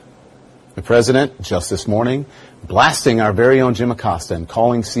like. The President, just this morning, blasting our very own Jim Acosta and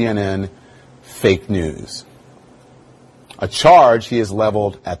calling CNN fake news. A charge he has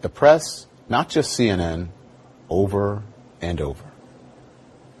leveled at the press, not just CNN, over and over.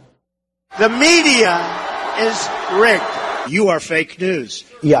 The media is rigged. You are fake news.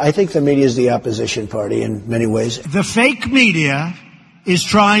 Yeah, I think the media is the opposition party in many ways. The fake media is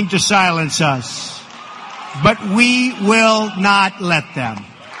trying to silence us, but we will not let them.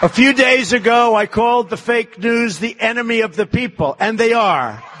 A few days ago, I called the fake news the enemy of the people, and they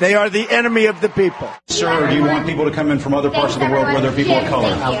are. They are the enemy of the people. Sir, do you want people to come in from other parts of the world where there are people of color?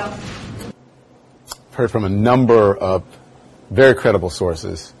 I've heard from a number of very credible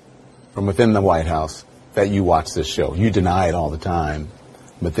sources from within the White House that you watch this show. You deny it all the time,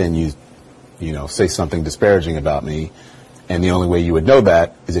 but then you say something disparaging about me, and the only way you would know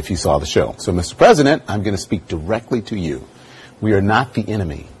that is if you saw the show. So, Mr. President, I'm going to speak directly to you. We are not the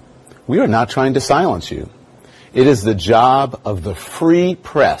enemy. We are not trying to silence you. It is the job of the free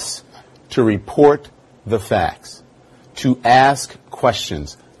press to report the facts, to ask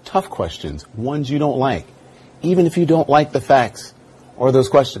questions, tough questions, ones you don't like, even if you don't like the facts or those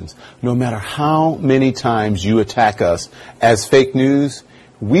questions. No matter how many times you attack us as fake news,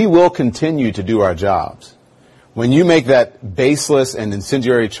 we will continue to do our jobs. When you make that baseless and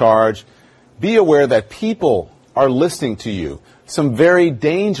incendiary charge, be aware that people are listening to you, some very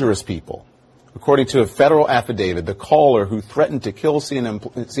dangerous people. According to a federal affidavit, the caller who threatened to kill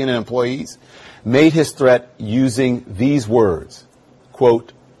CNN employees made his threat using these words,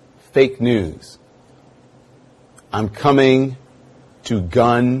 quote, fake news. I'm coming to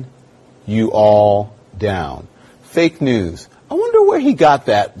gun you all down. Fake news. I wonder where he got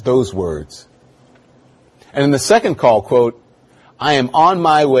those words. And in the second call, quote, I am on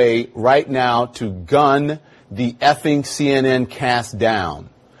my way right now to gun the effing CNN cast down.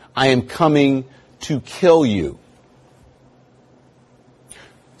 I am coming to kill you.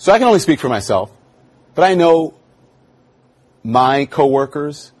 So I can only speak for myself, but I know my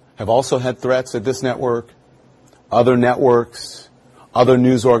coworkers have also had threats at this network, other networks, other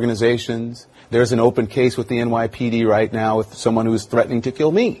news organizations. There's an open case with the NYPD right now with someone who is threatening to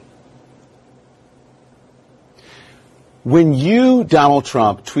kill me. When you, Donald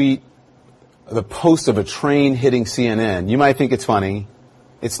Trump, tweet the post of a train hitting CNN, you might think it's funny.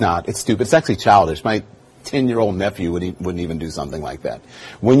 It's not. It's stupid. It's actually childish. My 10-year-old nephew wouldn't even do something like that.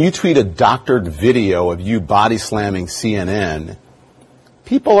 When you tweet a doctored video of you body slamming CNN,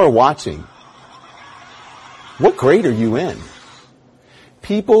 people are watching. What grade are you in?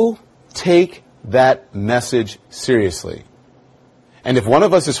 People take that message seriously. And if one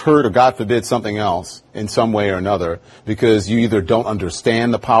of us is hurt, or God forbid something else in some way or another, because you either don't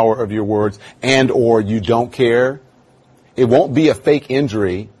understand the power of your words and or you don't care, it won't be a fake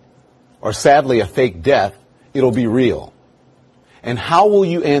injury or sadly a fake death. It'll be real. And how will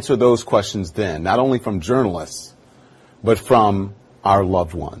you answer those questions then? Not only from journalists, but from our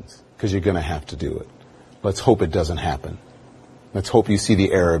loved ones, because you're going to have to do it. Let's hope it doesn't happen. Let's hope you see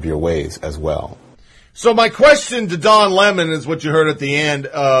the error of your ways as well. So my question to Don Lemon is what you heard at the end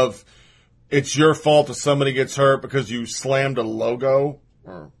of, it's your fault if somebody gets hurt because you slammed a logo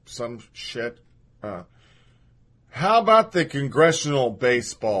or some shit. How about the congressional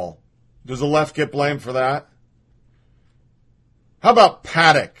baseball? Does the left get blamed for that? How about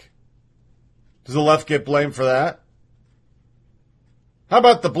Paddock? Does the left get blamed for that? How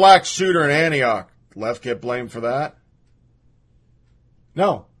about the black shooter in Antioch? Left get blamed for that?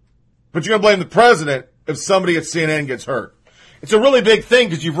 No. But you're going to blame the president if somebody at CNN gets hurt. It's a really big thing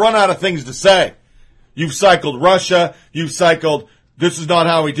because you've run out of things to say. You've cycled Russia. You've cycled, this is not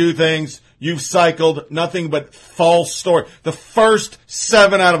how we do things. You've cycled nothing but false story. The first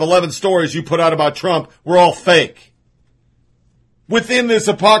 7 out of 11 stories you put out about Trump were all fake. Within this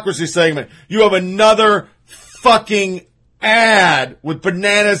hypocrisy segment, you have another fucking ad with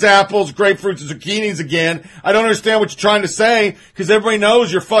bananas, apples, grapefruits, and zucchinis again. I don't understand what you're trying to say because everybody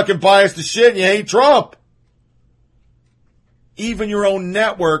knows you're fucking biased as shit and you hate Trump. Even your own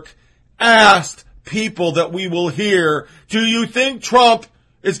network asked people that we will hear, do you think Trump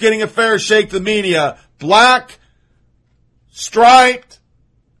is getting a fair shake to the media? Black, striped,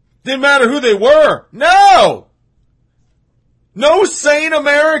 didn't matter who they were. No! No sane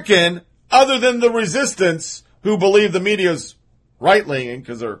American other than the resistance who believe the media's right-leaning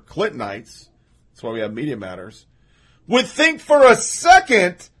because they're Clintonites, that's why we have Media Matters, would think for a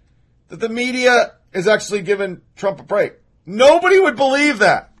second that the media is actually giving Trump a break. Nobody would believe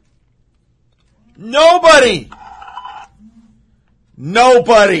that. Nobody.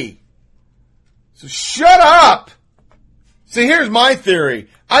 So shut up. See, here's my theory.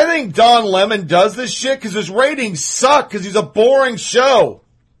 I think Don Lemon does this shit because his ratings suck because he's a boring show.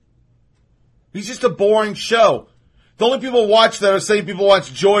 He's just a boring show. The only people watch that are saying people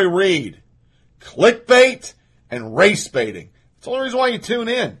watch Joy Reid. Clickbait and race baiting. That's the only reason why you tune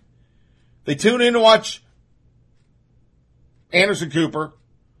in. They tune in to watch Anderson Cooper.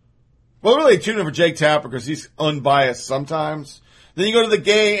 Well, really, they tune in for Jake Tapper because he's unbiased sometimes. Then you go to the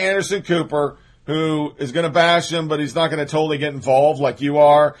gay Anderson Cooper, who is going to bash him, but he's not going to totally get involved like you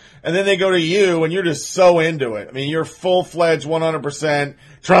are. And then they go to you, and you're just so into it. I mean, you're full-fledged 100%.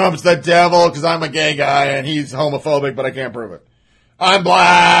 Trump's the devil because I'm a gay guy, and he's homophobic, but I can't prove it. I'm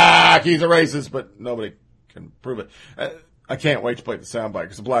black, he's a racist, but nobody can prove it. I can't wait to play the soundbite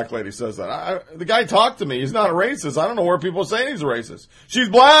because the black lady says that. The guy talked to me. He's not a racist. I don't know where people are saying he's a racist. She's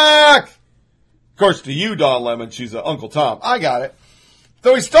black! Of course, to you, Don Lemon, she's Uncle Tom. I got it.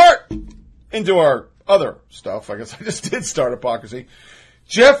 So we start into our other stuff. I guess I just did start hypocrisy.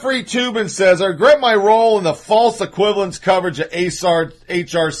 Jeffrey Tubin says, I regret my role in the false equivalence coverage at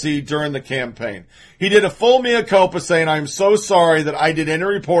HRC during the campaign. He did a full mea culpa saying, I am so sorry that I did any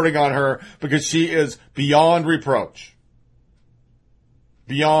reporting on her because she is beyond reproach.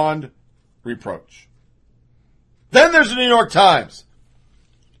 Beyond reproach. Then there's the New York Times.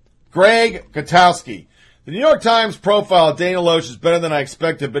 Greg Katowski. The New York Times profile of Dana Loesch is better than I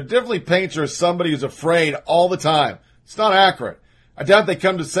expected, but definitely paints her as somebody who's afraid all the time. It's not accurate. I doubt they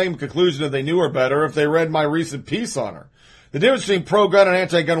come to the same conclusion if they knew her better, if they read my recent piece on her. The difference between pro-gun and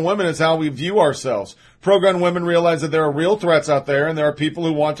anti-gun women is how we view ourselves. Pro-gun women realize that there are real threats out there and there are people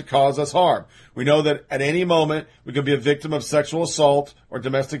who want to cause us harm. We know that at any moment we could be a victim of sexual assault or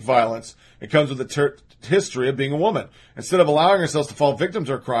domestic violence. It comes with a history of being a woman. Instead of allowing ourselves to fall victim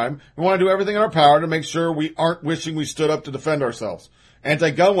to a crime, we want to do everything in our power to make sure we aren't wishing we stood up to defend ourselves.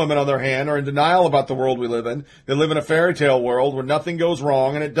 Anti-gun women, on their hand, are in denial about the world we live in. They live in a fairy tale world where nothing goes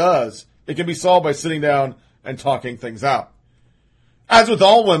wrong, and it does. It can be solved by sitting down and talking things out. As with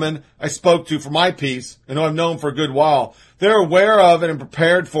all women I spoke to for my piece, and who I've known for a good while, they're aware of and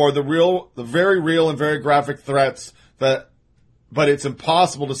prepared for the very real and very graphic threats but it's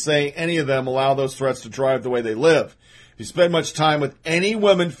impossible to say any of them allow those threats to drive the way they live. If you spend much time with any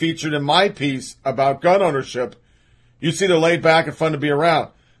women featured in my piece about gun ownership, you see they're laid back and fun to be around.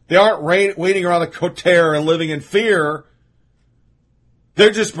 They aren't waiting around the coterie and living in fear.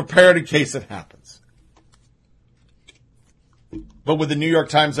 They're just prepared in case it happens. But would the New York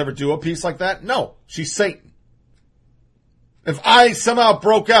Times ever do a piece like that? No. She's Satan. If I somehow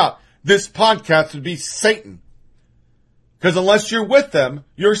broke out, this podcast would be Satan. Because unless you're with them,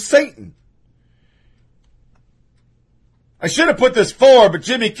 you're Satan. I should have put this forward, but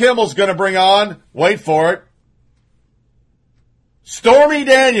Jimmy Kimmel's going to bring on, wait for it, Stormy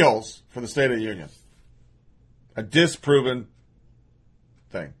Daniels for the State of the Union. A disproven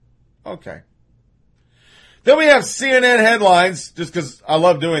thing. Okay. Then we have CNN headlines, just because I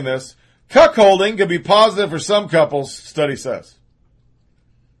love doing this. Cuckolding can be positive for some couples, study says.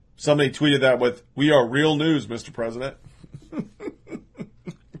 Somebody tweeted that with, we are real news, Mr. President.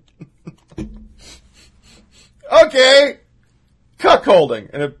 Okay. Cuckolding.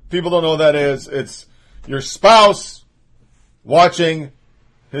 And if people don't know what that is, it's your spouse watching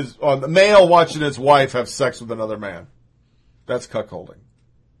the male watching his wife have sex with another man. That's cuckolding.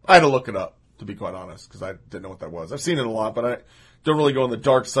 I had to look it up, to be quite honest, because I didn't know what that was. I've seen it a lot, but I don't really go on the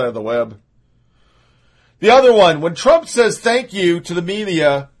dark side of the web. The other one, when Trump says thank you to the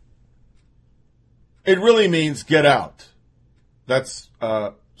media, it really means get out. That's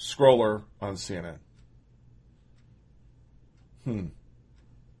Scroller on CNN.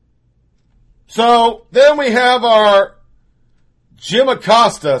 So then we have our Jim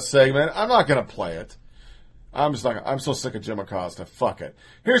Acosta segment. I'm not going to play it. I'm so sick of Jim Acosta. Fuck it.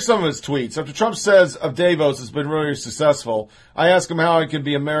 Here's some of his tweets. After Trump says of Davos has been really successful, I ask him how he can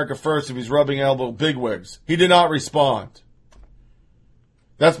be America first if he's rubbing elbow bigwigs. He did not respond.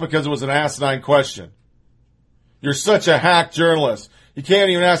 That's because it was an asinine question. You're such a hack journalist. You can't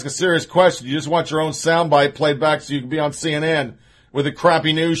even ask a serious question. You just want your own soundbite played back so you can be on CNN with a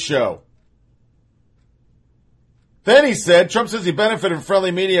crappy news show. Then he said, Trump says he benefited from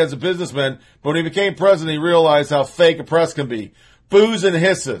friendly media as a businessman, but when he became president, he realized how fake a press can be. Boos and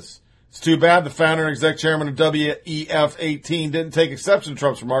hisses. It's too bad the founder and exec chairman of WEF-18 didn't take exception to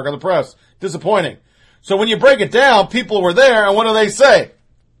Trump's remark on the press. Disappointing. So when you break it down, people were there, and what do they say?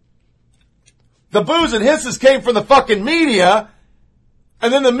 The boos and hisses came from the fucking media,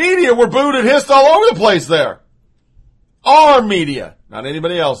 and then the media were booed and hissed all over the place there. Our media, not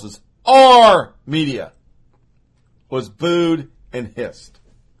anybody else's, our media was booed and hissed.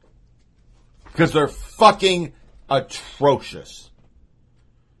 Because they're fucking atrocious.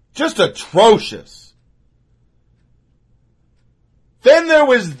 Just atrocious. Then there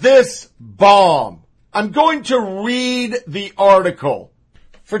was this bomb. I'm going to read the article.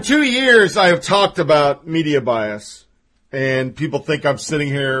 For 2 years, I have talked about media bias. And people think I'm sitting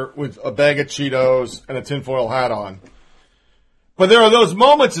here with a bag of Cheetos and a tinfoil hat on. But there are those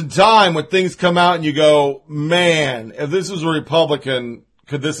moments in time when things come out and you go, man, if this was a Republican,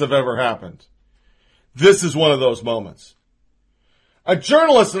 could this have ever happened? This is one of those moments. A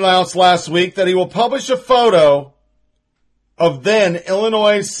journalist announced last week that he will publish a photo of then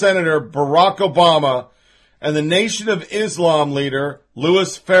Illinois Senator Barack Obama and the Nation of Islam leader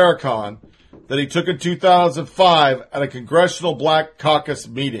Louis Farrakhan that he took in 2005 at a Congressional Black Caucus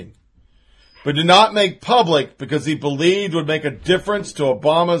meeting, but did not make public because he believed would make a difference to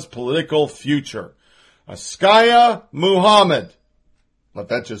Obama's political future. Askaya Muhammad, let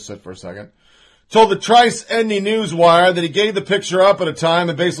that just sit for a second, told the Trice Edney Newswire that he gave the picture up at a time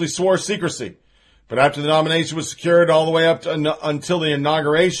and basically swore secrecy. But after the nomination was secured all the way up to until the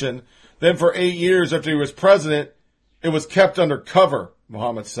inauguration, then for 8 years after he was president, it was kept under cover,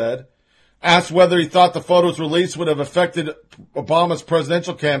 Muhammad said. Asked whether he thought the photos released would have affected Obama's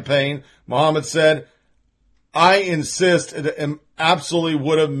presidential campaign, Muhammad said, I insist it absolutely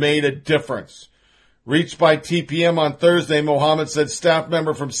would have made a difference. Reached by TPM on Thursday, Muhammad said staff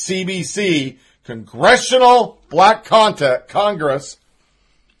member from CBC, Congressional Black Congress,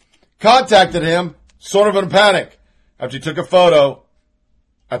 contacted him sort of in a panic after he took a photo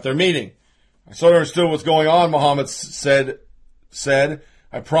at their meeting. I sort of understood what's going on, Muhammad said,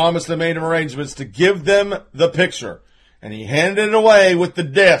 I promised and made him arrangements to give them the picture, and he handed it away with the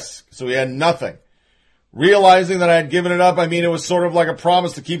disc, so he had nothing. Realizing that I had given it up, I mean, it was sort of like a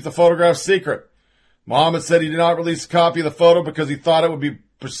promise to keep the photograph secret. Muhammad said he did not release a copy of the photo because he thought it would be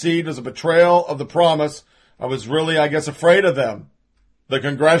perceived as a betrayal of the promise. I was really, I guess, afraid of them, the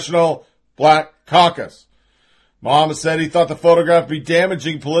Congressional Black Caucus. Muhammad said he thought the photograph would be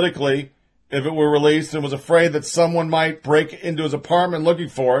damaging politically if it were released and was afraid that someone might break into his apartment looking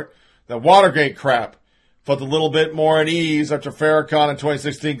for it. That Watergate crap. Felt a little bit more at ease after Farrakhan in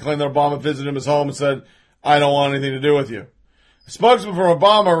 2016 claimed that Obama visited him at his home and said, I don't want anything to do with you. A spokesman for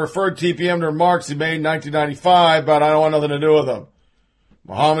Obama referred TPM to remarks he made in 1995 about I don't want nothing to do with them.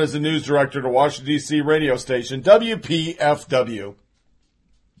 Muhammad is the news director at a Washington, D.C. radio station, WPFW,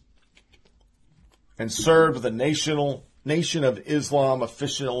 and served with the Nation of Islam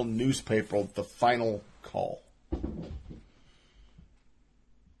official newspaper, The Final Call.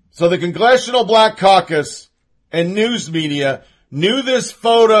 So the Congressional Black Caucus and news media knew this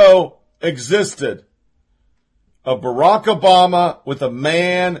photo existed of Barack Obama with a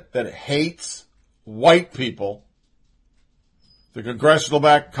man that hates white people. The Congressional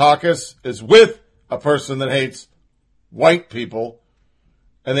Black Caucus is with a person that hates white people,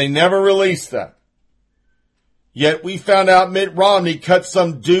 and they never released that. Yet we found out Mitt Romney cut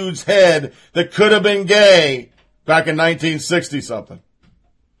some dude's head that could have been gay back in 1960-something.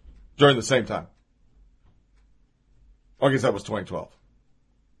 During the same time. I guess that was 2012.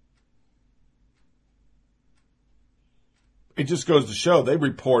 It just goes to show they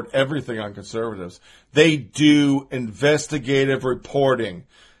report everything on conservatives. They do investigative reporting.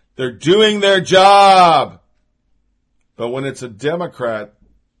 They're doing their job. But when it's a Democrat,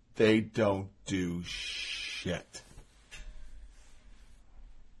 they don't do shit.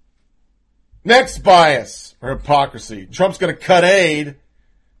 Next bias or hypocrisy. Trump's going to cut aid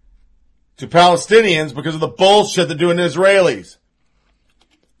to Palestinians because of the bullshit they're doing to Israelis.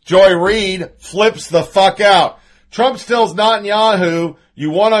 Joy Reid flips the fuck out. Trump tells Netanyahu, you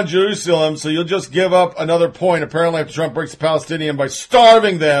won on Jerusalem, so you'll just give up another point, apparently after Trump breaks the Palestinian by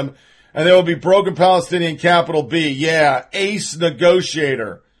starving them, and there will be broken Palestinian capital B. Yeah, ace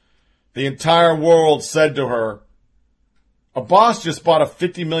negotiator. The entire world said to her, Abbas just bought a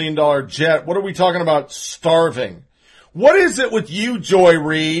 $50 million jet. What are we talking about starving? What is it with you, Joy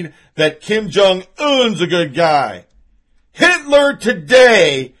Reid, that Kim Jong-un's a good guy? Hitler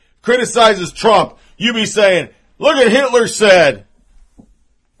today criticizes Trump. You be saying, look at Hitler said.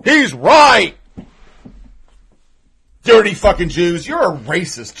 He's right. Dirty fucking Jews. You're a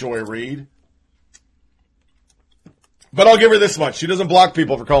racist, Joy Reid. But I'll give her this much. She doesn't block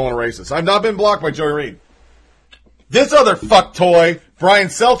people for calling her racist. I've not been blocked by Joy Reid. This other fuck toy, Brian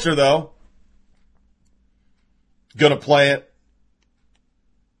Seltzer, though, gonna play it.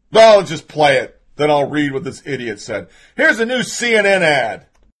 Well, I'll just play it. Then I'll read what this idiot said. Here's a new CNN ad.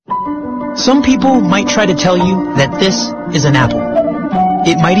 Some people might try to tell you that this is an apple.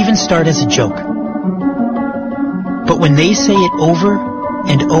 It might even start as a joke. But when they say it over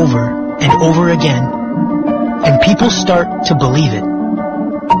and over and over again, and people start to believe it,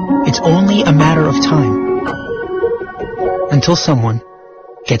 it's only a matter of time until someone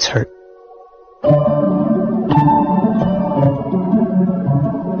gets hurt.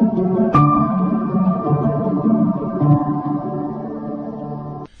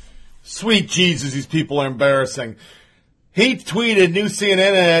 Sweet Jesus, these people are embarrassing. He tweeted, new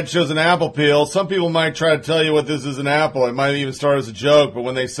CNN ad shows an apple peel. Some people might try to tell you what this is an apple. It might even start as a joke, but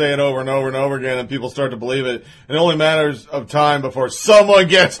when they say it over and over and over again and people start to believe it, it only matters of time before someone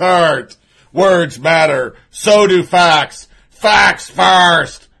gets hurt. Words matter. So do facts. Facts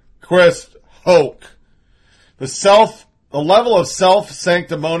first. Chris Hoke. The level of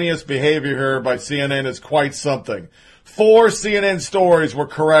self-sanctimonious behavior here by CNN is quite something. 4 CNN stories were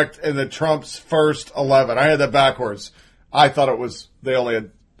correct in the Trump's first 11. I had that backwards. I thought it was, they only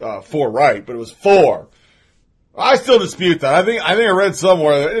had 4 right, but it was 4. I still dispute that. I think I read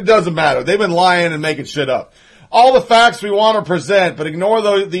somewhere that it doesn't matter. They've been lying and making shit up. All the facts we want to present, but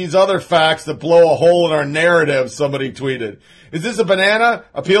ignore these other facts that blow a hole in our narrative, somebody tweeted. Is this a banana?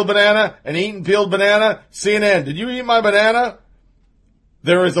 A peeled banana? An eaten peeled banana? CNN, did you eat my banana?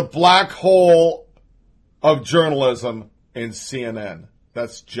 There is a black hole of journalism in CNN.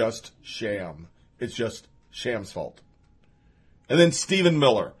 That's just sham. It's just sham's fault. And then Stephen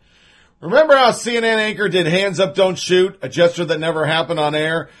Miller. Remember how CNN anchor did hands up, don't shoot, a gesture that never happened on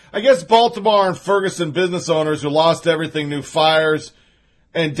air? I guess Baltimore and Ferguson business owners who lost everything knew fires,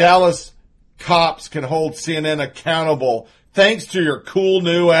 and Dallas cops can hold CNN accountable thanks to your cool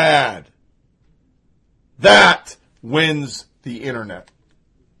new ad. That wins the internet.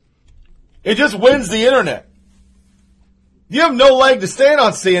 It just wins the internet. You have no leg to stand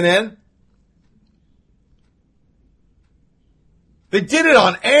on, CNN. They did it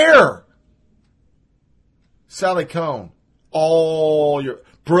on air. Sally Cohn,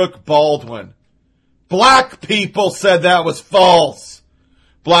 Brooke Baldwin. Black people said that was false.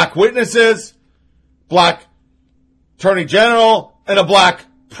 Black witnesses, black attorney general, and a black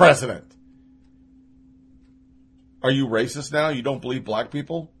president. Are you racist now? You don't believe black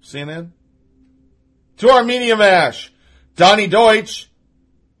people, CNN? To Armenia Mash, Donnie Deutsch.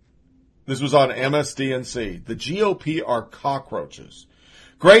 This was on MSDNC. The GOP are cockroaches.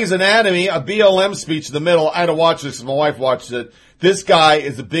 Grey's Anatomy, a BLM speech in the middle. I had to watch this because my wife watched it. This guy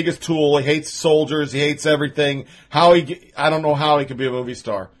is the biggest tool. He hates soldiers. He hates everything. I don't know how he could be a movie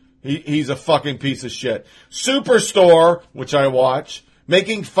star. He's a fucking piece of shit. Superstore, which I watch,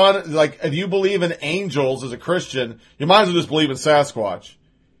 making fun, like, if you believe in angels as a Christian, you might as well just believe in Sasquatch.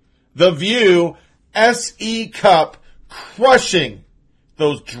 The View, S.E. Cup, crushing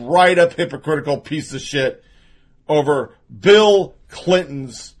those dried up hypocritical pieces of shit over Bill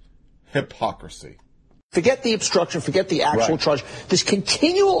Clinton's hypocrisy. Forget the obstruction, forget the actual charge. This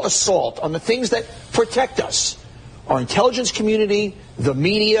continual assault on the things that protect us, our intelligence community, the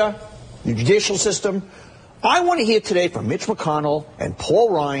media, the judicial system. I want to hear today from Mitch McConnell and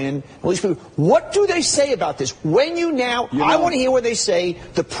Paul Ryan, all these people, what do they say about this? I want to hear what they say.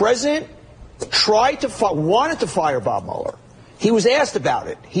 The president wanted to fire Bob Mueller. He was asked about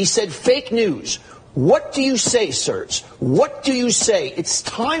it. He said fake news. What do you say, sirs? What do you say? It's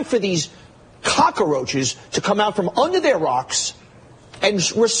time for these cockroaches to come out from under their rocks and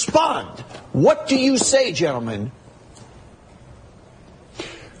respond. What do you say, gentlemen?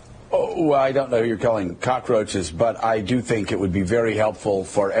 Oh, well, I don't know who you're calling cockroaches, but I do think it would be very helpful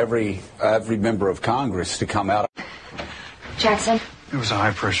for every member of Congress to come out. Jackson? It was a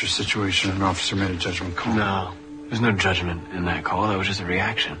high-pressure situation, and an officer made a judgment call. No, there's no judgment in that call. That was just a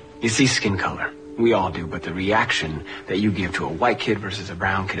reaction. You see skin color. We all do, but the reaction that you give to a white kid versus a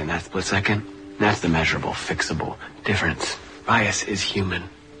brown kid in that split second, that's the measurable, fixable difference. Bias is human.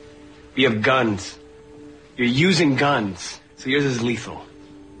 You have guns. You're using guns, so yours is lethal.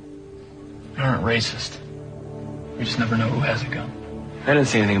 You aren't racist. We just never know who has a gun. I didn't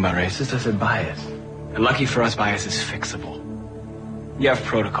say anything about racist. I said bias. And lucky for us, bias is fixable. You have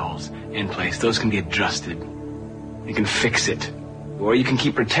protocols in place. Those can be adjusted. You can fix it. Or you can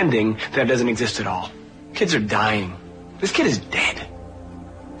keep pretending that doesn't exist at all. Kids are dying. This kid is dead.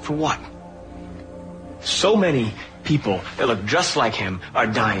 For what? So many people that look just like him are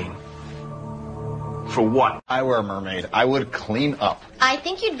dying. For what? I were a mermaid, I would clean up. I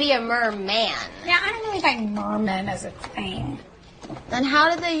think you'd be a merman. Yeah, I don't really like merman as a thing. Then how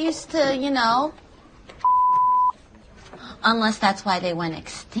did they used to, Unless that's why they went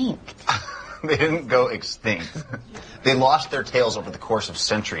extinct. They didn't go extinct. They lost their tails over the course of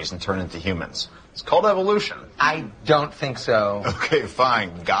centuries and turned into humans. It's called evolution. I don't think so. Okay,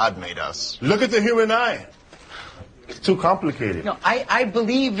 fine. God made us. Look at the human eye. It's too complicated. No, I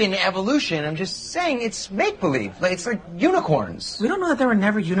believe in evolution. I'm just saying it's make-believe. It's like unicorns. We don't know that there were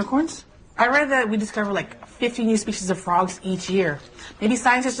never unicorns. I read that we discover 50 new species of frogs each year. Maybe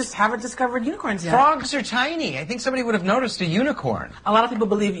scientists just haven't discovered unicorns yet. Frogs are tiny. I think somebody would have noticed a unicorn. A lot of people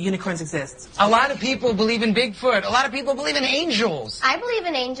believe unicorns exist. A lot of people believe in Bigfoot. A lot of people believe in angels. I believe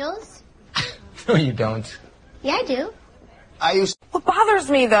in angels. No, you don't. Yeah, I do. What bothers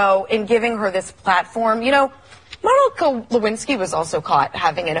me, though, in giving her this platform, Monica Lewinsky was also caught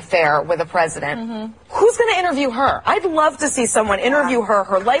having an affair with a president. Who's going to interview her? I'd love to see someone interview her.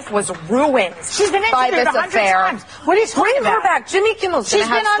 Her life was ruined She's been by interviewed this 100 affair. times. What are you talking Bring about? her back. Jimmy Kimmel's going to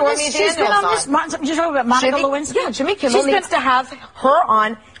have Stormy Daniels She's been on this. You're talking about Monica Lewinsky? Yeah, Jimmy Kimmel needs to have her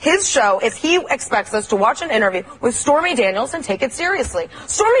on his show if he expects us to watch an interview with Stormy Daniels and take it seriously.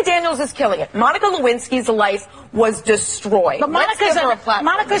 Stormy Daniels is killing it. Monica Lewinsky's life was destroyed. But Let's give her a platform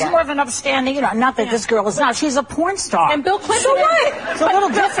Monica's again. more of an upstanding, not that this girl is not. She's a porn star. And Bill Clinton. So what? It's a little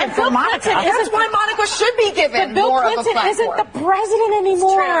different Bill for Monica. Clinton That's why Monica should be given Bill more Clinton of a platform. isn't the president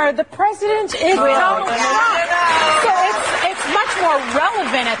anymore. The president is Donald Trump. So it's much more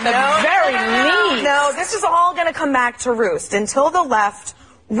relevant at the very least. No, this is all going to come back to roost until the left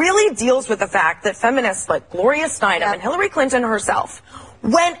really deals with the fact that feminists like Gloria Steinem and Hillary Clinton herself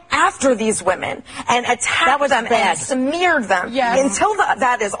went after these women and attacked them and smeared them. Until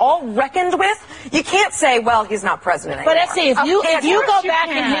that is all reckoned with, you can't say, well, he's not president anymore. But let's see, if you go back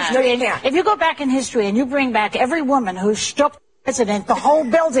in history, No, you can't. if you go back in history and you bring back every woman who struck the president, the whole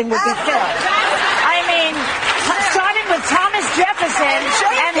building would be filled. I mean, starting with Thomas Jefferson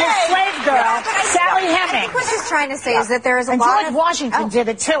and his slave girl, Sally Hemings. I think what she's trying to say is that there is a and lot George of... Washington did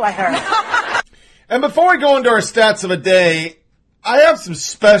it too, I heard. And before we go into our stats of the day, I have some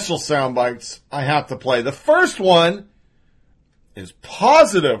special sound bites I have to play. The first one is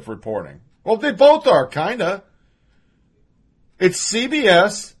positive reporting. Well, they both are, kinda. It's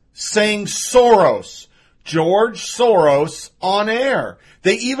CBS saying Soros, George Soros, on air.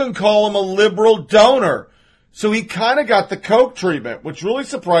 They even call him a liberal donor. So he kind of got the Coke treatment, which really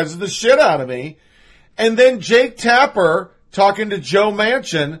surprises the shit out of me. And then Jake Tapper talking to Joe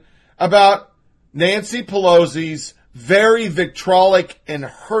Manchin about Nancy Pelosi's very vitriolic and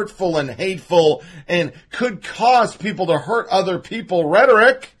hurtful and hateful and could cause people to hurt other people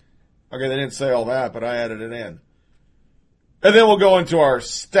rhetoric. Okay, they didn't say all that, but I added it in. And then we'll go into our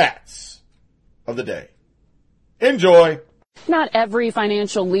stats of the day. Enjoy. Not every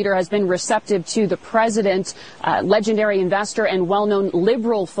financial leader has been receptive to the president. Legendary investor and well-known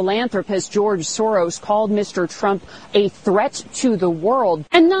liberal philanthropist George Soros called Mr. Trump a threat to the world.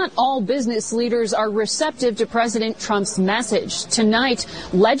 And not all business leaders are receptive to President Trump's message. Tonight,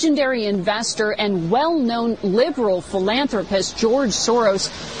 legendary investor and well-known liberal philanthropist George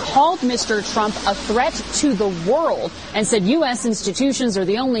Soros called Mr. Trump a threat to the world and said U.S. institutions are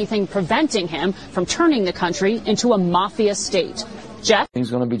the only thing preventing him from turning the country into a mafia state. Jeff?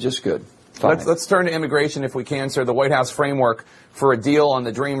 He's going to be just good. Let's turn to immigration if we can, sir. The White House framework for a deal on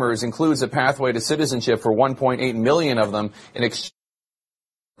the Dreamers includes a pathway to citizenship for 1.8 million of them in exchange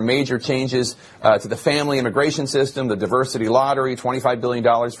for major changes to the family immigration system, the diversity lottery, $25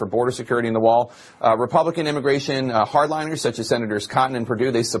 billion for border security in the wall. Republican immigration hardliners such as Senators Cotton and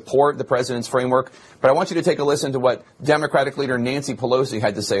Perdue, they support the president's framework. But I want you to take a listen to what Democratic leader Nancy Pelosi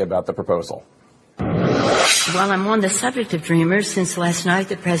had to say about the proposal. While I'm on the subject of Dreamers, since last night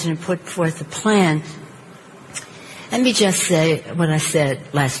the president put forth a plan, let me just say what I said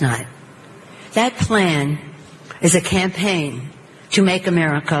last night. That plan is a campaign to make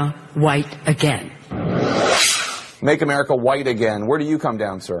America white again. Make America white again. Where do you come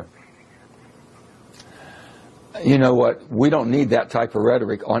down, sir? You know what? We don't need that type of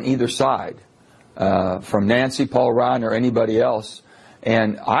rhetoric on either side, from Nancy, Paul Ryan, or anybody else.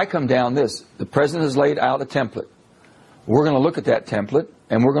 And I come down this. The president has laid out a template. We're going to look at that template,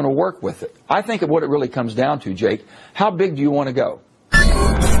 and we're going to work with it. I think of what it really comes down to, Jake. How big do you want to go?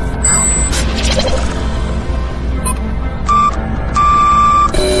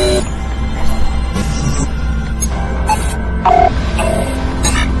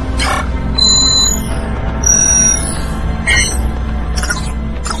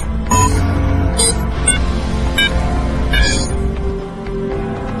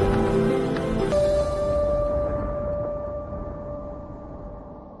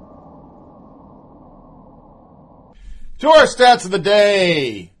 To our stats of the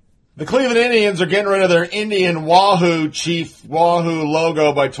day. The Cleveland Indians are getting rid of their Indian Wahoo Chief Wahoo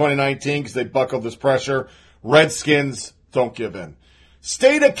logo by 2019 because they buckled this pressure. Redskins don't give in.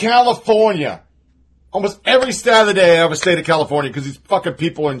 State of California. Almost every stat of the day I have a state of California because these fucking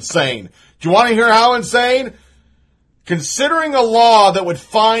people are insane. Do you want to hear how insane? Considering a law that would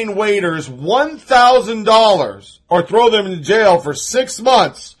fine waiters $1,000 or throw them in jail for 6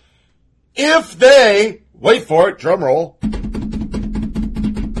 months if they, wait for it, drum roll,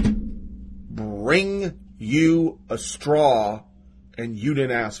 bring you a straw and you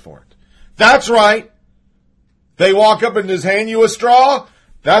didn't ask for it. That's right. They walk up and just hand you a straw.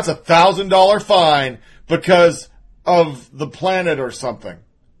 That's a $1,000 fine because of the planet or something.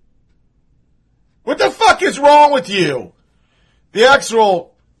 What the fuck is wrong with you? The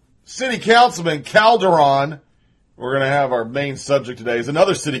actual city councilman, Calderon, we're going to have our main subject today, is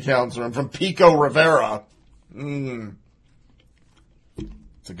another city councilman from Pico Rivera. It's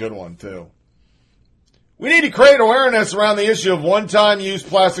a good one, too. We need to create awareness around the issue of one-time use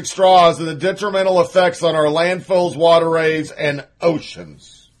plastic straws and the detrimental effects on our landfills, waterways, and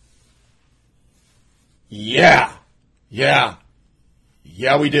oceans. Yeah,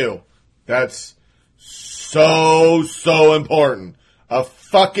 we do. That's so important. A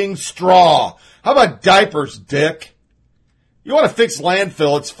fucking straw. How about diapers, dick? You want to fix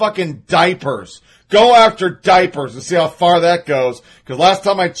landfill, it's fucking diapers. Go after diapers and see how far that goes. Because last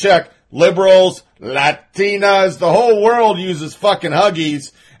time I checked, liberals, Latinas, the whole world uses fucking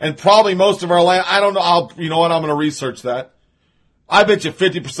Huggies. And probably most of our land, I don't know, you know what, I'm going to research that. I bet you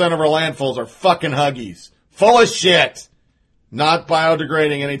 50% of our landfills are fucking Huggies. Full of shit. Not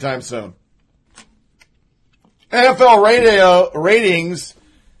biodegrading anytime soon. NFL ratings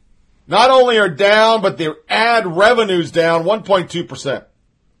not only are down, but their ad revenue's down 1.2%.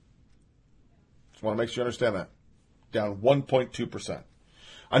 Just want to make sure you understand that. Down 1.2%.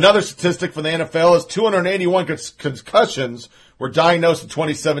 Another statistic for the NFL is 281 concussions were diagnosed in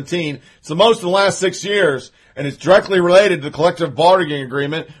 2017. It's the most in the last 6 years, and it's directly related to the collective bargaining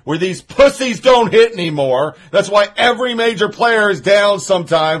agreement where these pussies don't hit anymore. That's why every major player is down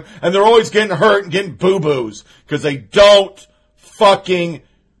sometime, and they're always getting hurt and getting boo-boos because they don't fucking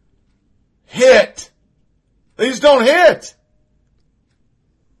hit. They just don't hit.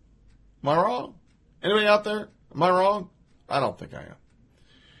 Am I wrong? Anybody out there? Am I wrong? I don't think I am.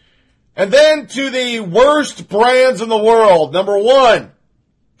 And then to the worst brands in the world. Number 1,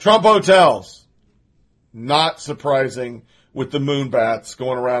 Trump Hotels. Not surprising with the Moonbats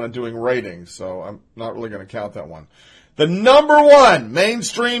going around and doing ratings, so I'm not really going to count that one. The number 1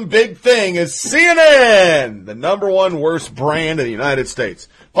 mainstream big thing is CNN, the number 1 worst brand in the United States.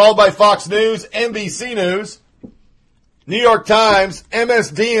 Followed by Fox News, NBC News, New York Times,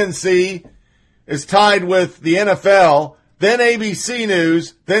 MSDNC is tied with the NFL, then ABC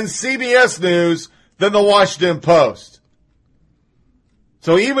News, then CBS News, then the Washington Post.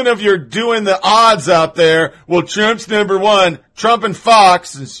 So even if you're doing the odds out there, well, Trump's number 1, Trump and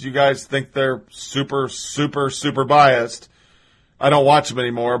Fox, since you guys think they're super biased. I don't watch them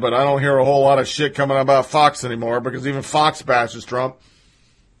anymore, but I don't hear a whole lot of shit coming about Fox anymore because even Fox bashes Trump.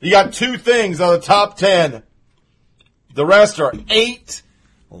 You got 2 things on the top 10. The rest are 8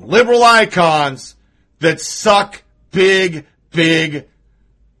 liberal icons that suck big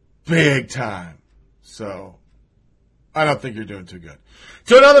time. So, I don't think you're doing too good.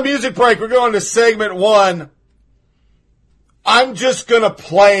 To another music break, we're going to segment 1. I'm just going to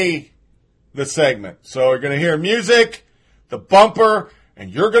play the segment. So, you're going to hear music, the bumper,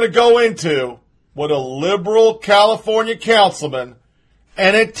 and you're going to go into what a liberal California councilman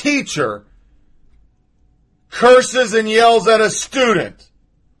and a teacher curses and yells at a student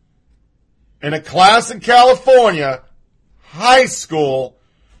in a class in California, high school,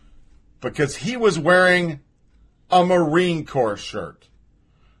 because he was wearing a Marine Corps shirt.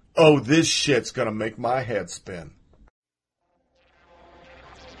 Oh, this shit's gonna make my head spin.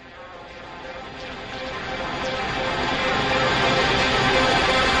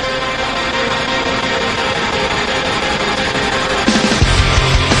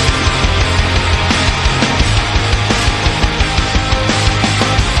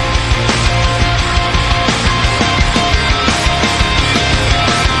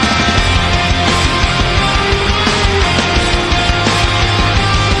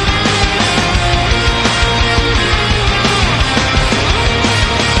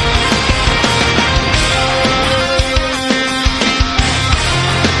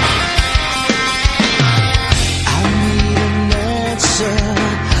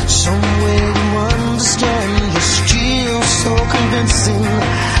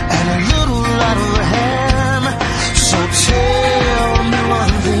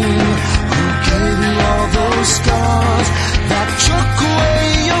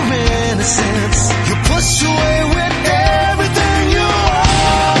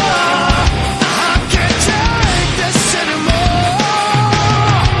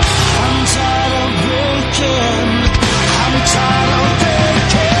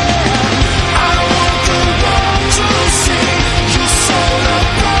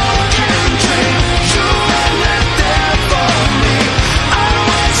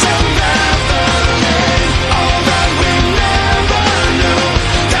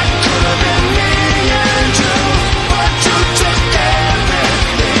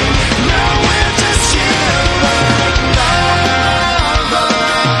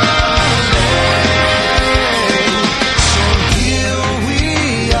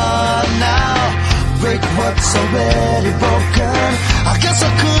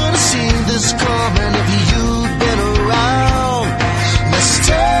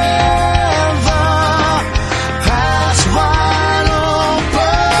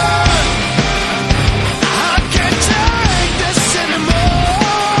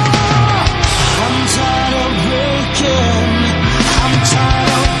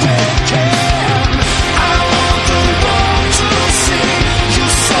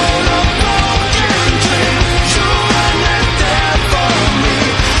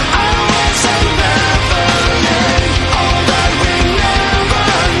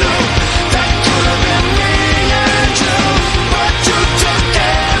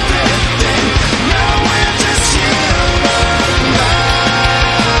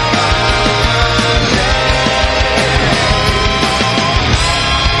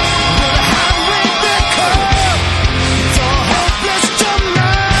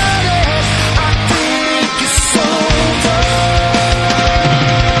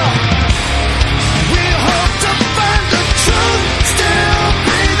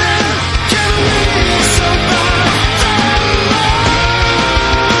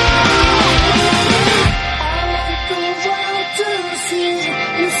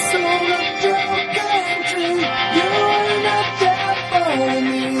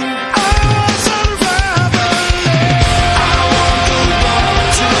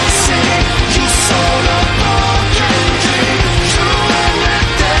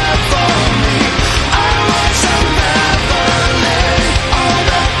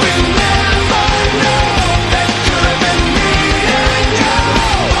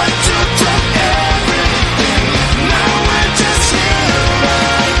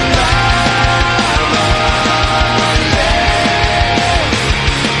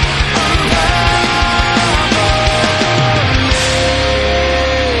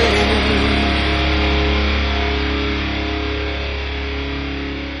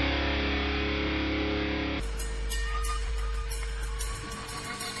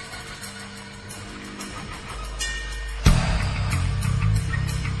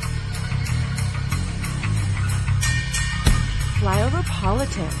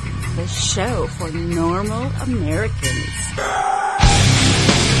 Politic, the show for normal Americans.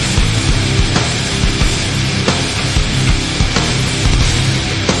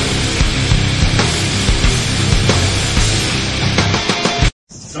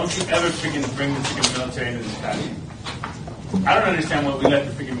 Don't you ever freaking bring the freaking military into this country. I don't understand why we let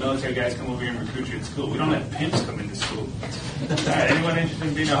the freaking military guys come over here and recruit you at school. We don't let pimps come into school. Anyone interested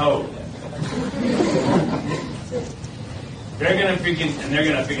in being a hoe? They're gonna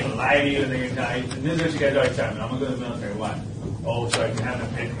freaking lie to you, and they're gonna tell you, and this is what you guys always tell me, I'm gonna go to the military. Why? Oh, so I can have them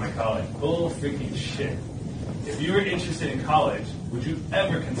pay for my college. Bull freaking shit. If you were interested in college, would you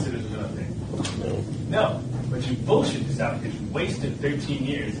ever consider the military? No. But you bullshit this out because you wasted 13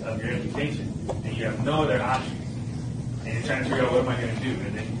 years of your education, and you have no other options. And you're trying to figure out what am I going to do,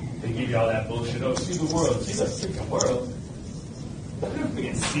 and then they give you all that bullshit. Oh, see the world. See the freaking world. You're not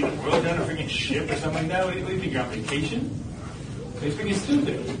freaking see the world down a freaking ship or something like that. What do you think, you're on vacation? It's freaking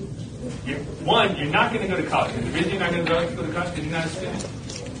stupid. You're not going to go to college. And the reason you're not going to go to college is because you're not a student.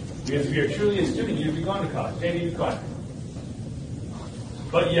 Because if you're truly a student, you'd be going to college. Maybe you'd be quiet.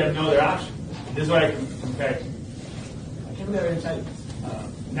 But you have no other option. This is why I compare. I can't believe I didn't tell you.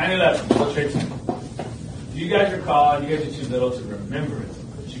 9/11, World Trade Center. Do you guys recall? You guys are too little to remember it,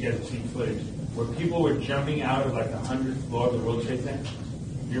 but you guys have seen footage where people were jumping out of like the 100th floor of the World Trade Center.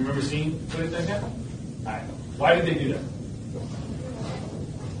 You remember seeing footage like that? All right. Why did they do that?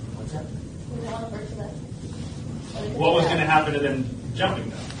 What's that? What was going to happen to them jumping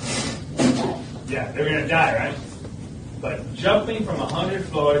though? Yeah, they're going to die, right? But jumping from 100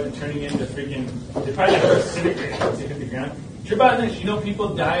 floors and turning into freaking, they probably never disintegrated once they hit the ground. True about this, you know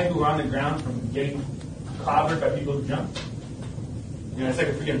people died who were on the ground from getting clobbered by people who jumped? You know, it's like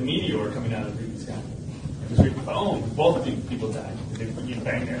a freaking meteor coming out of the freaking sky. And just freaking, boom, both of these people died. They freaking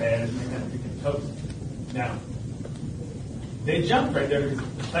banged their heads and they kind of freaking toast. Now, they jumped right there because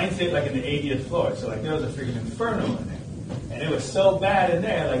the plane stayed like in the 80th floor. So like there was a freaking inferno in there. And it was so bad in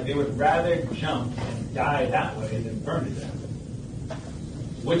there, like they would rather jump and die that way than burn to death.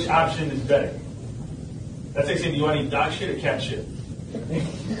 Which option is better? That's like saying, do you want to eat dog shit or cat shit?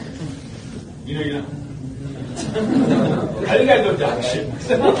 You know. I think I'd go dog shit.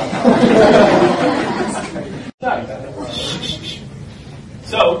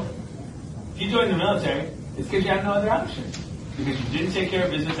 So, if you join the military, it's because you have no other option. Because you didn't take care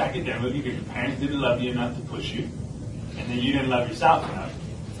of business academically, because your parents didn't love you enough to push you. And then you didn't love yourself enough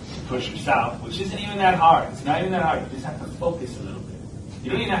to push yourself, which isn't even that hard. It's not even that hard. You just have to focus a little bit.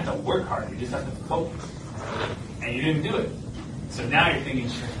 You don't even have to work hard. You just have to focus. And you didn't do it. So now you're thinking,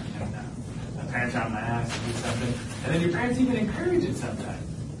 sure, no. My parents are on my ass to do something. And then your parents even encourage it sometimes.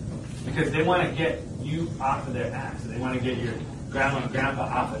 Because they want to get you off of their ass. They want to get your grandma and grandpa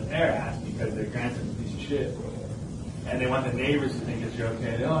off of their ass because their grandson's a piece of shit. And they want the neighbors to think that you're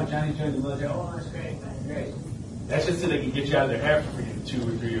okay. Oh, Johnny joined the military. Oh, that's great. That's great. That's just so they can get you out of their hair for 2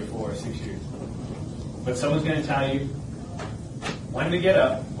 or 3 or 4 or 6 years. But someone's going to tell you when to get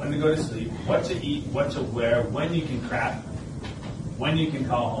up, when to go to sleep, what to eat, what to wear, when you can crap, when you can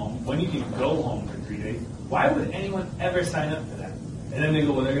call home, when you can go home for 3 days. Why would anyone ever sign up for that? And then they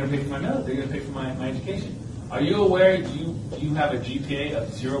go, well, they're going to pay for my milk. They're going to pay for my education. Are you aware you have a GPA of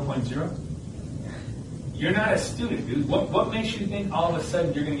 0.0? You're not a student, dude. What makes you think all of a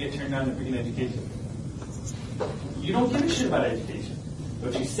sudden you're going to get turned down to freaking education? You don't give a shit about education.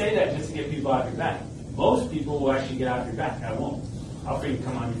 But you say that just to get people off your back. Most people will actually get off your back. I won't. I'll freaking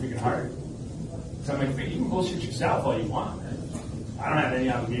come on you freaking hard. So I'm like, you can bullshit yourself all you want, man. I don't have any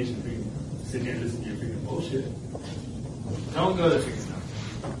obligation to freaking sit here and listen to your freaking bullshit. Don't go to freaking stuff.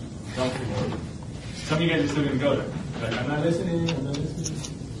 Don't freaking. Some of you guys are still going to go there. Like, I'm not listening.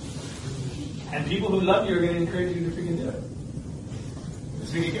 And people who love you are going to encourage you to freaking do it.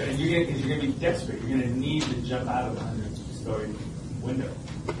 And you're going to be desperate. You're going to need to jump out of a 100-story window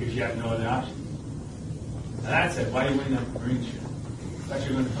because you have no other option. And that's it. Why are you wearing that green shirt? I thought you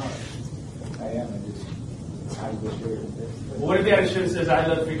were going to college. I am. I have the shirt. Well, what if you had a shirt that says, I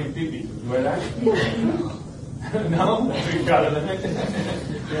love freaking pee-pee? Would you wear that? No? You got it.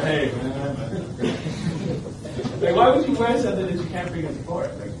 Hey, man. Like, why would you wear something that you can't freaking support?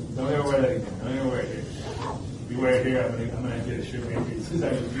 Like, don't ever wear that again. Don't ever wear it here. If you wear it here, I'm gonna get a shirt made for you. Since I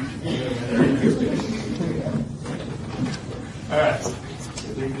was all right.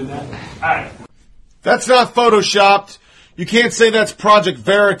 All right. That's not photoshopped. You can't say that's Project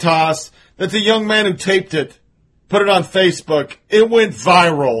Veritas. That's a young man who taped it, put it on Facebook. It went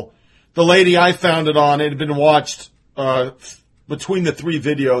viral. The lady I found it on, it had been watched between the 3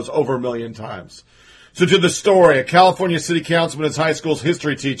 videos over 1 million times. So to the story, a California city councilman is high school's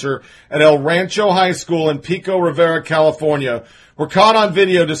history teacher at El Rancho High School in Pico Rivera, California, were caught on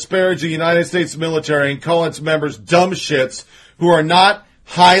video disparaging the United States military and calling its members dumb shits who are not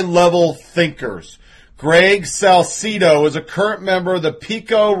high-level thinkers. Greg Salcido is a current member of the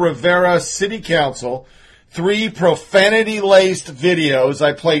Pico Rivera City Council. 3 profanity-laced videos,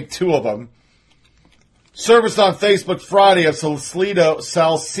 I played 2 of them, surfaced on Facebook Friday of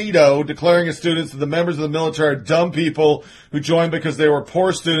Salcido declaring his students that the members of the military are dumb people who joined because they were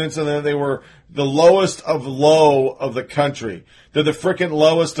poor students and that they were the lowest of low of the country. They're the frickin'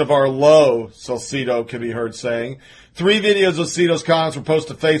 lowest of our low, Salcido can be heard saying. 3 videos of Salcido's comments were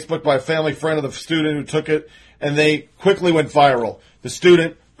posted to Facebook by a family friend of the student who took it, and they quickly went viral. The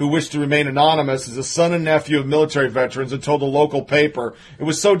student, who wished to remain anonymous, is a son and nephew of military veterans and told a local paper, "It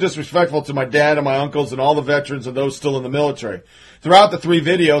was so disrespectful to my dad and my uncles and all the veterans and those still in the military." Throughout the 3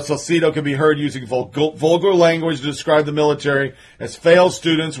 videos, Salcido can be heard using vulgar language to describe the military as failed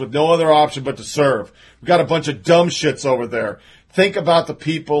students with no other option but to serve. We've got a bunch of dumb shits over there. Think about the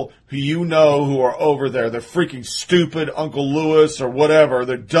people who you know who are over there. They're freaking stupid, Uncle Lewis or whatever.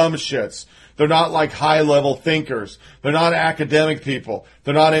 They're dumb shits. They're not like high-level thinkers. They're not academic people.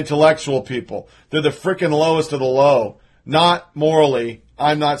 They're not intellectual people. They're the frickin' lowest of the low. Not morally.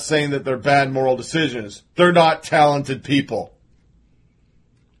 I'm not saying that they're bad moral decisions. They're not talented people.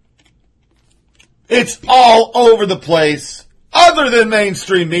 It's all over the place, other than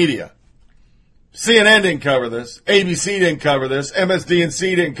mainstream media. CNN didn't cover this. ABC didn't cover this.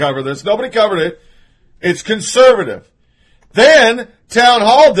 MSDNC didn't cover this. Nobody covered it. It's conservative. Then Town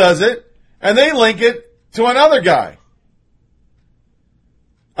Hall does it, and they link it to another guy.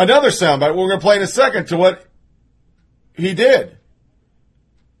 Another soundbite we're going to play in a second to what he did.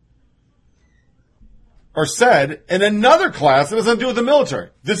 Or said in another class that has nothing to do with the military.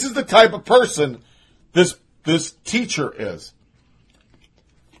 This is the type of person this teacher is.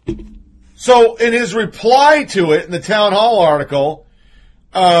 So in his reply to it in the Town Hall article,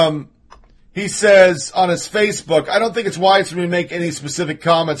 he says on his Facebook, "I don't think it's wise for me to make any specific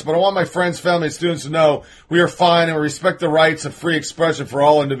comments, but I want my friends, family, and students to know we are fine and we respect the rights of free expression for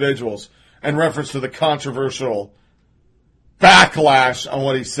all individuals," in reference to the controversial backlash on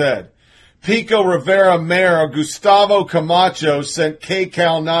what he said. Pico Rivera Mayor Gustavo Camacho sent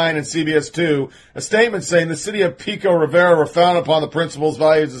KCAL 9 and CBS 2 a statement saying the city of Pico Rivera were founded upon the principles,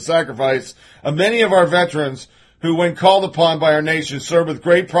 values, and sacrifice of many of our veterans who, when called upon by our nation, served with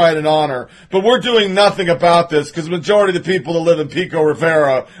great pride and honor. But we're doing nothing about this because the majority of the people that live in Pico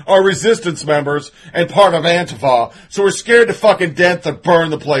Rivera are resistance members and part of Antifa. So we're scared to fucking death to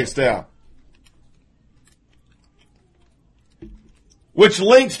burn the place down. Which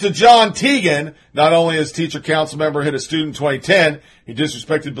links to John Teagan. Not only as teacher council member hit a student in 2010, he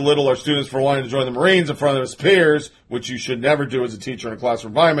disrespected, belittled our students for wanting to join the Marines in front of his peers, which you should never do as a teacher in a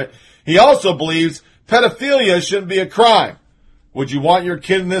classroom environment. He also believes pedophilia shouldn't be a crime. Would you want your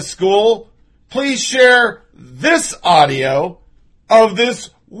kid in this school? Please share this audio of this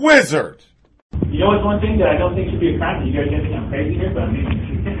wizard. You know what's one thing that I don't think should be a crime? You guys think I'm crazy here, but I mean,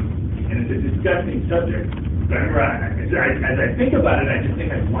 and it's a disgusting subject. As I think about it, I just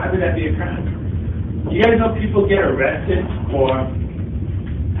think, why would that be a crime? You guys know people get arrested for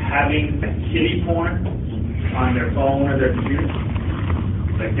having kiddie porn on their phone or their computer?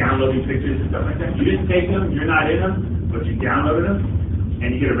 Like downloading pictures and stuff like that. You didn't take them, you're not in them, but you downloaded them,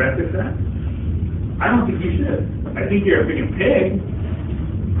 and you get arrested for that? I don't think you should. I think you're a freaking pig,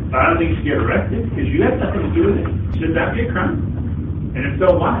 but I don't think you should get arrested, because you have nothing to do with it. Should that be a crime? And if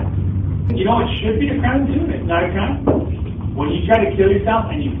so, why? You know, it should be a crime too. It's not a crime. When you try to kill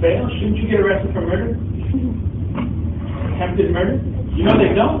yourself and you fail, shouldn't you get arrested for murder? Attempted murder? You know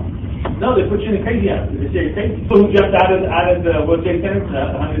they don't. No, they put you in the crazy house. They say you're crazy. People who jumped out of the World Trade Center,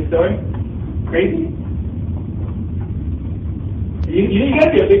 the 100th story, crazy. You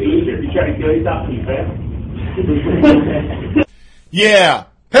gotta be a big loser if you try to kill yourself and you fail.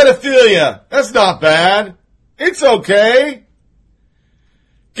 Yeah, pedophilia. That's not bad. It's okay.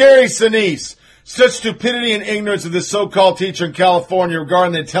 Gary Sinise, such stupidity and ignorance of this so-called teacher in California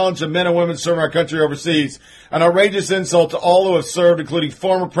regarding the intelligence of men and women serving our country overseas, an outrageous insult to all who have served, including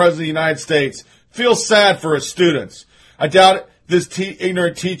former President of the United States. Feel sad for his students. I doubt this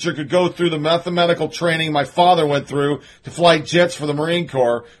ignorant teacher could go through the mathematical training my father went through to fly jets for the Marine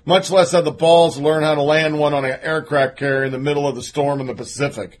Corps, much less have the balls to learn how to land one on an aircraft carrier in the middle of the storm in the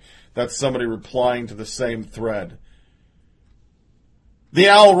Pacific. That's somebody replying to the same thread. The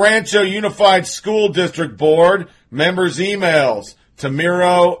El Rancho Unified School District Board, members' emails.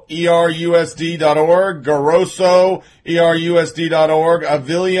 Tamiro, ERUSD.org. Garoso, ERUSD.org.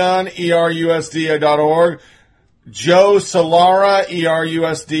 Avilion, ERUSD.org. Joe Solara,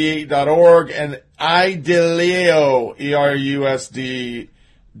 ERUSD.org. And Ideleo, ERUSD.org.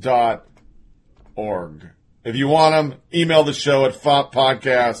 If you want them, email the show at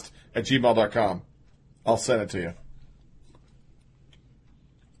foppodcast@gmail.com. I'll send it to you.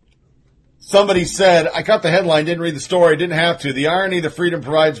 Somebody said, I got the headline, didn't read the story, didn't have to. The irony the freedom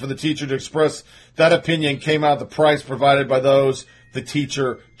provides for the teacher to express that opinion came out the price provided by those the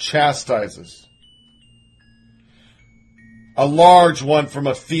teacher chastises. A large one from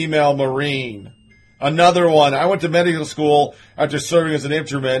a female Marine. Another one. I went to medical school after serving as an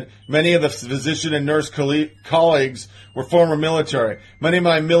infantryman. Many of the physician and nurse colleagues were former military. Many of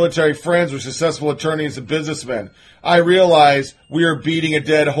my military friends were successful attorneys and businessmen. I realize we are beating a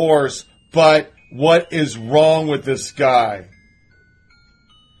dead horse, but what is wrong with this guy?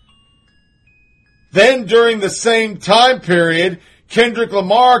 Then during the same time period, Kendrick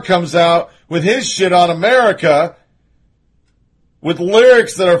Lamar comes out with his shit on America with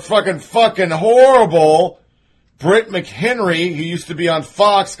lyrics that are fucking horrible. Britt McHenry, who used to be on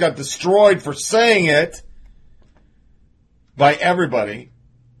Fox, got destroyed for saying it by everybody.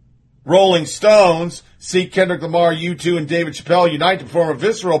 Rolling Stones see Kendrick Lamar, U2, and David Chappelle unite to perform a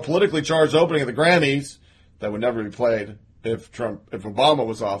visceral, politically charged opening at the Grammys that would never be played if Obama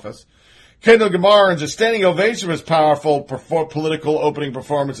was office. Kendrick Lamar earns a standing ovation for his powerful political opening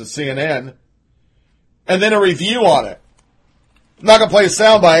performance at CNN, and then a review on it. I'm not going to play a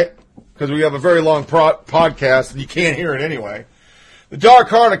soundbite because we have a very long podcast and you can't hear it anyway. The dark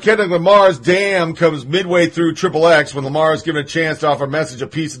heart of Kendrick Lamar's Damn comes midway through XXX when Lamar is given a chance to offer a message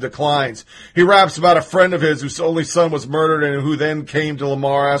of peace and declines. He raps about a friend of his whose only son was murdered and who then came to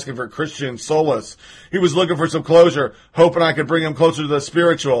Lamar asking for Christian solace. He was looking for some closure, hoping I could bring him closer to the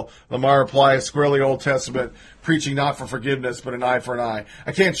spiritual. Lamar replies, squarely Old Testament, preaching not for forgiveness, but an eye for an eye.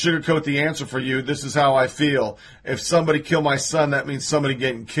 I can't sugarcoat the answer for you. This is how I feel. If somebody killed my son, that means somebody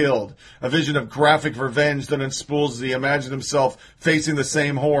getting killed. A vision of graphic revenge that unspools as he imagined himself facing the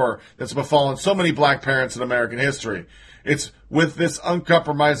same horror that's befallen so many black parents in American history. It's with this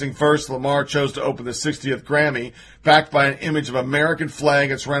uncompromising verse Lamar chose to open the 60th Grammy, backed by an image of American flag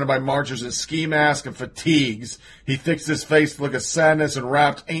and surrounded by marchers in ski masks and fatigues. He fixed his face to look of sadness and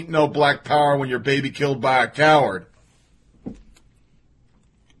rapped, ain't no black power when your baby killed by a coward.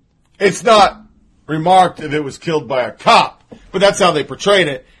 It's not remarked if it was killed by a cop, but that's how they portrayed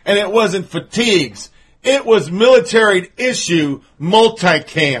it. And it wasn't fatigues. It was military issue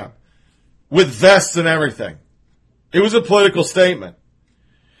multicam with vests and everything. It was a political statement.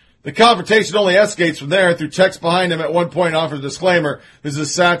 The confrontation only escalates from there through text behind him at one point offers a disclaimer. This is a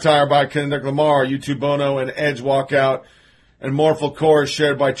satire by Kendrick Lamar. U2 Bono and Edge walk out. And mournful chorus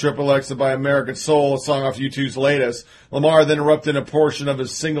shared by XXX and by American Soul, a song off U2's latest. Lamar then erupted a portion of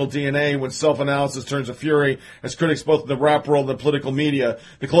his single DNA when self-analysis turns to fury as critics both in the rap world and the political media.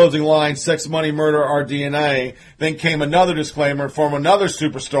 The closing line, sex, money, murder, our DNA. Then came another disclaimer from another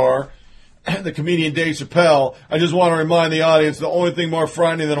superstar, the comedian Dave Chappelle. I just want to remind the audience the only thing more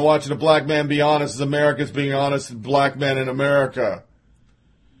frightening than watching a black man be honest is Americans being honest and black men in America.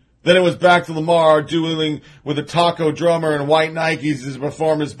 Then it was back to Lamar dueling with a taco drummer in white Nikes as he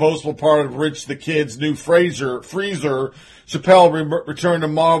performed his boastful part of Rich the Kid's new Freezer. Chappelle returned to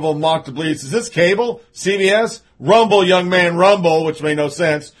Marvel and mocked the bleeds. Is this cable? CBS? Rumble, young man, rumble, which made no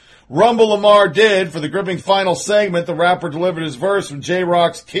sense. Rumble Lamar did. For the gripping final segment, the rapper delivered his verse from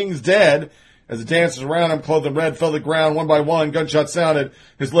J-Rock's King's Dead. As the dancers around him, clothed in red, fell to the ground one by one. Gunshots sounded.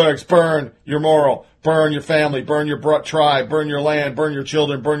 His lyrics, burn your moral, burn your family, burn your tribe, burn your land, burn your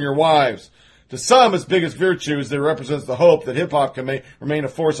children, burn your wives. To some, his biggest virtue is that it represents the hope that hip-hop can remain a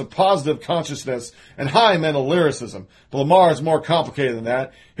force of positive consciousness and high mental lyricism. But Lamar is more complicated than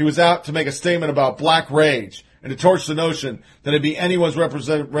that. He was out to make a statement about black rage and to torch the notion that it'd be anyone's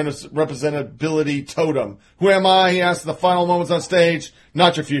representability totem. Who am I? He asked in the final moments on stage.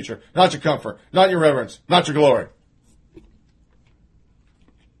 Not your future, not your comfort, not your reverence, not your glory.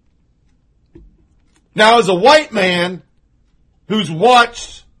 Now, as a white man who's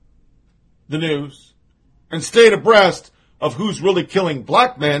watched the news and stayed abreast of who's really killing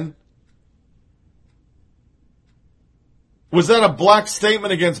black men, was that a black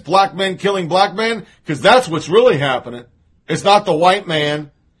statement against black men killing black men? Because that's what's really happening. It's not the white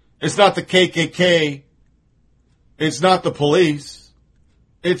man. It's not the KKK. It's not the police.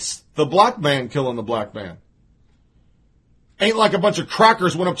 It's the black man killing the black man. Ain't like a bunch of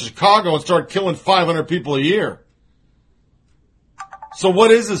crackers went up to Chicago and started killing 500 people a year. So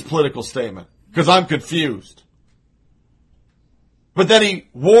what is this political statement? Because I'm confused. But then he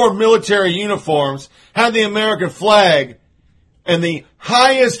wore military uniforms, had the American flag, and the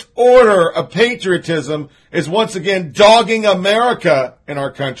highest order of patriotism is once again dogging America in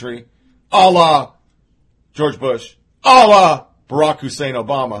our country, a la George Bush, a la Barack Hussein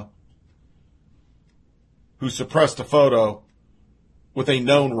Obama, who suppressed a photo with a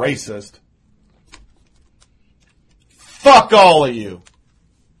known racist. Fuck all of you.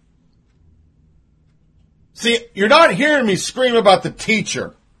 See, you're not hearing me scream about the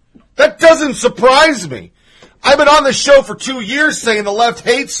teacher. That doesn't surprise me. I've been on this show for 2 years saying the left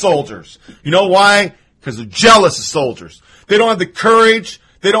hates soldiers. You know why? Because they're jealous of soldiers. They don't have the courage.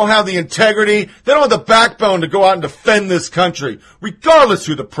 They don't have the integrity. They don't have the backbone to go out and defend this country, regardless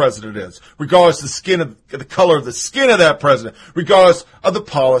who the president is, regardless of the color of the skin of that president, regardless of the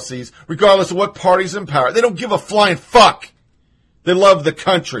policies, regardless of what party's in power. They don't give a flying fuck. They love the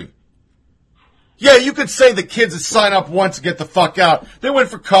country. Yeah, you could say the kids that sign up once and get the fuck out. They went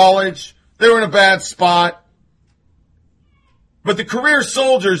for college. They were in a bad spot. But the career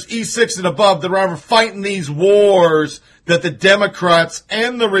soldiers, E6 and above, that are fighting these wars that the Democrats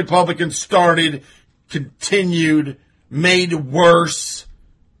and the Republicans started, continued, made worse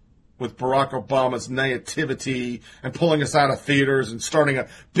with Barack Obama's naivety and pulling us out of theaters and starting a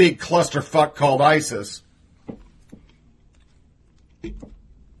big clusterfuck called ISIS.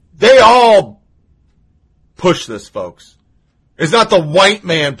 They all push this, folks. It's not the white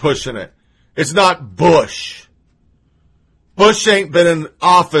man pushing it. It's not Bush. Bush ain't been in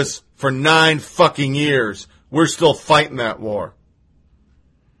office for 9 fucking years. We're still fighting that war.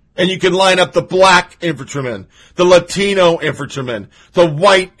 And you can line up the black infantrymen, the Latino infantrymen, the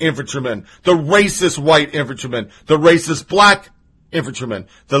white infantrymen, the racist white infantrymen, the racist black infantrymen,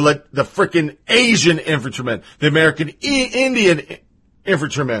 the frickin' Asian infantrymen, the American Indian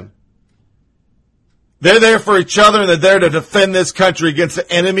infantrymen. They're there for each other, and they're there to defend this country against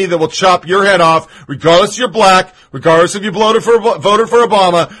the enemy that will chop your head off, regardless if you're black, regardless if you voted for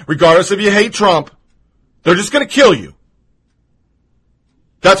Obama, regardless if you hate Trump. They're just going to kill you.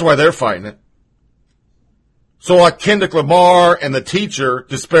 That's why they're fighting it. So like Kendrick Lamar and the teacher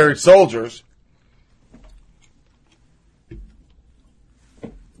disparage soldiers,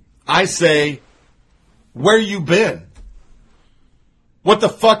 I say, where you been? What the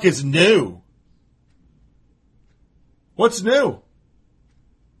fuck is new? What's new?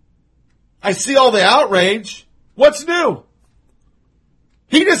 I see all the outrage. What's new?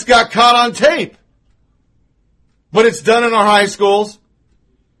 He just got caught on tape. But it's done in our high schools.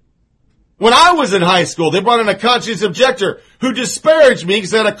 When I was in high school, they brought in a conscientious objector who disparaged me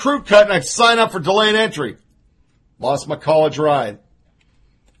because I had a crew cut and I signed up for delayed entry. Lost my college ride.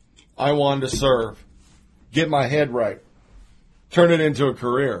 I wanted to serve. Get my head right. Turn it into a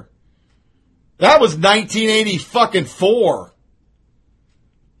career. That was 1984.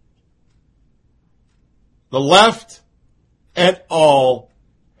 The left et al.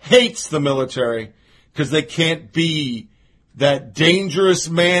 Hates the military because they can't be that dangerous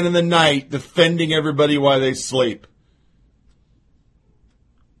man in the night defending everybody while they sleep.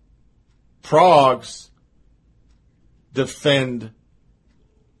 Progs defend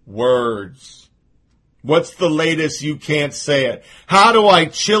words. What's the latest you can't say it? How do I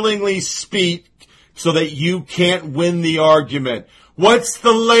chillingly speak so that you can't win the argument? What's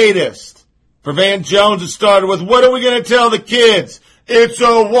the latest? For Van Jones, it started with, what are we going to tell the kids? It's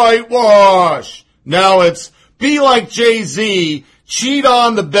a whitewash. Now it's, be like Jay-Z, cheat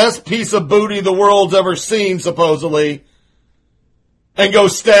on the best piece of booty the world's ever seen, supposedly, and go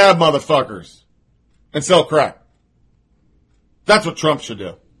stab motherfuckers and sell crack. That's what Trump should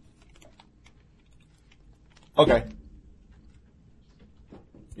do. Okay.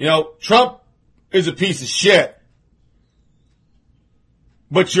 You know, Trump is a piece of shit.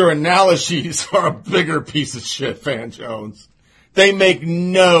 But your analogies are a bigger piece of shit, Van Jones. They make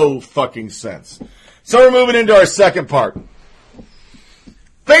no fucking sense. So we're moving into our second part.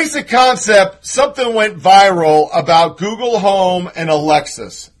 Basic concept, something went viral about Google Home and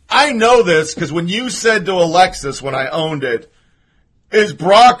Alexis. I know this because when you said to Alexis when I owned it, is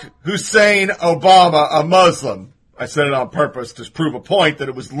Barack Hussein Obama a Muslim? I said it on purpose to prove a point that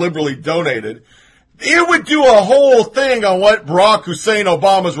it was liberally donated. It would do a whole thing on what Barack Hussein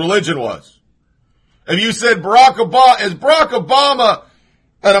Obama's religion was. If you said is Barack Obama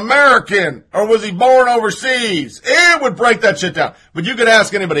an American or was he born overseas? It would break that shit down. But you could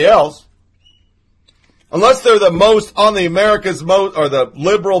ask anybody else. Unless they're the most on the America's most or the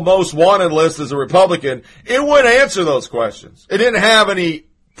liberal most wanted list as a Republican, it would answer those questions. It didn't have any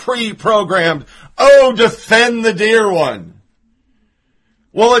pre-programmed, defend the dear one.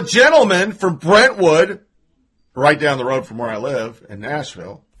 Well, a gentleman from Brentwood right down the road from where I live in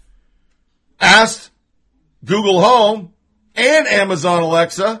Nashville, asked Google Home and Amazon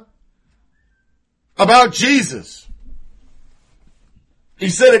Alexa about Jesus. He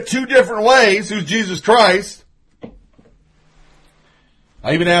said it two different ways, who's Jesus Christ.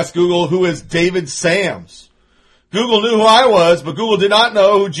 I even asked Google, who is David Sams? Google knew who I was, but Google did not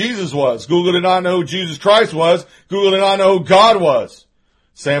know who Jesus was. Google did not know who Jesus Christ was. Google did not know who God was.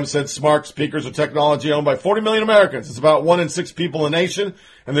 Sam said smart speakers are technology owned by 40 million Americans. It's about 1 in 6 people in the nation,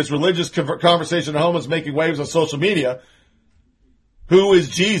 and this religious conversation at home is making waves on social media. Who is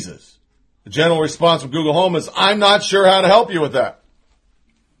Jesus? The general response from Google Home is, I'm not sure how to help you with that.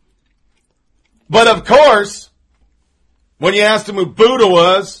 But of course, when you asked him who Buddha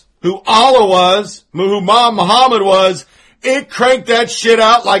was, who Allah was, who Muhammad was, it cranked that shit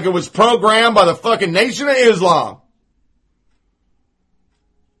out like it was programmed by the fucking Nation of Islam.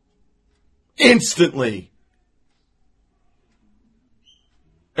 Instantly.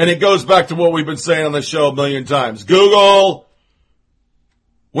 And it goes back to what we've been saying on the show a million times. Google,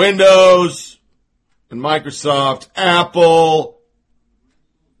 Windows, and Microsoft, Apple,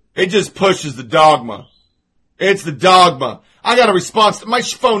 it just pushes the dogma. It's the dogma. I got a response. My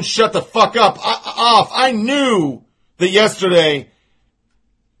phone shut the fuck up. Off. I knew that yesterday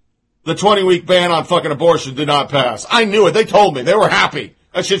the 20-week ban on fucking abortion did not pass. I knew it. They told me. They were happy.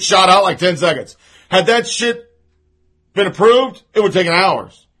 That shit shot out like 10 seconds. Had that shit been approved, it would have taken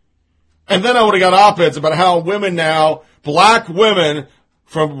hours. And then I would have got op-eds about how women now, black women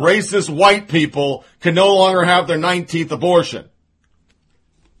from racist white people, can no longer have their 19th abortion.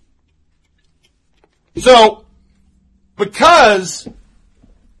 So, because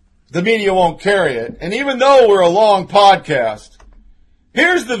the media won't carry it, and even though we're a long podcast,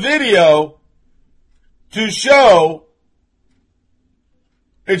 here's the video to show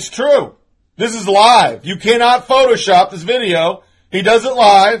it's true. This is live. You cannot Photoshop this video. He does it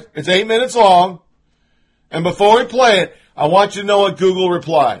live. It's 8 minutes long. And before we play it, I want you to know what Google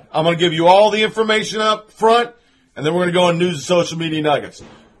replied. I'm going to give you all the information up front, and then we're going to go on news and social media nuggets.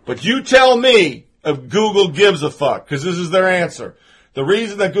 But you tell me if Google gives a fuck, because this is their answer. The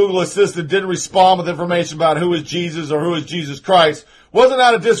reason that Google Assistant didn't respond with information about who is Jesus or who is Jesus Christ wasn't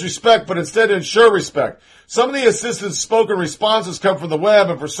out of disrespect, but instead to ensure respect. Some of the Assistant's spoken responses come from the web,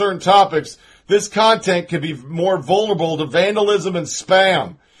 and for certain topics, this content can be more vulnerable to vandalism and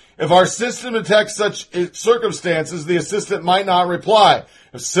spam. If our system detects such circumstances, the Assistant might not reply.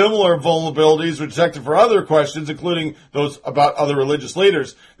 If similar vulnerabilities were detected for other questions, including those about other religious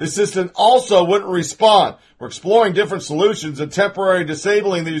leaders, the Assistant also wouldn't respond. We're exploring different solutions and temporarily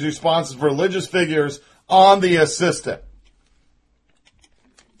disabling these responses for religious figures on the Assistant.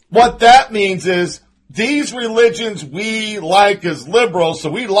 What that means is these religions we like as liberals, so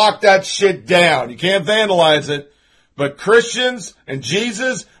we lock that shit down. You can't vandalize it. But Christians and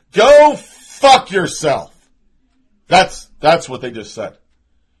Jesus, go fuck yourself. That's what they just said.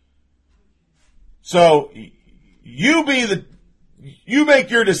 So you make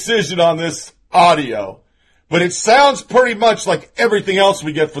your decision on this audio, but it sounds pretty much like everything else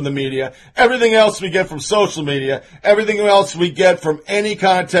we get from the media, everything else we get from social media, everything else we get from any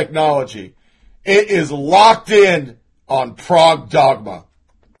kind of technology. It is locked in on Prague Dogma.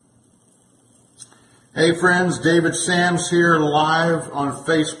 Hey friends, David Sams here live on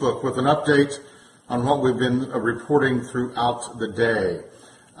Facebook with an update on what we've been reporting throughout the day.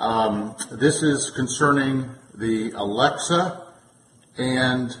 This is concerning the Alexa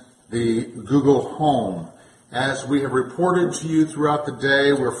and the Google Home. As we have reported to you throughout the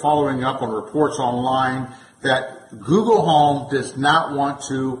day, we're following up on reports online that Google Home does not want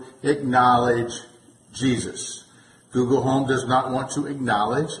to acknowledge Jesus. Google Home does not want to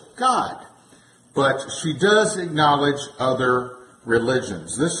acknowledge God. But she does acknowledge other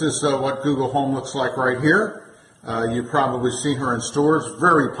religions. This is what Google Home looks like right here. You've probably seen her in stores,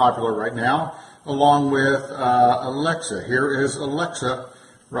 very popular right now, along with Alexa. Here is Alexa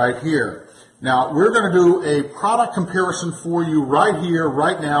right here. Now, we're going to do a product comparison for you right here,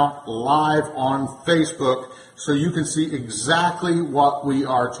 right now, live on Facebook, so you can see exactly what we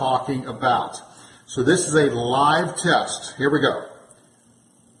are talking about. So this is a live test. Here we go.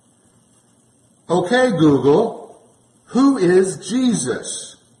 Okay, Google, who is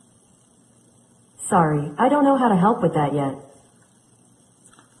Jesus? Sorry, I don't know how to help with that yet.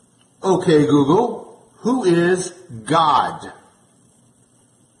 Okay, Google, who is God?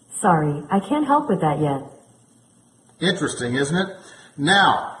 Sorry, I can't help with that yet. Interesting, isn't it?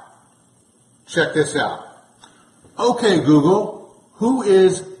 Now, check this out. Okay, Google, who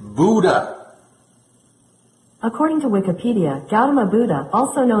is Buddha? According to Wikipedia, Gautama Buddha,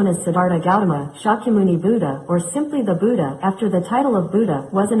 also known as Siddhartha Gautama, Shakyamuni Buddha, or simply the Buddha, after the title of Buddha,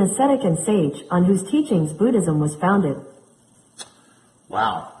 was an ascetic and sage, on whose teachings Buddhism was founded.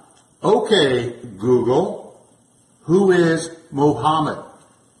 Wow. Okay, Google, who is Muhammad?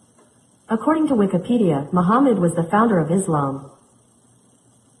 According to Wikipedia, Muhammad was the founder of Islam.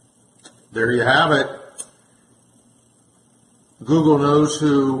 There you have it. Google knows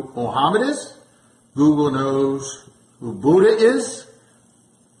who Muhammad is. Google knows who Buddha is.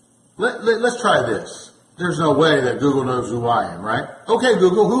 Let's try this. There's no way that Google knows who I am, right? Okay,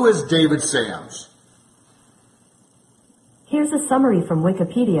 Google, who is David Sams? Here's a summary from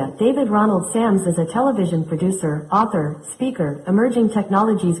Wikipedia. David Ronald Sams is a television producer, author, speaker, emerging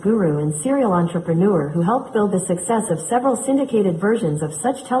technologies guru, and serial entrepreneur who helped build the success of several syndicated versions of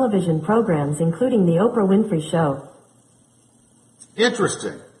such television programs, including The Oprah Winfrey Show.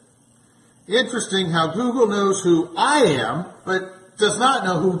 Interesting. Interesting how Google knows who I am, but does not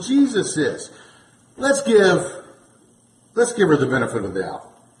know who Jesus is. Let's give her the benefit of the doubt.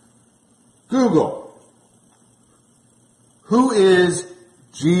 Google, who is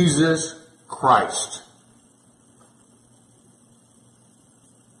Jesus Christ?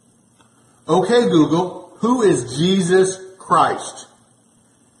 Okay, Google, who is Jesus Christ?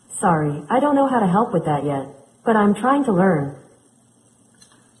 Sorry, I don't know how to help with that yet, but I'm trying to learn.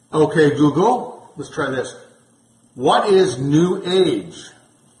 Okay, Google, let's try this. What is New Age?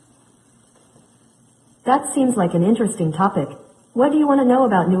 That seems like an interesting topic. What do you want to know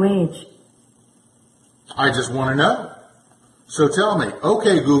about New Age? I just want to know. So tell me,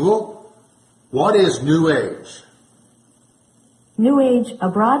 okay, Google, what is New Age? New Age, a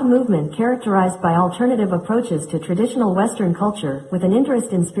broad movement characterized by alternative approaches to traditional Western culture with an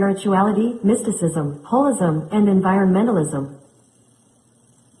interest in spirituality, mysticism, holism, and environmentalism.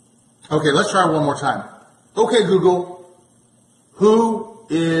 Okay, let's try one more time. Okay, Google, who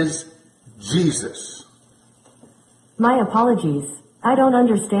is Jesus? My apologies. I don't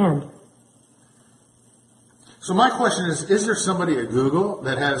understand. So my question is there somebody at Google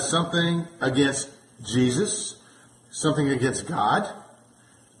that has something against Jesus? Something against God?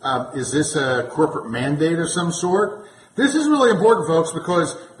 Is this a corporate mandate of some sort? This is really important, folks,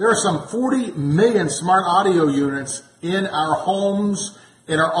 because there are some 40 million smart audio units in our homes,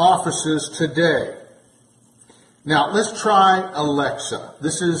 in our offices today. Now, let's try Alexa.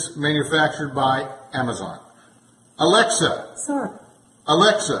 This is manufactured by Amazon. Alexa. Sir.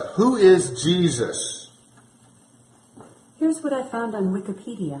 Alexa, who is Jesus? Here's what I found on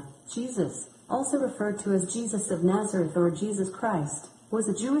Wikipedia. Jesus, also referred to as Jesus of Nazareth or Jesus Christ, was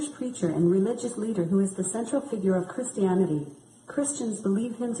a Jewish preacher and religious leader who is the central figure of Christianity. Christians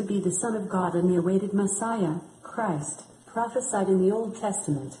believe him to be the Son of God and the awaited Messiah, Christ, prophesied in the Old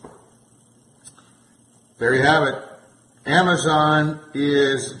Testament. There you have it. Amazon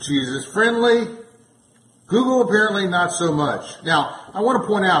is Jesus friendly. Google apparently not so much. Now, I want to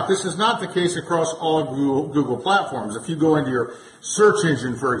point out this is not the case across all Google platforms. If you go into your search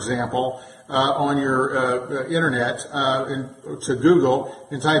engine, for example, on your internet to Google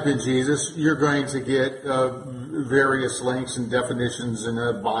and type in Jesus, you're going to get various links and definitions and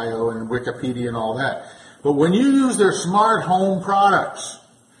a bio and Wikipedia and all that. But when you use their smart home products,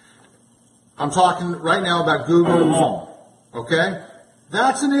 I'm talking right now about Google Home, okay?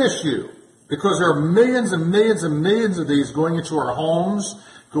 That's an issue because there are millions and millions and millions of these going into our homes,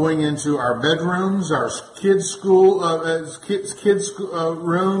 going into our bedrooms, our kids'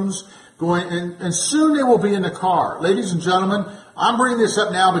 rooms, and soon they will be in the car. Ladies and gentlemen, I'm bringing this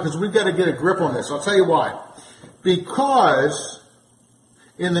up now because we've got to get a grip on this. I'll tell you why. Because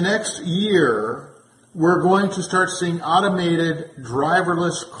in the next year, we're going to start seeing automated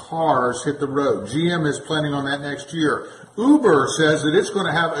driverless cars hit the road. GM is planning on that next year. Uber says that it's going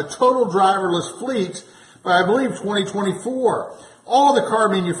to have a total driverless fleet by, I believe, 2024. All the car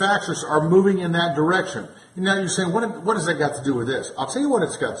manufacturers are moving in that direction. Now you're saying, what has that got to do with this? I'll tell you what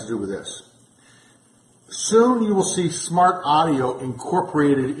it's got to do with this. Soon you will see smart audio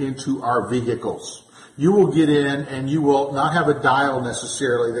incorporated into our vehicles. You will get in and you will not have a dial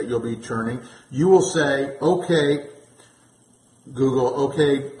necessarily that you'll be turning. You will say, okay, Google,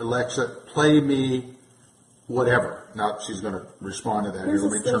 okay, Alexa, play me whatever. Now she's going to respond to that. Here's Here,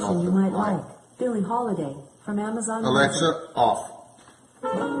 a let me turn station off you the might line. like. Billie Holiday from Amazon. Alexa, off.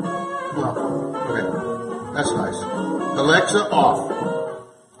 Well, okay. That's nice. Alexa, off.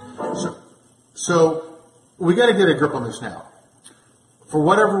 So we got to get a grip on this now. For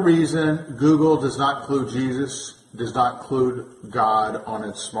whatever reason, Google does not include Jesus, does not include God on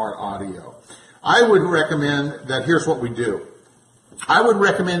its smart audio. I would recommend that here's what we do. I would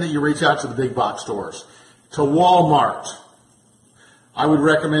recommend that you reach out to the big box stores. to Walmart. I would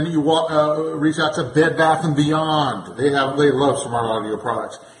recommend that you reach out to Bed Bath & Beyond. They love smart audio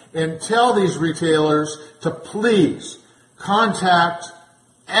products. And tell these retailers to please contact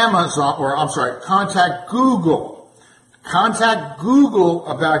contact Google. Contact Google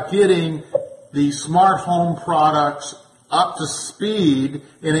about getting the smart home products up to speed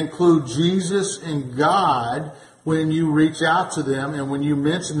and include Jesus and God when you reach out to them and when you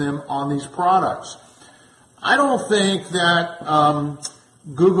mention them on these products. I don't think that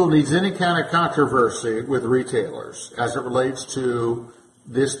Google needs any kind of controversy with retailers as it relates to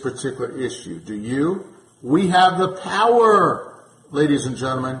this particular issue. Do you? We have the power, ladies and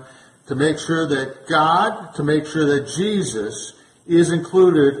gentlemen, to make sure that God, to make sure that Jesus is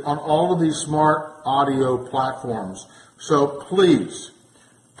included on all of these smart audio platforms. So please,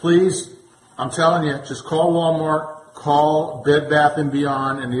 I'm telling you, just call Walmart, call Bed Bath &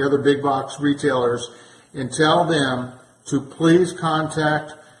 Beyond and the other big box retailers and tell them to please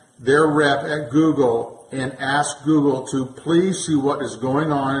contact their rep at Google and ask Google to please see what is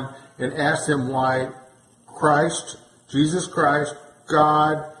going on and ask them why Christ, Jesus Christ,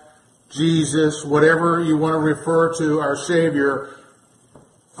 God, Jesus, whatever you want to refer to, our Savior,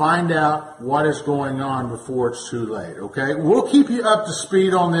 find out what is going on before it's too late, okay? We'll keep you up to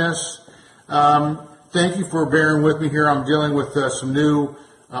speed on this. Thank you for bearing with me here. I'm dealing with some new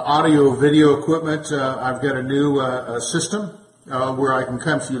audio-video equipment. I've got a new system where I can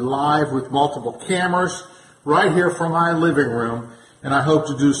come to you live with multiple cameras right here from my living room, and I hope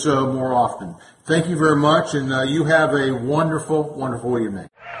to do so more often. Thank you very much, and you have a wonderful, wonderful evening.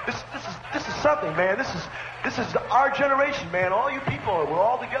 This is something, man. This is our generation, man. All you people, we're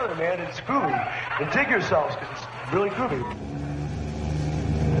all together, man. It's groovy. And dig yourselves, because it's really groovy.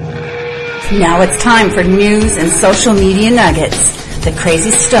 Now it's time for news and social media nuggets. The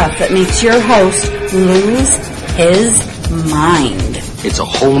crazy stuff that makes your host lose his mind. It's a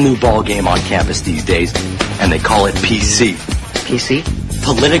whole new ball game on campus these days, and they call it PC. PC?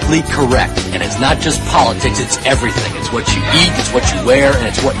 Politically correct. And it's not just politics, it's everything. It's what you eat, it's what you wear, and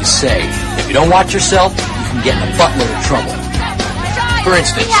it's what you say. If you don't watch yourself, you can get in a buttload of trouble. For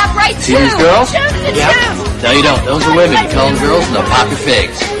instance, see these girls? Yeah. No, you don't. Those are women. You call them girls and they'll pop your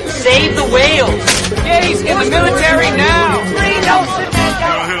figs. Save the whales. Yeah, he's in the military now.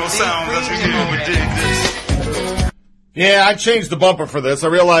 Yeah, I changed the bumper for this. I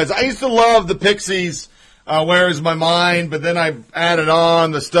realized I used to love the Pixies, Where Is My Mind, but then I added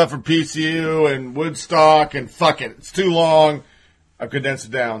on the stuff from PCU and Woodstock, and fuck it, it's too long. I've condensed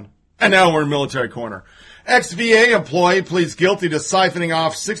it down. And now we're in Military Corner. Ex-VA employee pleads guilty to siphoning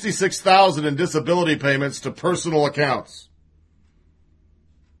off $66,000 in disability payments to personal accounts.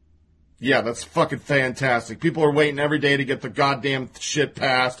 Yeah, that's fucking fantastic. People are waiting every day to get the goddamn shit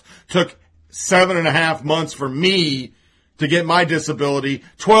passed. Took 7.5 months for me to get my disability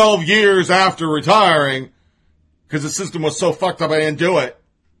 12 years after retiring because the system was so fucked up I didn't do it.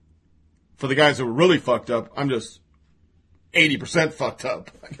 For the guys that were really fucked up, I'm just 80% fucked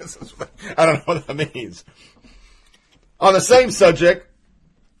up. I guess that's I don't know what that means. On the same subject,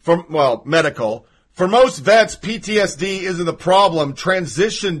 medical. For most vets, PTSD isn't the problem.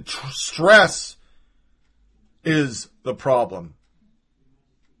 Transition stress is the problem.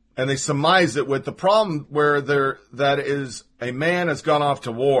 And they surmise it with the problem where that is a man has gone off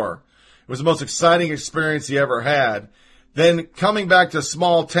to war. It was the most exciting experience he ever had. Then coming back to a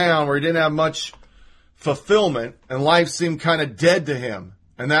small town where he didn't have much fulfillment and life seemed kind of dead to him.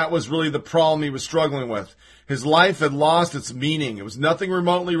 And that was really the problem he was struggling with. His life had lost its meaning. It was nothing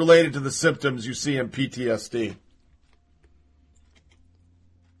remotely related to the symptoms you see in PTSD.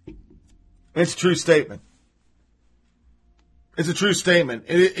 It's a true statement. It's a true statement.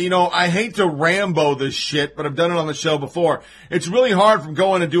 I hate to Rambo this shit, but I've done it on the show before. It's really hard from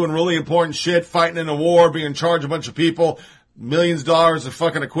going and doing really important shit, fighting in a war, being in charge of a bunch of people, millions of dollars of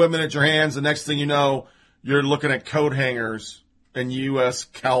fucking equipment at your hands. The next thing you know, you're looking at coat hangers and U.S.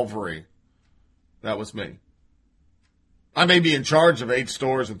 cavalry. That was me. I may be in charge of 8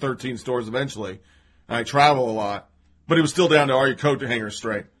 stores and 13 stores eventually. And I travel a lot. But it was still down to, are your coat hangers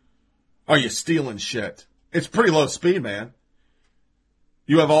straight? Are you stealing shit? It's pretty low speed, man.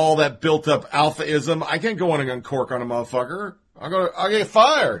 You have all that built up alphaism. I can't go on and uncork on a motherfucker. I'll get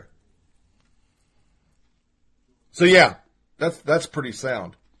fired. So yeah, that's pretty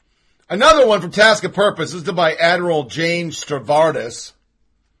sound. Another one from Task of Purpose is done by Admiral James Stavridis.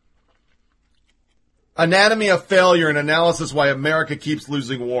 Anatomy of Failure, an analysis why America keeps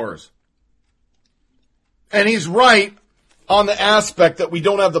losing wars. And he's right on the aspect that we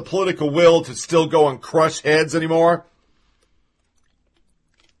don't have the political will to still go and crush heads anymore.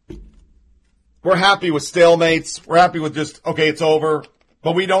 We're happy with stalemates. We're happy with just, okay, it's over.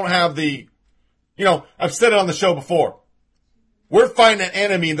 But we don't have the, I've said it on the show before. We're fighting an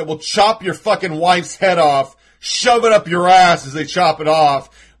enemy that will chop your fucking wife's head off, shove it up your ass as they chop it off,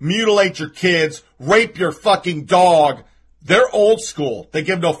 mutilate your kids, rape your fucking dog. They're old school. They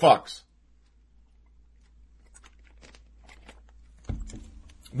give no fucks.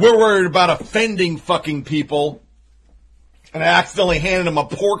 We're worried about offending fucking people and accidentally handing them a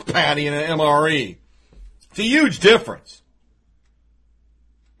pork patty and an MRE. It's a huge difference.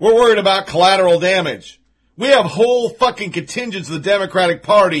 We're worried about collateral damage. We have whole fucking contingents of the Democratic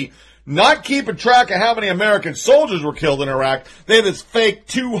Party not keeping track of how many American soldiers were killed in Iraq. They have this fake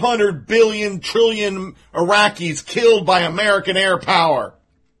 200 billion trillion Iraqis killed by American air power.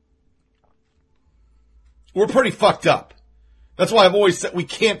 We're pretty fucked up. That's why I've always said we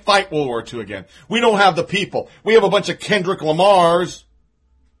can't fight World War II again. We don't have the people. We have a bunch of Kendrick Lamars.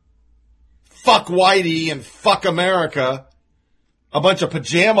 Fuck Whitey and fuck America. A bunch of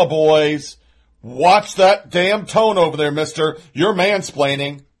pajama boys. Watch that damn tone over there, mister. You're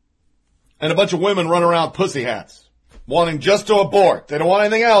mansplaining. And a bunch of women run around pussy hats, wanting just to abort. They don't want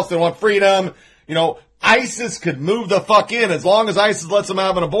anything else. They want freedom. ISIS could move the fuck in. As long as ISIS lets them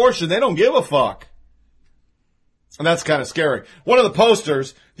have an abortion, they don't give a fuck. And that's kind of scary. One of the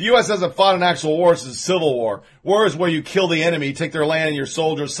posters, the U.S. hasn't fought an actual war since the Civil War. War is where you kill the enemy, take their land, and your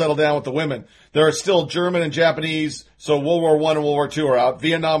soldiers settle down with the women. There are still German and Japanese, so World War I and World War II are out.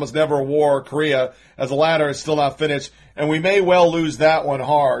 Vietnam was never a war, Korea, as the latter is still not finished, and we may well lose that one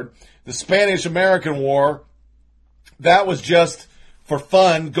hard. The Spanish-American War, that was just for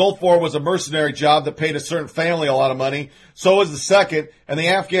fun. Gulf War was a mercenary job that paid a certain family a lot of money. So was the second, and the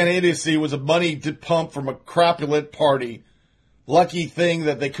Afghan idiocy was a money pump from a crapulent party. Lucky thing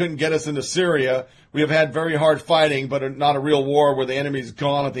that they couldn't get us into Syria. We have had very hard fighting, but not a real war where the enemy's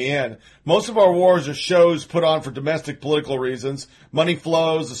gone at the end. Most of our wars are shows put on for domestic political reasons. Money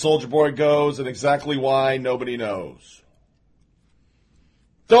flows, the soldier boy goes, and exactly why, nobody knows.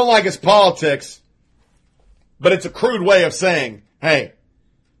 Don't like his politics, but it's a crude way of saying, hey,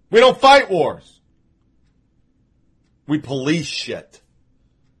 we don't fight wars. We police shit.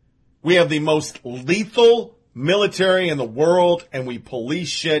 We have the most lethal military in the world, and we police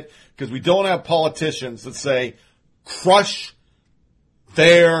shit because we don't have politicians that say, crush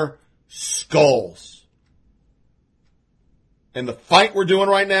their skulls. And the fight we're doing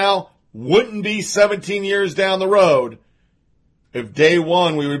right now wouldn't be 17 years down the road if day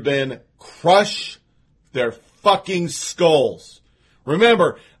one we would have been crush their fucking skulls.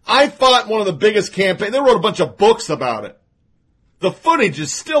 Remember, I fought one of the biggest campaigns. They wrote a bunch of books about it. The footage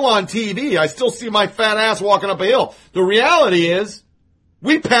is still on TV. I still see my fat ass walking up a hill. The reality is,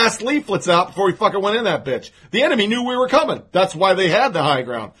 we passed leaflets out before we fucking went in that bitch. The enemy knew we were coming. That's why they had the high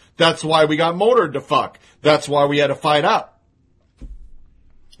ground. That's why we got motored to fuck. That's why we had to fight up.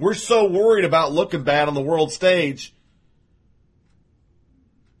 We're so worried about looking bad on the world stage,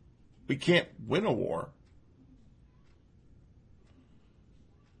 we can't win a war.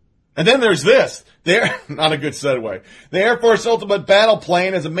 And then there's this. Not a good segue. The Air Force Ultimate Battle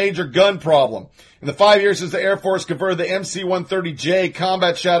Plane has a major gun problem. In the 5 years since the Air Force converted the MC-130J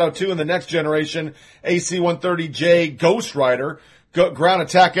Combat Shadow II and the next generation AC-130J Ghost Rider ground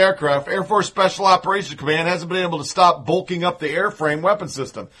attack aircraft, Air Force Special Operations Command hasn't been able to stop bulking up the airframe weapon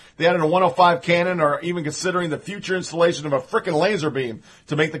system. They added a 105 cannon, or even considering the future installation of a frickin' laser beam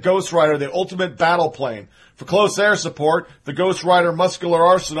to make the Ghost Rider the ultimate battle plane. For close air support, the Ghost Rider muscular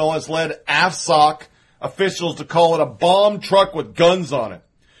arsenal has led AFSOC officials to call it a bomb truck with guns on it.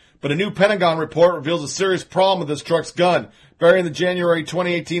 But a new Pentagon report reveals a serious problem with this truck's gun. Burying the January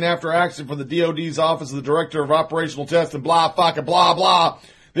 2018 after action from the DOD's Office of the Director of Operational Tests and blah, fucking blah, blah.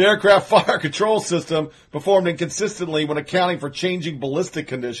 The aircraft fire control system performed inconsistently when accounting for changing ballistic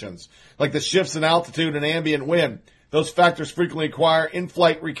conditions, like the shifts in altitude and ambient wind. Those factors frequently require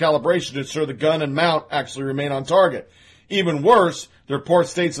in-flight recalibration to ensure the gun and mount actually remain on target. Even worse, the report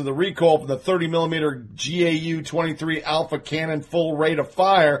states that the recoil from the 30mm GAU-23 Alpha cannon full rate of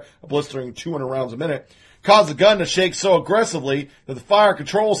fire, a blistering 200 rounds a minute, caused the gun to shake so aggressively that the fire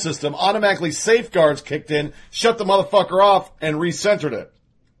control system automatically safeguards kicked in, shut the motherfucker off, and recentered it.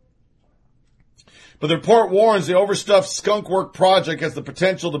 But the report warns the overstuffed skunkwork project has the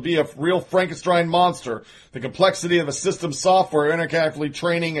potential to be a real Frankenstein monster. The complexity of a system software, intricately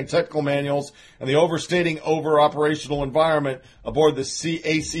training and technical manuals, and the overstating over-operational environment aboard the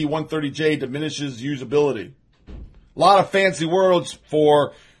AC-130J diminishes usability. A lot of fancy words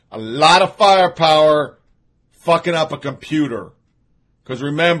for a lot of firepower fucking up a computer. Because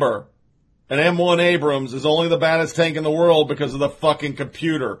remember, An M1 Abrams is only the baddest tank in the world because of the fucking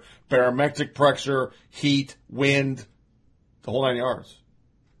computer. Barometric pressure, heat, wind, the whole 9 yards.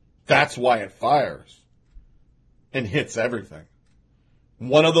 That's why it fires and hits everything.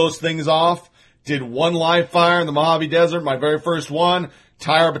 One of those things off, did one live fire in the Mojave Desert, my very first one.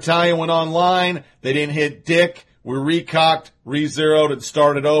 Tire Battalion went online. They didn't hit dick. We recocked, re-zeroed, and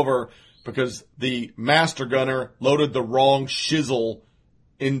started over because the master gunner loaded the wrong shizzle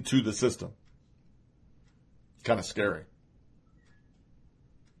into the system. Kind of scary.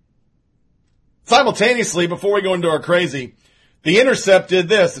 Simultaneously, before we go into our crazy, The Intercept did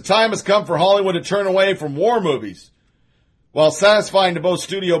this. The time has come for Hollywood to turn away from war movies. While satisfying to both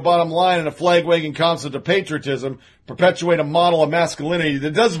studio bottom line and a flag-waving concept of patriotism, perpetuate a model of masculinity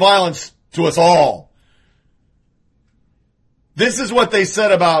that does violence to us all. This is what they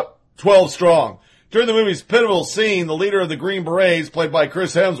said about 12 Strong. During the movie's pivotal scene, the leader of the Green Berets, played by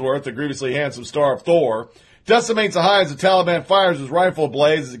Chris Hemsworth, the grievously handsome star of Thor, decimates the hides. The Taliban fires his rifle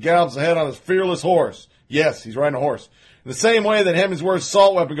ablaze as he gallops ahead on his fearless horse. Yes, he's riding a horse. In the same way that Hemsworth's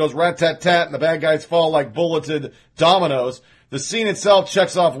assault weapon goes rat-tat-tat and the bad guys fall like bulleted dominoes, the scene itself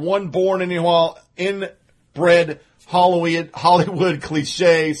checks off one born inbred Hollywood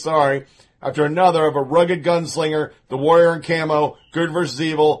cliche, after another of a rugged gunslinger, the warrior in camo, good versus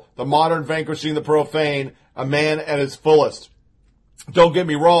evil, the modern vanquishing the profane, a man at his fullest. Don't get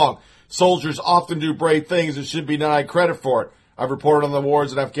me wrong. Soldiers often do brave things and should be denied credit for it. I've reported on the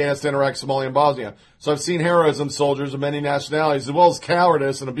wars in Afghanistan, Iraq, Somalia, and Bosnia. So I've seen heroism soldiers of many nationalities, as well as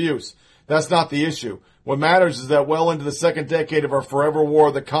cowardice and abuse. That's not the issue. What matters is that well into the second decade of our forever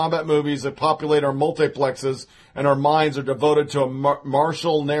war, the combat movies that populate our multiplexes and our minds are devoted to a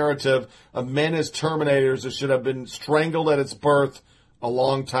martial narrative of men as terminators that should have been strangled at its birth a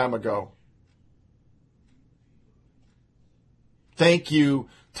long time ago. Thank you.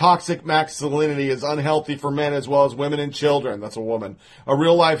 Toxic masculinity is unhealthy for men as well as women and children. That's a woman. A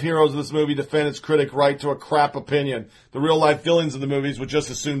real-life heroes of this movie defend its critic right to a crap opinion. The real-life villains of the movies would just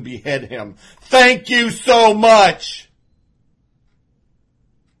as soon behead him. Thank you so much!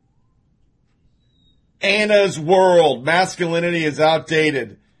 Anna's World. Masculinity is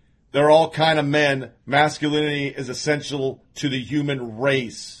outdated. They're all kind of men. Masculinity is essential to the human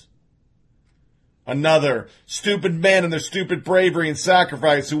race. Another, stupid men and their stupid bravery and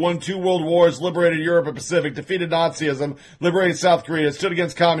sacrifice who won 2 world wars, liberated Europe and Pacific, defeated Nazism, liberated South Korea, stood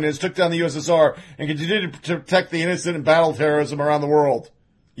against communists, took down the USSR, and continued to protect the innocent and battle terrorism around the world.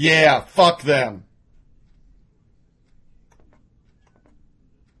 Yeah, fuck them.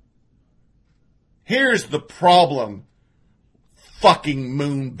 Here's the problem, fucking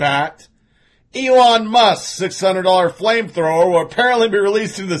moonbat. Elon Musk's $600 flamethrower will apparently be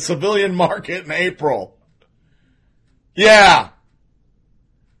released into the civilian market in April. Yeah.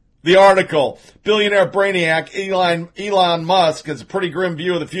 The article, billionaire brainiac Elon Musk has a pretty grim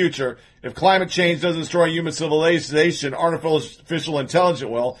view of the future. If climate change doesn't destroy human civilization, artificial intelligence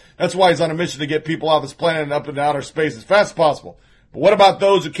will. That's why he's on a mission to get people off this planet and up into outer space as fast as possible. But what about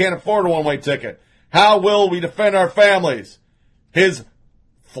those who can't afford a one-way ticket? How will we defend our families? His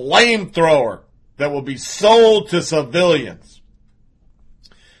flamethrower that will be sold to civilians.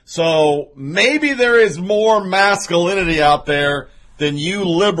 So maybe there is more masculinity out there than you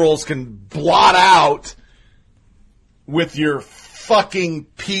liberals can blot out with your fucking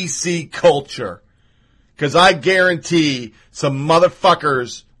PC culture. Because I guarantee some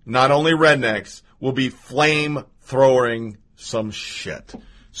motherfuckers, not only rednecks, will be flame-throwing some shit.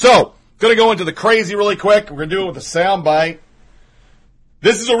 So, gonna go into the crazy really quick. We're gonna do it with a soundbite.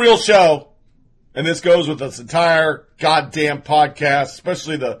 This is a real show, and this goes with this entire goddamn podcast,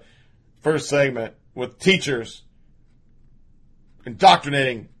 especially the first segment with teachers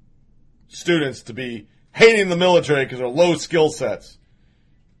indoctrinating students to be hating the military because of low skill sets.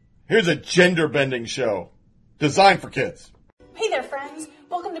 Here's a gender-bending show designed for kids. Hey there, friends.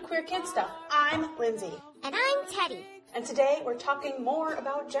 Welcome to Queer Kid Stuff. I'm Lindsay. And I'm Teddy. And today we're talking more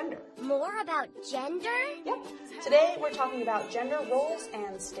about gender. More about gender? Yep. Today we're talking about gender roles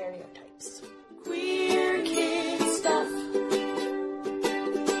and stereotypes. Queer Kid Stuff.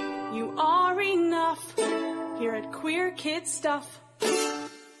 You are enough here at Queer Kid Stuff.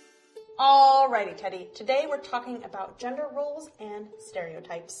 Alrighty, Teddy. Today we're talking about gender roles and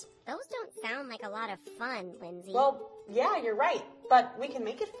stereotypes. Those don't sound like a lot of fun, Lindsay. Well, yeah, you're right. But we can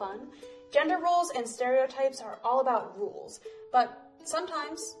make it fun. Gender roles and stereotypes are all about rules, but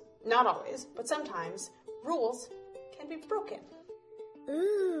sometimes, not always, but sometimes, rules can be broken.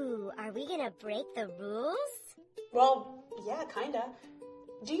 Ooh, are we gonna break the rules? Well, yeah, kinda.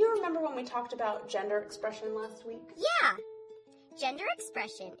 Do you remember when we talked about gender expression last week? Yeah. Gender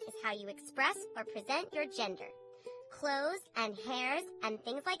expression is how you express or present your gender. Clothes and hairs and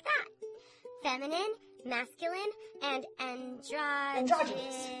things like that. Feminine, masculine, and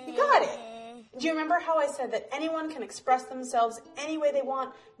Androgynous. You got it. Do you remember how I said that anyone can express themselves any way they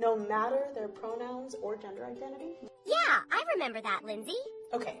want, no matter their pronouns or gender identity? Yeah, I remember that, Lindsay.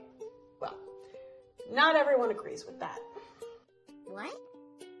 Okay, well, not everyone agrees with that. What?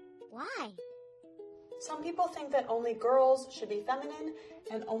 Why? Some people think that only girls should be feminine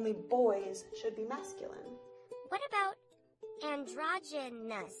and only boys should be masculine. What about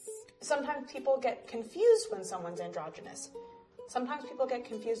androgynous? Sometimes people get confused when someone's androgynous. Sometimes people get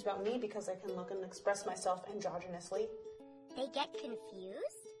confused about me because I can look and express myself androgynously. They get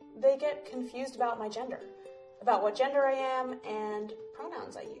confused? They get confused about my gender, about what gender I am and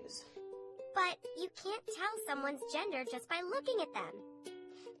pronouns I use. But you can't tell someone's gender just by looking at them.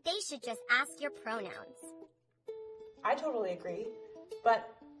 They should just ask your pronouns. I totally agree, but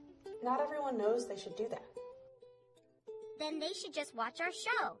not everyone knows they should do that. Then they should just watch our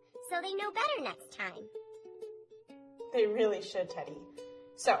show so they know better next time. They really should, Teddy.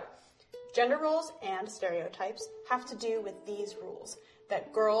 So, gender roles and stereotypes have to do with these rules,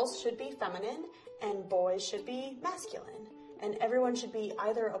 that girls should be feminine and boys should be masculine, and everyone should be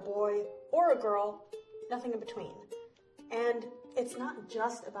either a boy or a girl, nothing in between. And it's not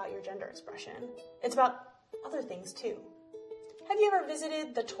just about your gender expression. It's about other things too. Have you ever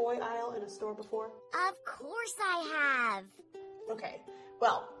visited the toy aisle in a store before? Of course I have. Okay,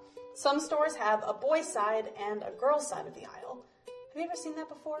 well, some stores have a boy's side and a girl's side of the aisle. Have you ever seen that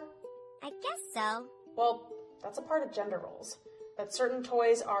before? I guess so. Well, that's a part of gender roles. That certain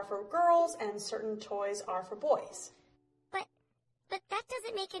toys are for girls and certain toys are for boys. But that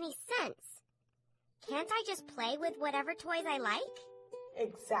doesn't make any sense. Can't I just play with whatever toys I like?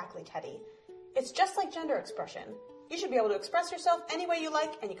 Exactly, Teddy. It's just like gender expression. You should be able to express yourself any way you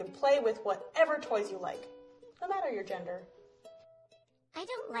like, and you can play with whatever toys you like, no matter your gender. I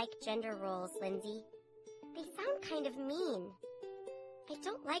don't like gender roles, Lindsay. They sound kind of mean. I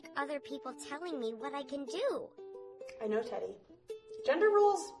don't like other people telling me what I can do. I know, Teddy. Gender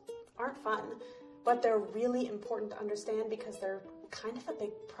roles aren't fun, but they're really important to understand because they're kind of a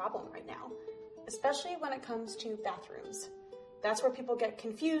big problem right now, especially when it comes to bathrooms. That's where people get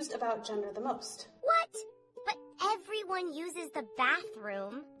confused about gender the most. What? But everyone uses the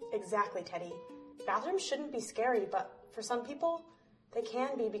bathroom. Exactly, Teddy. Bathrooms shouldn't be scary, but for some people, they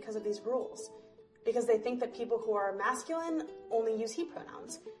can be because of these rules. Because they think that people who are masculine only use he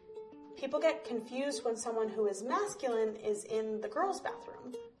pronouns. People get confused when someone who is masculine is in the girls'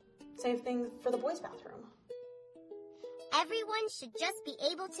 bathroom. Same thing for the boys' bathroom. Everyone should just be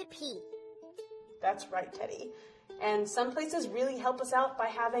able to pee. That's right, Teddy. And some places really help us out by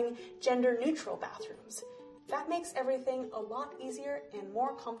having gender-neutral bathrooms. That makes everything a lot easier and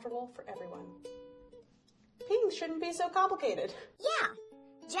more comfortable for everyone. Peeing shouldn't be so complicated. Yeah,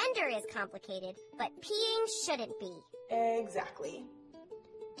 gender is complicated, but peeing shouldn't be. Exactly.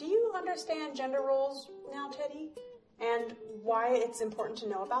 Do you understand gender roles now, Teddy? And why it's important to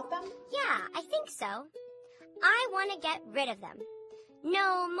know about them? Yeah, I think so. I want to get rid of them.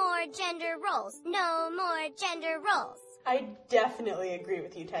 No more gender roles. No more gender roles. I definitely agree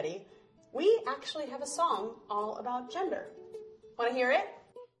with you, Teddy. We actually have a song all about gender. Want to hear it?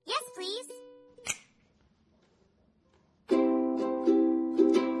 Yes, please.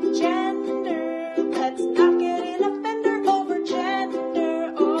 Gender, let's not get in a fender over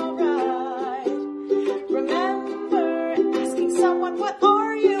gender, alright. Remember, asking someone what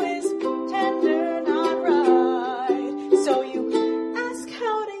are you is tender, not right. So you ask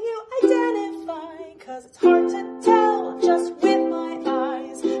how do you identify, 'cause it's hard to tell just with my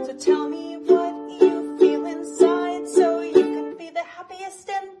eyes. So tell me what you feel inside so you can be the happiest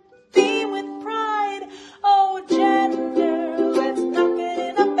and be with pride. Oh, gender, let's not get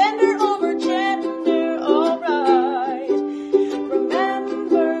in a bender over gender, alright.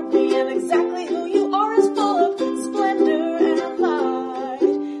 Remember, being exactly who you are is full of splendor and light.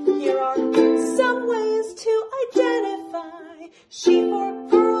 Here are some ways to identify. She for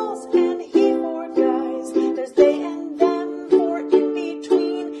girls and he for guys. There's they and them for in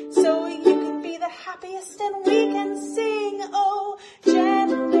between. So you can be the happiest and we can sing. Oh,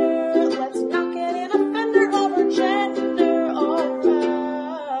 gender, let's not get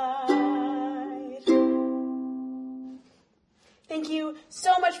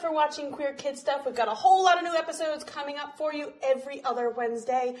for watching Queer Kid Stuff. We've got a whole lot of new episodes coming up for you every other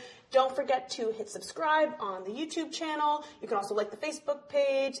Wednesday. Don't forget to hit subscribe on the YouTube channel. You can also like the Facebook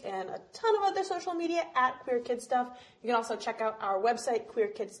page and a ton of other social media at Queer Kid Stuff. You can also check out our website,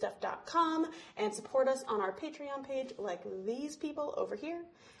 queerkidstuff.com, and support us on our Patreon page like these people over here.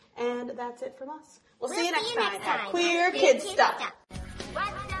 And that's it from us. We'll see you next time at Queer Kid Stuff.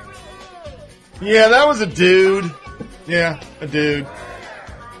 Yeah, that was a dude. Yeah, a dude.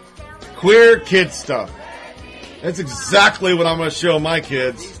 Queer Kid Stuff. That's exactly what I'm going to show my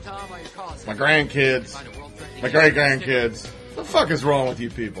kids, my grandkids, my great-grandkids. What the fuck is wrong with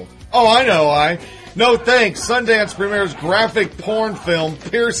you people? Oh, I know, No thanks. Sundance premieres graphic porn film,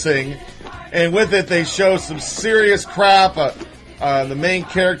 Piercing, and with it they show some serious crap. The main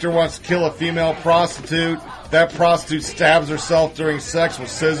character wants to kill a female prostitute. That prostitute stabs herself during sex with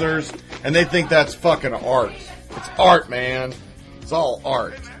scissors, and they think that's fucking art. It's art, man. It's all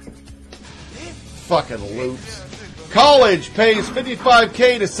art. Fucking loops. College pays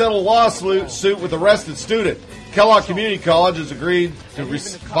 $55K to settle lawsuit with arrested student. Kellogg Community College has agreed to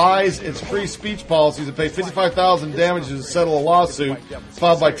revise its free speech policies and pay $55,000 in damages to settle a lawsuit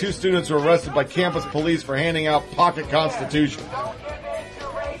filed by two students who were arrested by campus police for handing out pocket constitutions.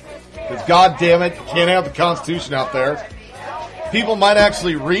 Because, God damn it, you can't have the Constitution out there. People might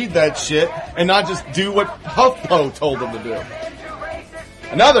actually read that shit and not just do what HuffPo told them to do.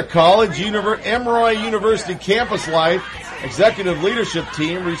 Another college, Emory University Campus Life executive leadership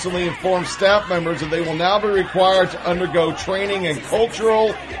team recently informed staff members that they will now be required to undergo training in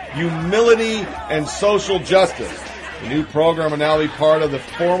cultural humility and social justice. The new program will now be part of the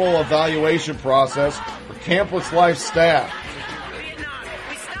formal evaluation process for Campus Life staff,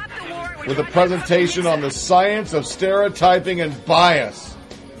 with a presentation on the science of stereotyping and bias.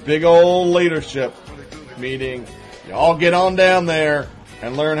 Big old leadership meeting. Y'all get on down there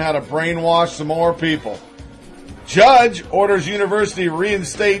and learn how to brainwash some more people. Judge orders university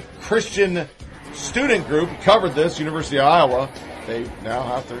reinstate Christian student group. Covered this, University of Iowa. They now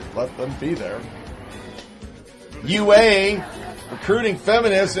have to let them be there. UA recruiting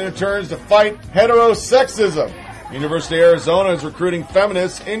feminists interns to fight heterosexism. University of Arizona is recruiting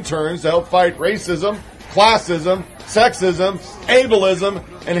feminist interns to help fight racism, classism, sexism, ableism,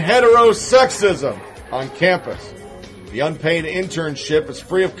 and heterosexism on campus. The unpaid internship is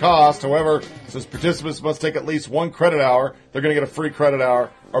free of cost. However, since participants must take at least one credit hour, they're going to get a free credit hour,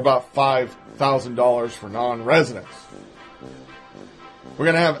 or about $5,000 for non-residents. We're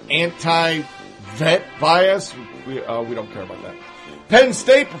going to have anti-vet bias. We don't care about that. Penn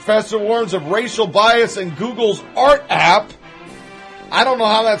State professor warns of racial bias in Google's art app. I don't know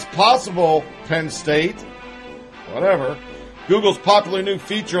how that's possible, Penn State. Whatever. Google's popular new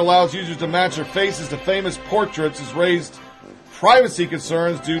feature allows users to match their faces to famous portraits, has raised privacy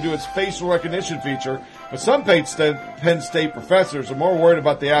concerns due to its facial recognition feature. But some Penn State professors are more worried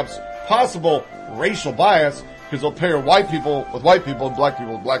about the app's possible racial bias because they'll pair white people with white people and black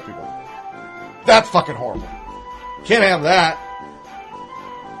people with black people. That's fucking horrible. Can't have that.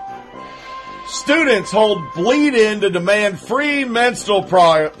 Students hold bleed-in to demand free menstrual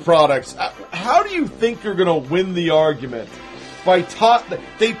products. How do you think you're going to win the argument?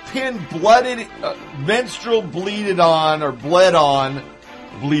 They pin blooded, menstrual bleeded on, or bled on,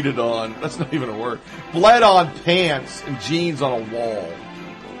 that's not even a word, bled on pants and jeans on a wall.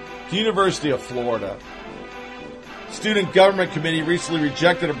 The University of Florida. Student Government Committee recently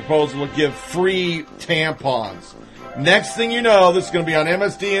rejected a proposal to give free tampons. Next thing you know, this is going to be on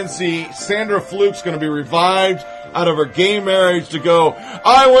MSDNC. Sandra Fluke's going to be revived out of her gay marriage to go,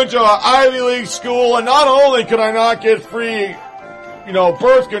 I went to an Ivy League school, and not only could I not get free,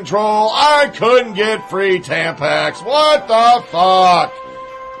 birth control, I couldn't get free Tampax. What the fuck?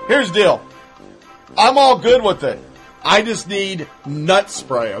 Here's the deal. I'm all good with it. I just need nut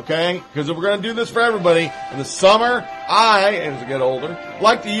spray, okay? Because if we're going to do this for everybody, in the summer, as I get older,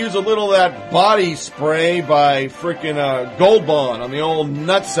 like to use a little of that body spray by frickin' Gold Bond on the old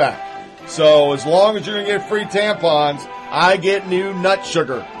nutsack. So as long as you're going to get free tampons, I get new nut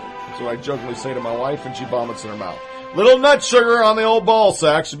sugar. That's what I jokingly say to my wife, and she vomits in her mouth. Little nut sugar on the old ball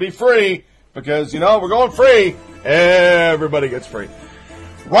sack should be free, because, we're going free. Everybody gets free.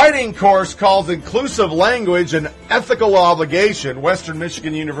 Writing course calls inclusive language an ethical obligation. Western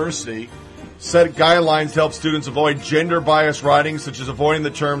Michigan University set guidelines to help students avoid gender-biased writing, such as avoiding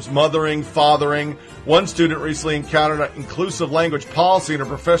the terms mothering, fathering. One student recently encountered an inclusive language policy in a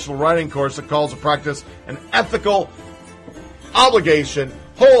professional writing course that calls the practice an ethical obligation.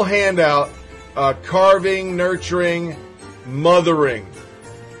 Whole handout, carving, nurturing, mothering.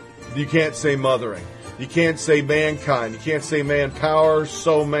 You can't say mothering. You can't say mankind. You can't say manpower,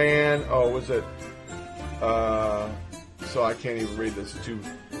 so man. Oh, was it? So I can't even read this. Too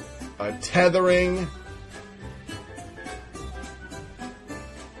tethering.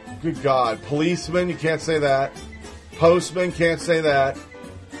 Good God. Policeman, you can't say that. Postman, can't say that.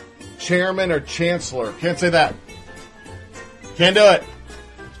 Chairman or chancellor, can't say that. Can't do it.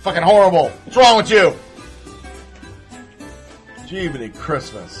 It's fucking horrible. What's wrong with you? Jiminy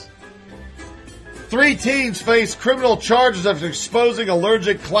Christmas. 3 teens face criminal charges after exposing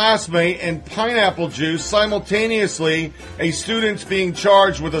allergic classmate and pineapple juice. Simultaneously, a student's being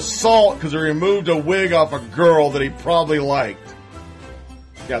charged with assault because he removed a wig off a girl that he probably liked.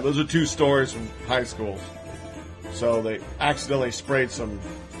 Yeah, those are 2 stories from high schools. So they accidentally sprayed some,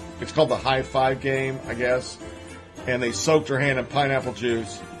 it's called the high five game, I guess. And they soaked her hand in pineapple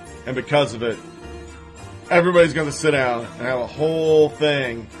juice. And because of it, everybody's going to sit down and have a whole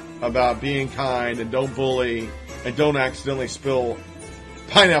thing about being kind and don't bully and don't accidentally spill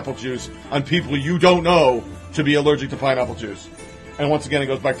pineapple juice on people you don't know to be allergic to pineapple juice. And once again, it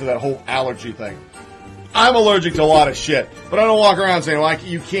goes back to that whole allergy thing. I'm allergic to a lot of shit, but I don't walk around saying, like,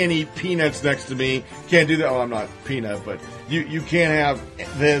 you can't eat peanuts next to me, can't do that. Oh, I'm not peanut, but you can't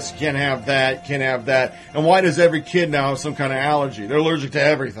have this, can't have that, can't have that. And why does every kid now have some kind of allergy? They're allergic to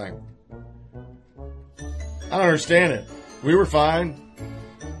everything. I don't understand it. We were fine.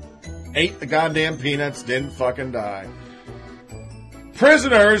 Ate the goddamn peanuts, didn't fucking die.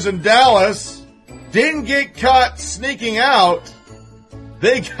 Prisoners in Dallas didn't get caught sneaking out.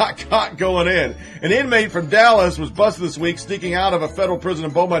 They got caught going in. An inmate from Dallas was busted this week sneaking out of a federal prison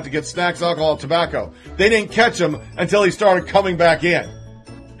in Beaumont to get snacks, alcohol, and tobacco. They didn't catch him until he started coming back in.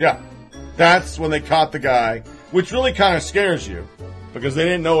 Yeah, that's when they caught the guy, which really kind of scares you because they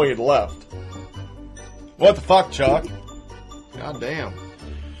didn't know he had left. What the fuck, Chuck? God damn.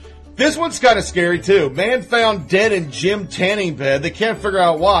 This one's kind of scary, too. Man found dead in gym tanning bed. They can't figure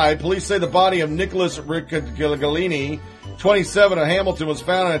out why. Police say the body of Nicholas Ricciolini, 27, of Hamilton, was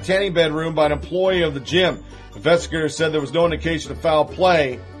found in a tanning bed room by an employee of the gym. Investigators said there was no indication of foul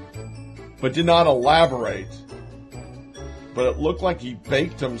play, but did not elaborate. But it looked like he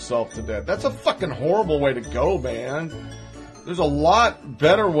baked himself to death. That's a fucking horrible way to go, man. There's a lot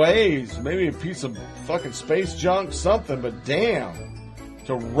better ways. Maybe a piece of fucking space junk, something, but damn.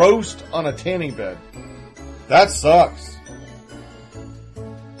 To roast on a tanning bed. That sucks.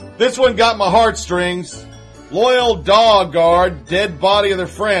 This one got my heartstrings. Loyal dog guard, dead body of their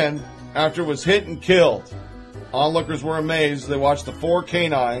friend after it was hit and killed. Onlookers were amazed as they watched the 4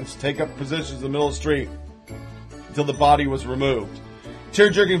 canines take up positions in the middle of the street until the body was removed.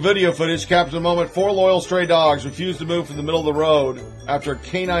 Tear-jerking video footage captures a moment 4 loyal stray dogs refused to move from the middle of the road after a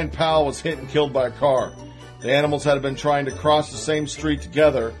canine pal was hit and killed by a car. The animals had been trying to cross the same street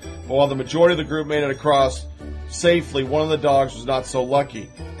together, but while the majority of the group made it across safely, one of the dogs was not so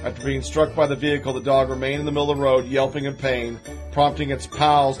lucky. After being struck by the vehicle, the dog remained in the middle of the road, yelping in pain, prompting its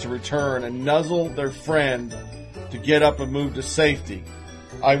pals to return and nuzzle their friend to get up and move to safety.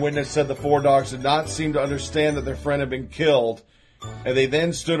 Eyewitness said the 4 dogs did not seem to understand that their friend had been killed, and they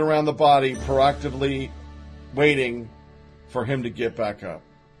then stood around the body, proactively waiting for him to get back up.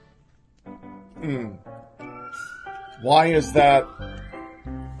 Why is that?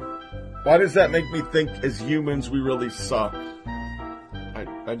 Why does that make me think as humans we really suck?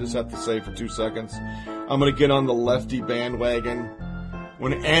 I just have to say for 2 seconds. I'm going to get on the lefty bandwagon.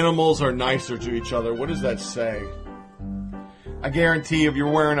 When animals are nicer to each other, what does that say? I guarantee if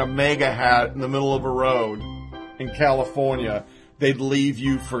you're wearing a mega hat in the middle of a road in California, they'd leave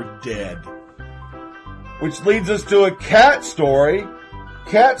you for dead. Which leads us to a cat story.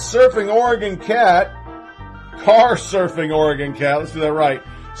 Cat surfing Oregon cat. Car surfing Oregon cat. Let's do that right.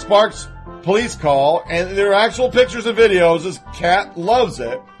 Sparks police call, and there are actual pictures and videos. This cat loves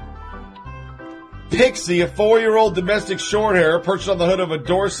it. Pixie, a 4-year-old domestic shorthair, perched on the hood of a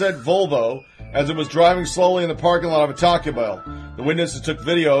Dorset Volvo as it was driving slowly in the parking lot of a Taco Bell. The witnesses took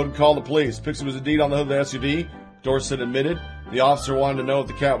video and called the police. Pixie was indeed on the hood of the SUV. Dorset admitted. The officer wanted to know if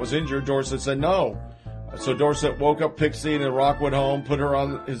the cat was injured. Dorset said no. So Dorset woke up Pixie in a Rockwood home, put her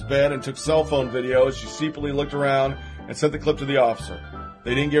on his bed, and took cell phone video as she sleepily looked around and sent the clip to the officer.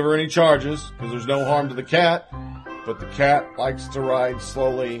 They didn't give her any charges because there's no harm to the cat, but the cat likes to ride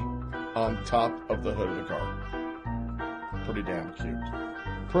slowly on top of the hood of the car. Pretty damn cute.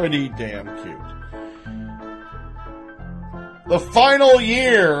 Pretty damn cute. The final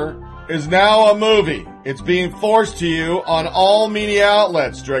year is now a movie. It's being forced to you on all media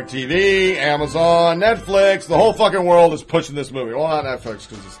outlets. DirecTV, Amazon, Netflix, the whole fucking world is pushing this movie. Well, not Netflix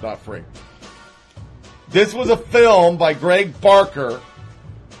because it's not free. This was a film by Greg Barker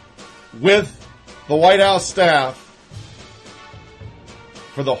with the White House staff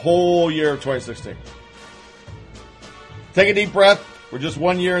for the whole year of 2016. Take a deep breath. We're just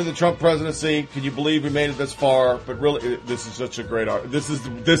 1 year in the Trump presidency. Can you believe we made it this far? But really, this is such a great art. This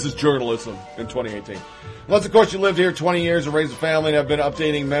is journalism in 2018. Unless, of course, you lived here 20 years and raised a family and have been an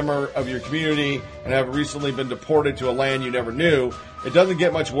updating member of your community and have recently been deported to a land you never knew, it doesn't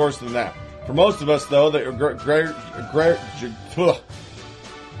get much worse than that. For most of us, though, the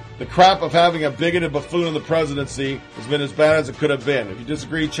crap of having a bigoted buffoon in the presidency has been as bad as it could have been. If you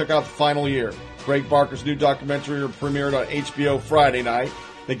disagree, check out The Final Year. Greg Barker's new documentary premiered on HBO Friday night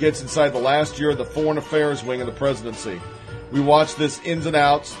that gets inside the last year of the foreign affairs wing of the presidency. We watch this ins and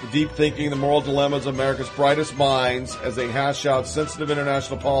outs, the deep thinking, the moral dilemmas of America's brightest minds as they hash out sensitive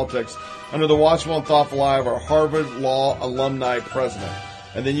international politics under the watchful and thoughtful eye of our Harvard Law alumni president.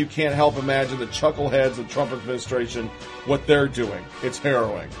 And then you can't help imagine the chuckleheads of the Trump administration, what they're doing. It's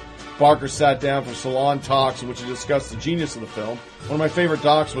harrowing. Barker sat down for Salon Talks in which he discussed the genius of the film. One of my favorite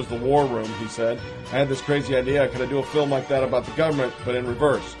docs was The War Room, he said. I had this crazy idea. Could I do a film like that about the government, but in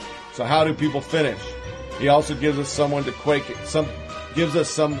reverse? So how do people finish? He also gives us some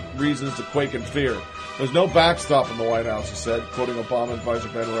reasons to quake in fear. There's no backstop in the White House, he said, quoting Obama advisor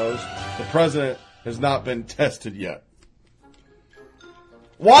Ben Rose. The president has not been tested yet.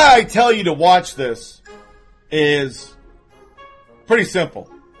 Why I tell you to watch this is pretty simple.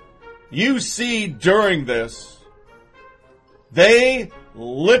 You see during this, they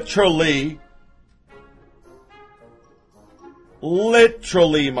literally,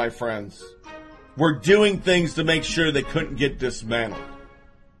 my friends, were doing things to make sure they couldn't get dismantled.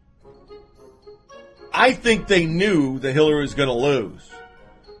 I think they knew that Hillary was going to lose.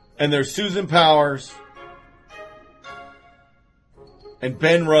 And there's Susan Powers and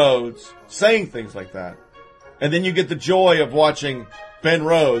Ben Rhodes saying things like that. And then you get the joy of watching Ben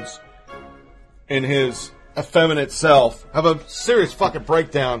Rhodes in his effeminate self have a serious fucking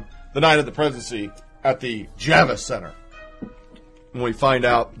breakdown the night of the presidency at the Javits Center. When we find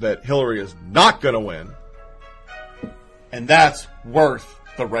out that Hillary is not going to win. And that's worth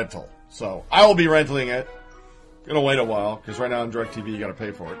the rental. So I will be renting it. Going to wait a while because right now on DirecTV you got to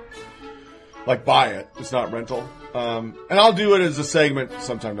pay for it. Like buy it. It's not rental. And I'll do it as a segment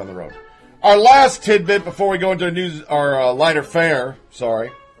sometime down the road. Our last tidbit before we go into our lighter fare.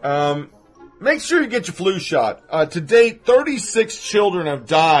 Sorry. Make sure you get your flu shot. To date, 36 children have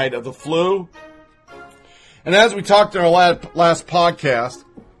died of the flu. And as we talked in our last podcast,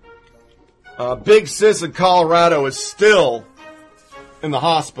 Big Sis in Colorado is still in the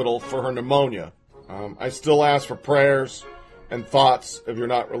hospital for her pneumonia. I still ask for prayers and thoughts if you're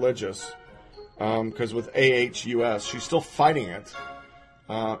not religious. Because with AHUS, she's still fighting it.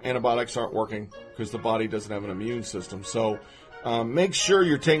 Antibiotics aren't working because the body doesn't have an immune system. So make sure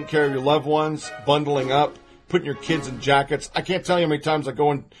you're taking care of your loved ones, bundling up, putting your kids in jackets. I can't tell you how many times I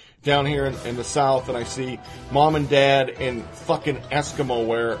go down here in the South and I see mom and dad in fucking Eskimo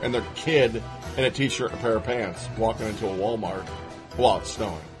wear and their kid in a t-shirt and a pair of pants walking into a Walmart while it's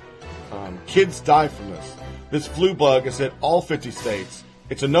snowing. Kids die from this. This flu bug is hit all 50 states.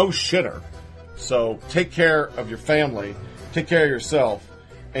 It's a no-shitter. So take care of your family, take care of yourself,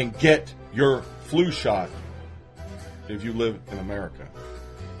 and get your flu shot if you live in America.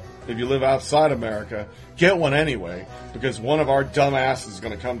 If you live outside America, get one anyway, because one of our dumbasses is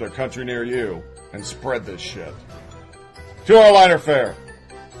going to come to a country near you and spread this shit. To our lighter fare.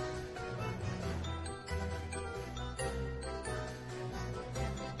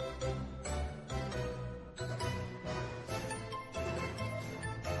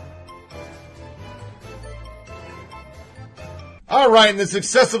 All right, in this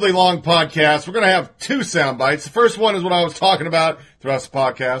excessively long podcast, we're going to have two sound bites. The first one is what I was talking about throughout the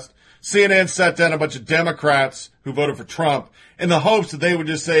podcast. CNN sat down a bunch of Democrats who voted for Trump in the hopes that they would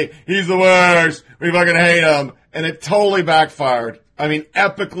just say, he's the worst, we fucking hate him. And it totally backfired. I mean,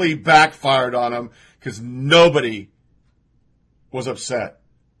 epically backfired on him because nobody was upset.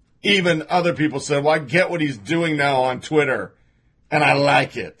 Even other people said, well, I get what he's doing now on Twitter, and I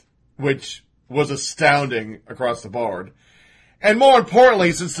like it, which was astounding across the board. And more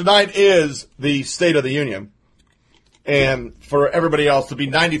importantly, since tonight is the State of the Union, and for everybody else to be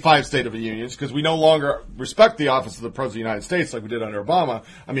 95 State of the Unions, because we no longer respect the office of the President of the United States like we did under Obama.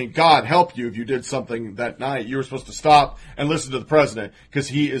 I mean, God help you if you did something that night. You were supposed to stop and listen to the President, because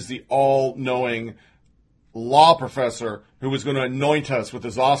he is the all-knowing law professor who was going to anoint us with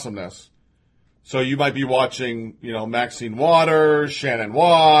his awesomeness. So you might be watching, Maxine Waters, Shannon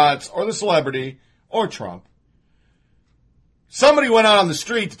Watts, or the celebrity, or Trump. Somebody went out on the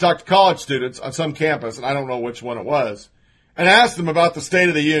street to talk to college students on some campus, and I don't know which one it was, and asked them about the State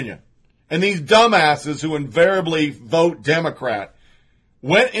of the Union. And these dumbasses who invariably vote Democrat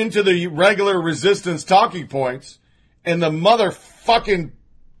went into the regular resistance talking points, and the motherfucking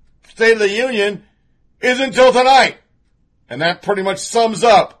State of the Union is until tonight. And that pretty much sums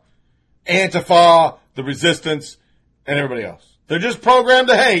up Antifa, the resistance, and everybody else. They're just programmed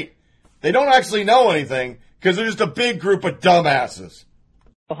to hate. They don't actually know anything because they're just a big group of dumbasses.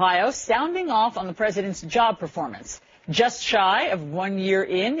 Ohio sounding off on the president's job performance. Just shy of 1 year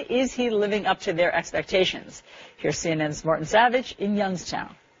in, is he living up to their expectations? Here's CNN's Martin Savage in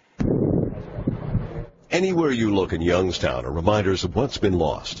Youngstown. Anywhere you look in Youngstown are reminders of what's been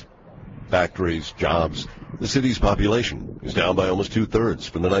lost. Factories, jobs, the city's population is down by almost 2/3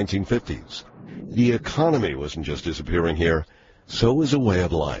 from the 1950s. The economy wasn't just disappearing here, so is a way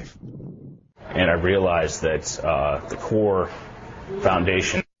of life. And I realized that the core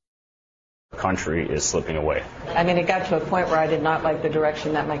foundation of the country is slipping away. I mean, it got to a point where I did not like the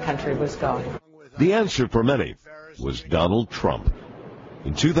direction that my country was going. The answer for many was Donald Trump.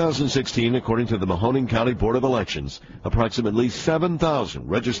 In 2016, according to the Mahoning County Board of Elections, approximately 7,000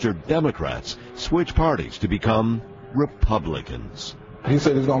 registered Democrats switched parties to become Republicans. He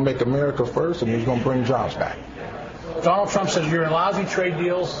said he's going to make America first and he's going to bring jobs back. Donald Trump says you're in lousy trade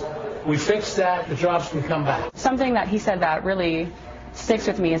deals. We fixed that. The jobs can come back. Something that he said that really sticks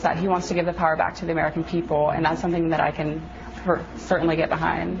with me is that he wants to give the power back to the American people, and that's something that I can certainly get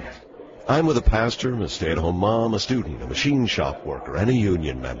behind. I'm with a pastor, a stay-at-home mom, a student, a machine shop worker, and a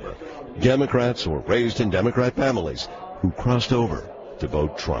union member. Democrats or raised in Democrat families who crossed over to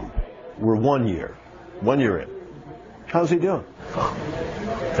vote Trump. We're 1 year in. How's he doing?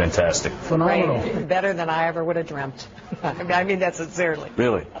 Fantastic. Phenomenal. Better than I ever would have dreamt. I mean that sincerely.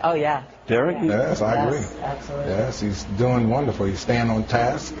 Really? Oh, yeah. Derek? Yes, I agree. Absolutely. Yes, he's doing wonderful. He's staying on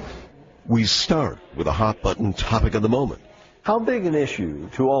task. We start with a hot-button topic of the moment. How big an issue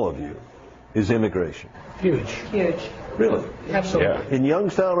to all of you is immigration? Huge. Huge. Really? Absolutely. Yeah. In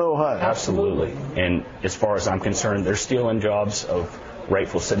Youngstown, Ohio? Absolutely. And as far as I'm concerned, they're stealing jobs of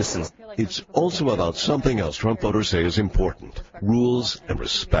rightful citizens. It's also about something else Trump voters say is important: rules and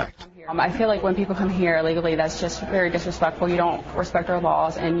respect. I feel like when people come here illegally, that's just very disrespectful. You don't respect our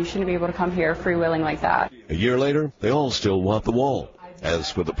laws, and you shouldn't be able to come here freewheeling like that. A year later, they all still want the wall. As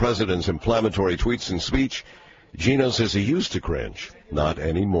for the president's inflammatory tweets and speech, Gino says he used to cringe, not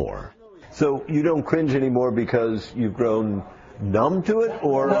anymore. So you don't cringe anymore because you've grown numb to it,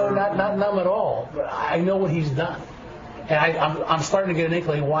 or? No, not numb at all. But I know what he's done. And I'm starting to get an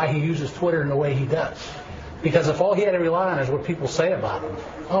inkling why he uses Twitter in the way he does. Because if all he had to rely on is what people say about him,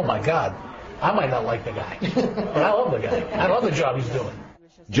 oh my God, I might not like the guy. But I love the guy. I love the job he's doing.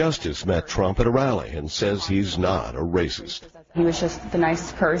 Justice met Trump at a rally and says he's not a racist. He was just the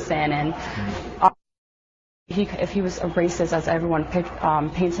nicest person, and if he was a racist, as everyone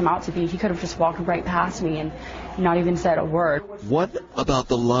paints him out to be, he could have just walked right past me and not even said a word. What about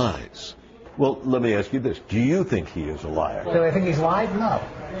the lies? Well, let me ask you this. Do you think he is a liar? Do I think he's lied? No.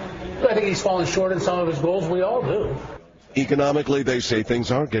 Do I think he's fallen short in some of his goals? We all do. Economically, they say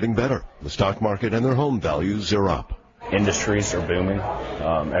things are getting better. The stock market and their home values are up. Industries are booming.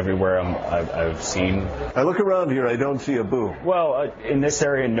 Everywhere I've seen. I look around here, I don't see a boom. Well, in this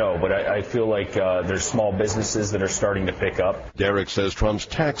area, no, but I feel like there's small businesses that are starting to pick up. Derek says Trump's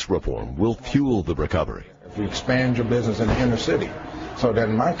tax reform will fuel the recovery. If we expand your business in the inner city, so that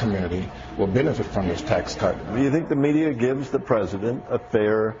my community will benefit from this tax cut. Do you think the media gives the president a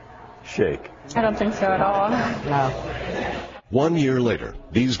fair shake? I don't think so at all. No. 1 year later,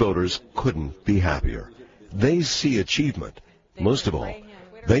 these voters couldn't be happier. They see achievement. Most of all,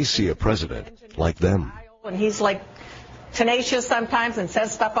 they see a president like them. And he's like tenacious sometimes and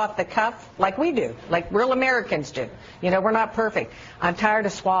says stuff off the cuff like we do, like real Americans do. You know, we're not perfect. I'm tired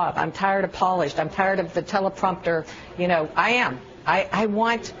of Schwab. I'm tired of Polished. I'm tired of the teleprompter. You know, I am. I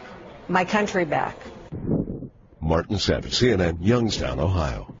want my country back. Martin Savage, CNN, Youngstown,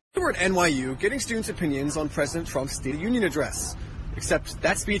 Ohio. We're at NYU getting students' opinions on President Trump's State of the Union address. Except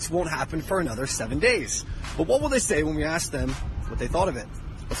that speech won't happen for another 7 days. But what will they say when we ask them what they thought of it?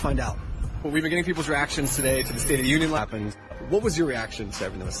 Let's find out. Well, we've been getting people's reactions today to the State of the Union happened. What was your reaction to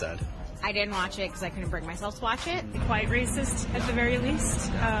everything that was said? I didn't watch it because I couldn't bring myself to watch it. Quite racist at the very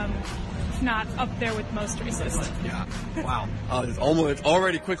least. If not up there with most racist. Yeah. Wow. It's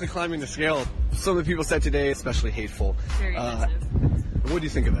already quickly climbing the scale. Some of the people said today, especially hateful. Very offensive. What do you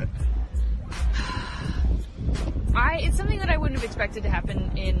think of it? It's something that I wouldn't have expected to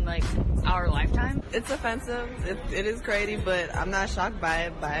happen in, like, our lifetime. It's offensive. It is crazy, but I'm not shocked by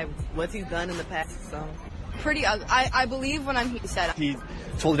it, by what he's done in the past, so. Pretty ugly. I believe when he said it. He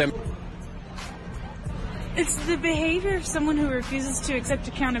told them It's the behavior of someone who refuses to accept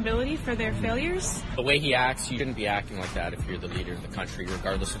accountability for their failures. The way he acts, you shouldn't be acting like that if you're the leader of the country,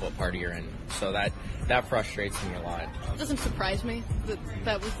 regardless of what party you're in. So that frustrates me a lot. It doesn't surprise me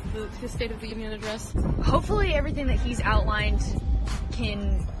that was his State of the Union address. Hopefully everything that he's outlined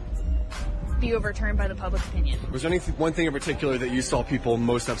can be overturned by the public opinion. Was there one thing in particular that you saw people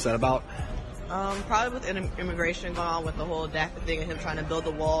most upset about? Probably with immigration going on with the whole DACA thing and him trying to build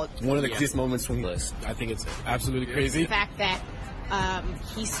the wall. One of the craziest moments when I think it's absolutely crazy. The fact that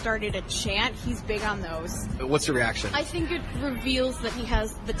he started a chant, he's big on those. What's your reaction? I think it reveals that he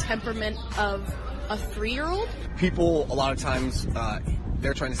has the temperament of a 3-year-old. People, a lot of times,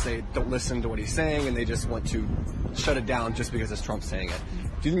 they're trying to say, don't listen to what he's saying, and they just want to shut it down just because it's Trump saying it.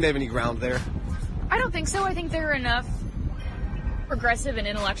 Do you think they have any ground there? I don't think so. I think there are enough progressive and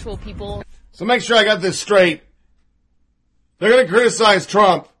intellectual people. So make sure I got this straight. They're going to criticize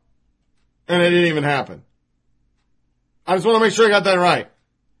Trump, and it didn't even happen. I just want to make sure I got that right.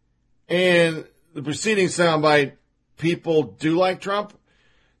 And the preceding soundbite, people do like Trump.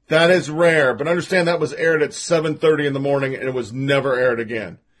 That is rare, but understand that was aired at 7:30 in the morning, and it was never aired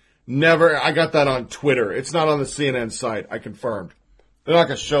again. Never. I got that on Twitter. It's not on the CNN site. I confirmed. They're not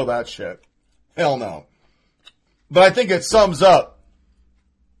going to show that shit. Hell no. But I think it sums up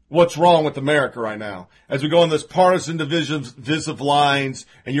what's wrong with America right now. As we go in this partisan divisive lines,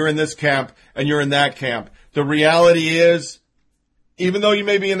 and you're in this camp, and you're in that camp, the reality is, even though you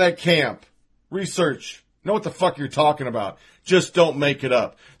may be in that camp, research, know what the fuck you're talking about. Just don't make it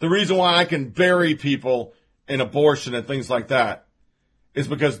up. The reason why I can bury people in abortion and things like that is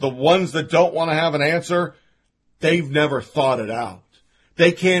because the ones that don't want to have an answer, they've never thought it out.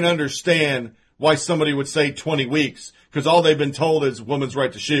 They can't understand why somebody would say 20 weeks, because all they've been told is women's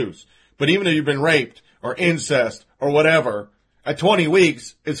right to choose. But even if you've been raped or incest or whatever, at 20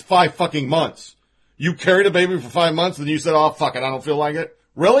 weeks, it's 5 fucking months. You carried a baby for 5 months and you said, oh, fuck it, I don't feel like it.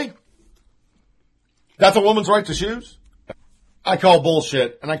 Really? That's a woman's right to choose? I call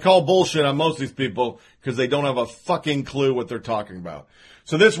bullshit, and I call bullshit on most of these people because they don't have a fucking clue what they're talking about.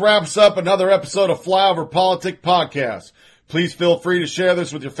 So this wraps up another episode of Flyover Politic Podcast. Please feel free to share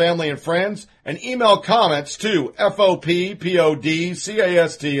this with your family and friends and email comments to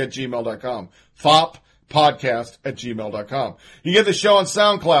foppodcast@gmail.com. foppodcast@gmail.com. You get the show on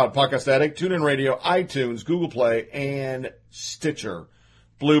SoundCloud, Podcast Addict, TuneIn Radio, iTunes, Google Play, and Stitcher.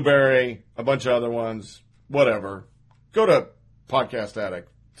 Blueberry, a bunch of other ones, whatever. Go to Podcast Addict.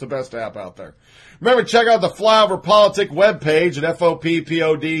 It's the best app out there. Remember, check out the Flyover Politic webpage at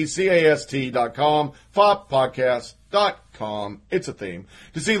foppodcast.com, foppodcast.com. It's a theme.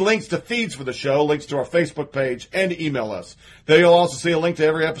 To see links to feeds for the show, links to our Facebook page, and email us. There you'll also see a link to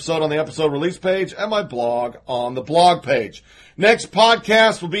every episode on the episode release page and my blog on the blog page. Next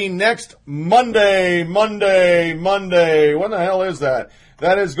podcast will be next Monday. When the hell is that?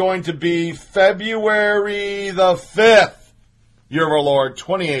 That is going to be February the 5th. Year of our Lord,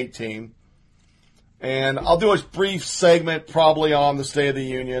 2018. And I'll do a brief segment probably on the State of the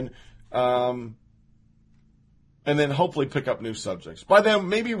Union. And then hopefully pick up new subjects. By then,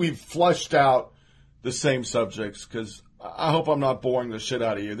 maybe we've flushed out the same subjects, because I hope I'm not boring the shit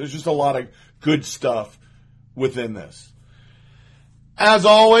out of you. There's just a lot of good stuff within this. As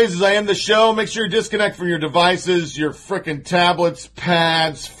always, as I end the show, make sure you disconnect from your devices, your frickin' tablets,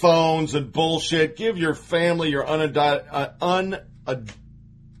 pads, phones, and bullshit. Give your family your undivided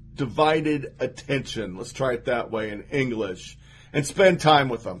attention. Let's try it that way in English. And spend time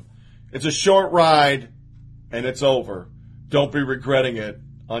with them. It's a short ride, and it's over. Don't be regretting it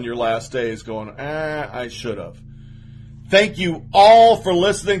on your last days going, I should have. Thank you all for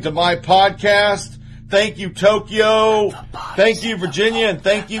listening to my podcast. Thank you, Tokyo. Thank you, Virginia. And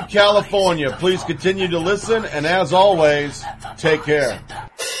thank you, California. Please continue to listen. And as always, take care.